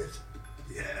 won't it?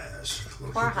 Yes.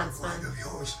 We'll Poor keep that Huntsman. light of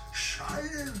yours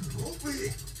shining, won't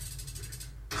we?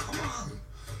 Come on.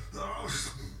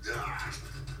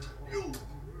 You.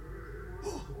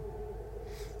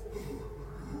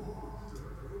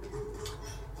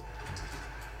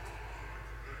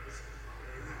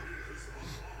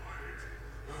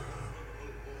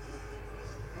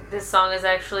 This song is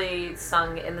actually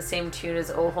sung in the same tune as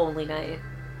Oh Holy Night.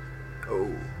 Oh.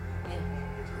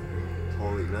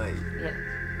 Holy night. Yep.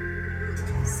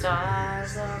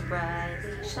 Stars are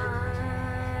brightly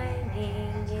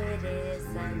shining, it is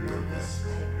the night.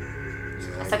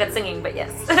 I suck at singing, but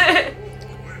yes.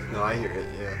 No, I hear it,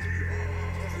 yeah.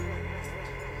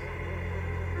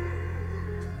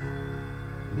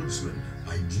 Woodsman,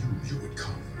 I knew you would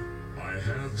come. I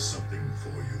have something for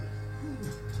you.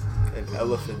 An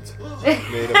elephant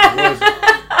made of wood.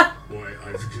 Why,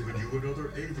 I've given you another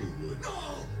Edelwood.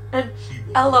 An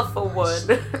elephant wood.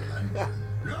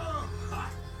 No, I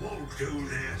won't do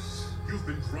this. You've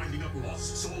been grinding up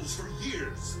lost souls for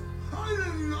years. I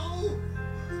didn't know.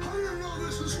 I didn't know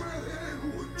this is where the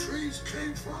Edelwood trees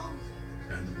came from.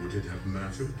 And would it have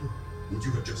mattered? Would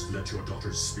you have just let your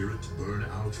daughter's spirit burn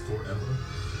out forever?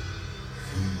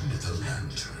 Feed the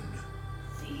lantern.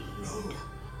 No.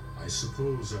 I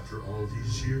suppose after all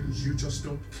these years, you just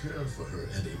don't care for her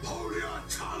anymore. Hold your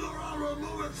tongue or I'll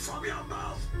remove it from your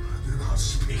mouth. Do not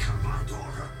speak of my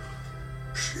daughter.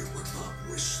 She would not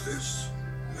wish this.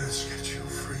 Let's get you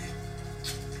free.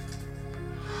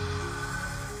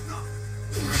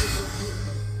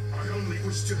 I only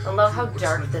wish to I help love you, how Woodsman.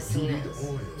 dark the You scene need is.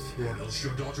 oil, or else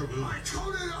your daughter will... I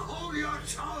told you to hold your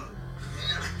tongue.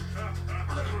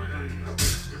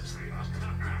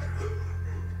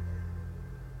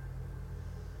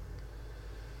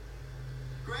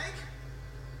 Greg?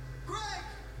 Greg!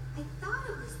 I thought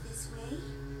it was this way.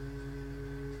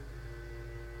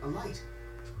 A light.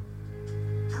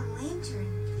 A lantern.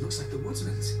 It looks like the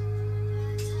woodsman's.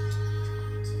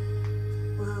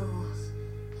 Whoa.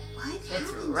 What It's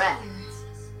happened red. here?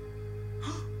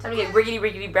 Time to get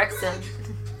riggedy Brexton.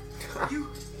 You?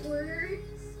 Word?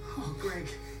 Oh, Greg.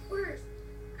 Word.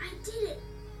 I did it.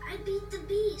 I beat the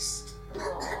beast.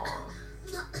 Aww.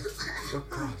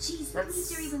 Oh, jeez, the That's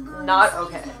police are even going not to save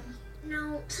okay. him.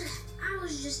 No, I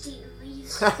was just eating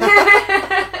leaves.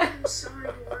 I'm sorry,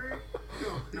 Word.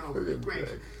 No, Greg. Greg.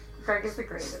 Greg is the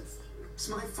greatest. It's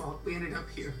my fault we ended up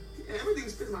here.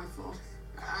 Everything's been my fault.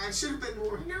 I should have been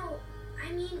more. No, I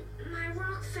mean, my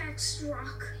rock facts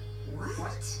rock.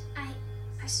 What? I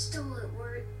stole it,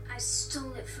 Word. I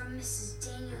stole it from Mrs.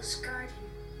 Daniels' garden.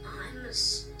 I'm a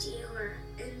stealer,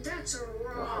 and that's a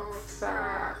rock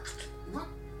fact. What?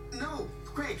 No,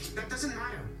 Greg, that doesn't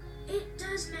matter. It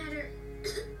does matter.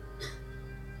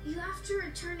 You have to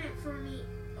return it for me,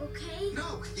 okay?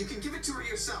 No, you can give it to her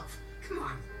yourself. Come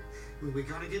on. We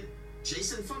gotta get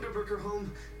Jason Funderburker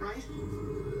home, right?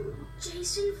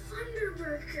 Jason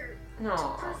Funderburker. No. It's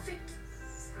a perfect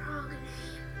frog name.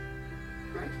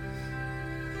 Greg?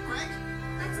 Greg?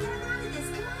 Let's get him out of this.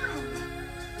 Come on.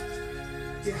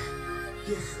 Yeah.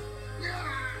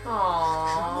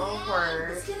 Aww,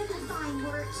 Wirt. It's gonna be fine,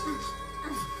 Wirt.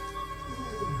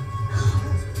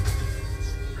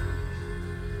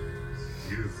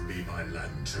 Give me my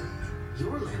lantern.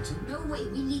 Your lantern? No way,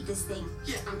 we need this thing.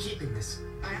 Yeah, I'm keeping this.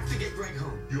 I have to get Greg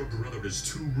home. Your brother is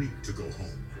too weak to go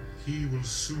home. He will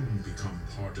soon become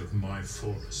part of my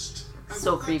forest.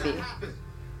 So creepy.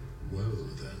 Well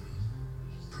then,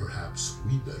 perhaps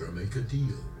we better make a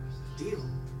deal. Deal?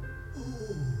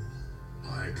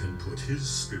 I can put his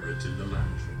spirit in the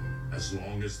lantern. As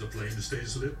long as the flame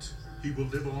stays lit, he will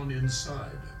live on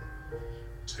inside.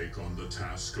 Take on the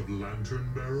task of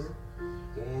lantern bearer,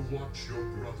 or watch your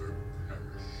brother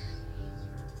perish.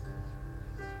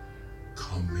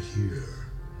 Come here.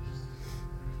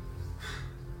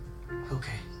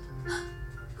 Okay.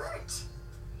 Wirt.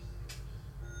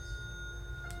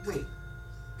 Wait,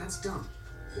 that's dumb.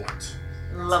 What?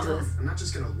 Love this. I'm not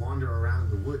just gonna wander around in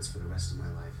the woods for the rest of my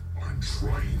life. I'm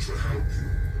trying to help you.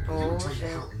 You don't try to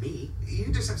help me.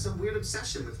 You just have some weird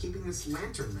obsession with keeping this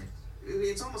lantern lit.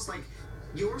 It's almost like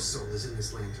your soul is in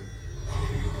this lantern.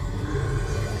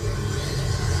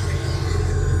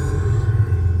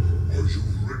 Are you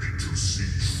ready to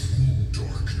see true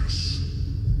darkness?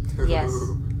 Yes.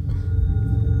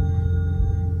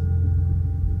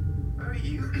 Are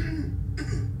you?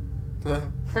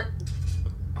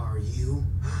 Are you?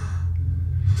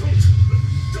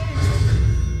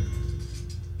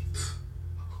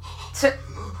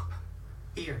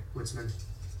 Here, Woodsman.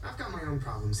 I've got my own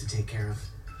problems to take care of.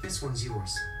 This one's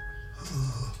yours.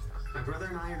 My brother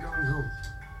and I are going home.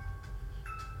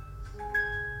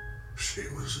 She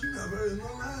was never in the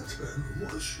lantern,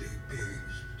 was she,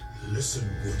 Beast? Listen,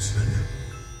 Woodsman.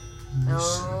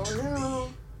 Oh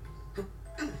no.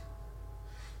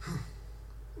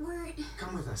 Wirt.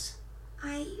 Come with us.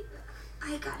 I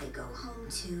gotta go home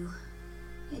too.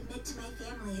 Admit to my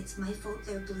family it's my fault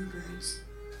they're bluebirds.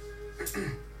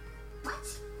 What?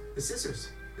 The scissors.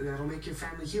 That'll make your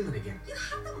family human again. You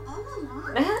had them all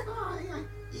along? Oh, I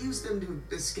used them to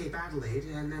escape Adelaide,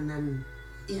 and then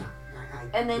yeah.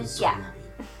 And then, was so yeah. happy.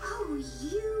 Oh,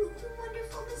 you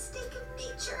wonderful mistake of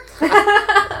nature.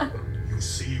 You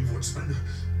see, Woodsman,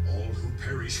 all who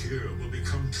perish here will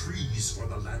become trees for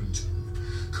the lantern.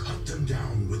 Cut them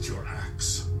down with your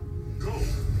axe. Go,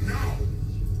 now!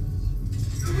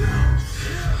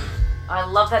 I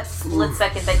love that split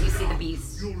second that you see the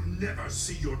beast. You'll never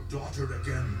see your daughter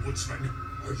again, Woodsman.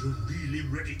 Are you really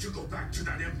ready to go back to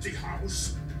that empty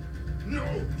house? No,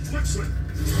 Woodsman!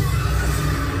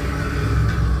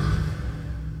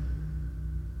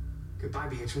 Goodbye,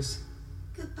 Beatrice.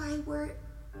 Goodbye, Wirt.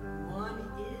 One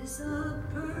is a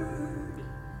bird,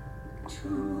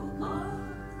 two are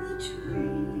the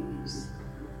trees,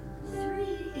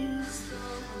 three is the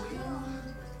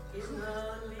wind in the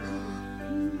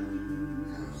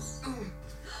leaves,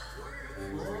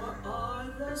 four are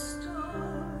the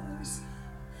stars,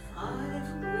 five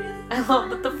with I love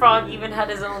that the frog even had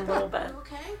his own little bed.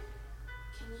 Okay?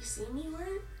 Can you see me,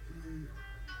 Wirt?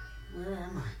 Where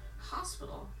am I?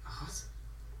 Hospital. A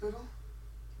hospital?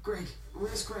 Greg,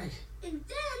 where's Greg? And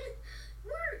then,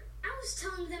 I was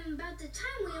telling them about the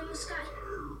time we almost got...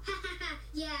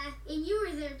 Yeah, and you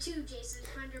were there too, Jason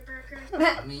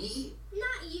Funderburker. Me?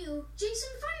 Not you, Jason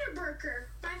Funderburker,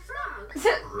 my frog.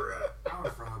 Our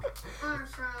frog. Our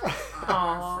frog.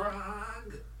 Aww. Frog.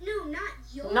 No, not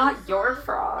your Not frog. your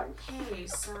frog. Hey,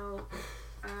 so,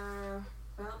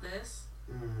 about this?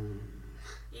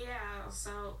 Yeah,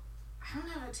 so, I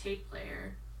don't have a tape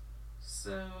player.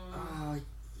 So...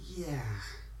 Yeah.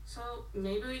 So,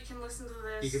 maybe we can listen to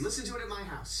this... You can listen to it at my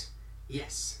house.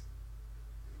 Yes.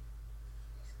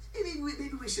 Maybe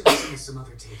we should listen to some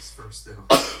other tapes first, though.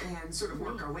 And sort of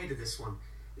work our way to this one.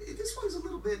 This one's a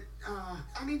little bit,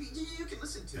 I mean, you can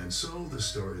listen to it. And so the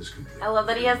story is complete. I love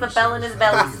that he has the bell in his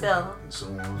belly still. And so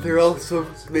on. They're also...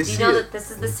 They Do you see know it. that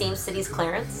this is the same city as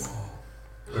Clarence?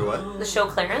 Wait, what? The show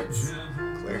Clarence?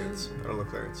 Clarence. I don't know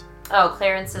Clarence. Oh,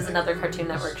 Clarence is another Cartoon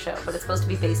Network show, but it's supposed to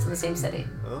be based in the same city.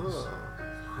 Oh.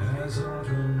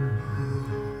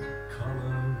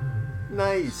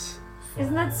 Nice.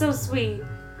 Isn't that so sweet?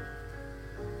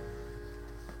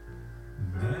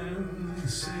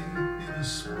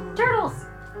 Turtles!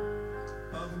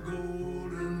 Of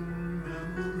golden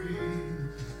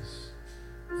memories,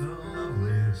 the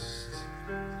loveliest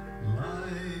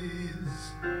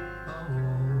lies of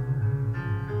all.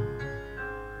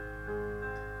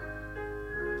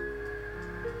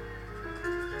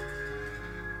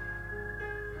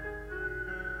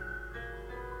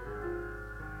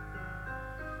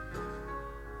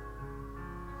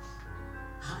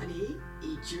 honey,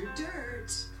 eat your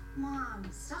dirt. Mom,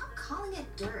 stop calling it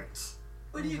dirt.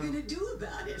 What are you gonna do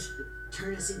about it?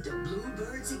 Turn us into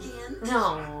bluebirds again?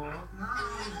 No.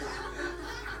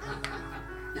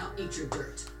 Now eat your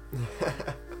dirt. The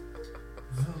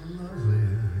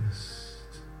loveliest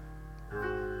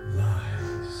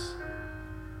lies.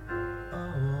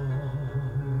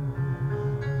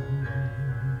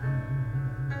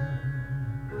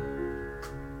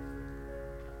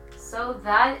 So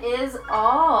that is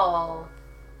all.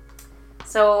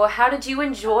 So how did you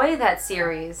enjoy that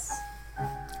series?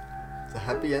 It's a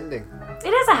happy ending. It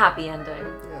is a happy ending.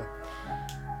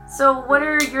 Yeah. So what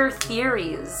are your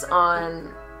theories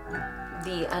on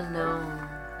the unknown?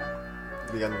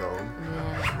 The unknown.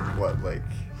 Yeah. What, like?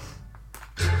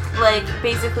 Like,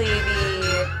 basically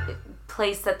the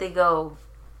place that they go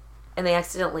and they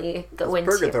accidentally go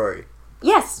into. Purgatory.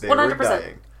 Yes, They 100%. were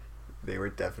dying. They were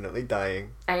definitely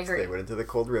dying. I agree. So they went into the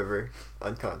cold river,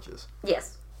 unconscious.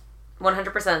 Yes.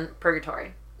 100%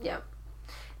 purgatory. Yep.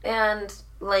 And,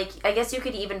 like, I guess you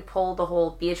could even pull the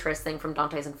whole Beatrice thing from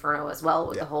Dante's Inferno as well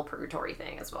with the whole purgatory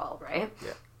thing as well, right?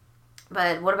 Yeah.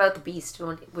 But what about the beast?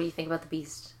 What do you think about the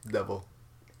beast? Devil.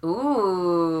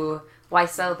 Ooh. Why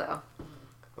so, though?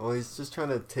 Well, he's just trying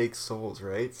to take souls,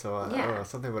 right? So, I Yeah. don't know,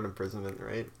 something about imprisonment,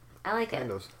 right? I like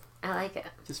Kind it. of. I like it.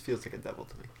 Just feels like a devil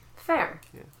to me. Fair.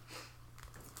 Yeah.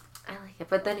 I like it.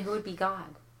 But then who would be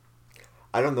God?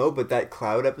 I don't know, but that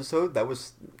cloud episode, that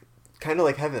was kind of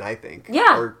like heaven, I think.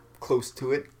 Yeah. Or close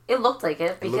to it. It looked like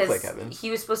it It because looked like heaven. he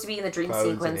was supposed to be in the dream Clouds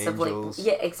and sequence of, like... angels.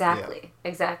 Yeah, exactly. Yeah.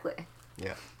 Exactly.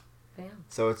 Yeah. Yeah.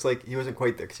 So it's like he wasn't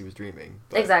quite there because he was dreaming.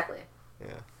 But, Exactly.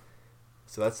 Yeah.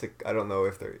 So that's like, I don't know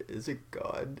if there is a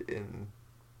God in,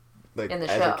 like, In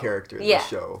the as show. a character in Yeah. the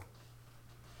show.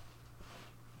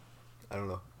 I don't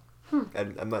know.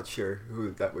 I'm not sure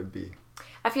who that would be.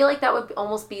 I feel like that would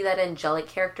almost be that angelic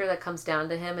character that comes down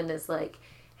to him and is like,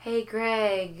 hey,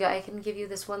 Greg, I can give you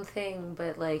this one thing,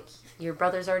 but, like, your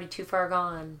brother's already too far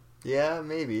gone. Yeah,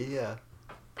 maybe, yeah.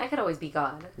 That could always be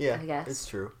God, Yeah, I guess. it's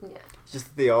true. Yeah. It's just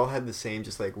that they all had the same,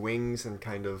 just like wings and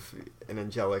kind of an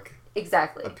angelic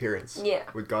Exactly. appearance. Yeah.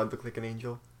 Would God look like an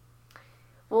angel?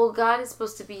 Well, God is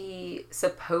supposed to be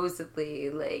supposedly,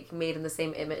 like, made in the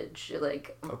same image,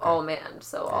 like, all man.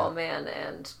 So all man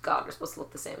and God are supposed to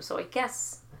look the same. So I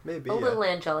guess Maybe, a little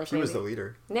angelic, She was the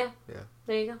leader. Yeah. Yeah.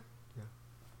 There you go.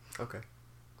 Yeah. Okay.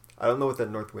 I don't know what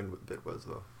that north wind bit was,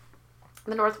 though.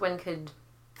 The north wind could...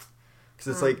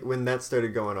 Because it's like, when that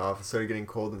started going off, it started getting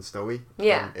cold and snowy.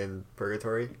 Yeah. In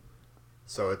Purgatory.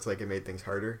 So it's like it made things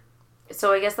harder.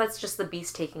 So I guess that's just the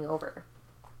beast taking over.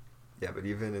 Yeah, but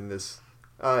even in this...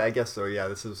 I guess so, yeah.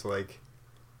 This is like...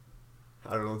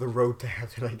 I don't know, the road to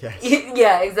heaven, I guess.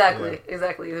 Yeah, exactly. Yeah.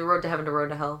 Exactly. The road to heaven to road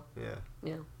to hell. Yeah.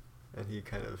 Yeah. And he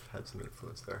kind of had some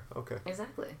influence there. Okay.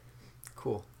 Exactly.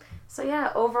 Cool. So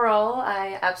yeah, overall,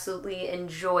 I absolutely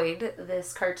enjoyed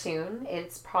this cartoon.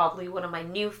 It's probably one of my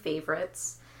new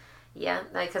favorites. Yeah,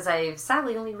 because I've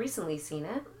sadly only recently seen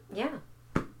it. Yeah.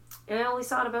 And I only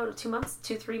saw it about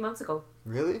 3 months ago.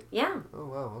 Really? Yeah. Oh,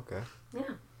 wow, okay.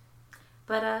 Yeah.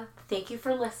 But thank you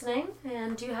for listening.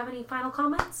 And do you have any final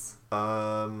comments?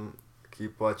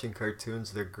 Keep watching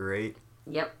cartoons. They're great.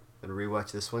 Yep. And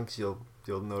rewatch this one because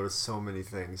you'll notice so many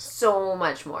things. So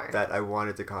much more. That I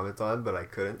wanted to comment on, but I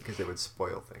couldn't because it would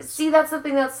spoil things. See, that's the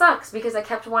thing that sucks because I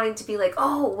kept wanting to be like,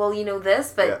 oh, well, you know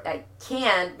this, but I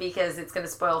can't because it's going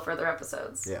to spoil further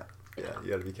episodes. Yeah. Yeah,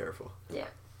 you gotta be careful. Yeah.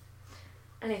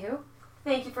 Anywho,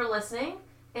 thank you for listening,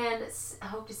 and I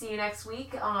hope to see you next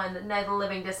week on Night of the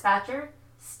Living Dispatcher.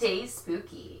 Stay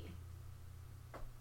spooky.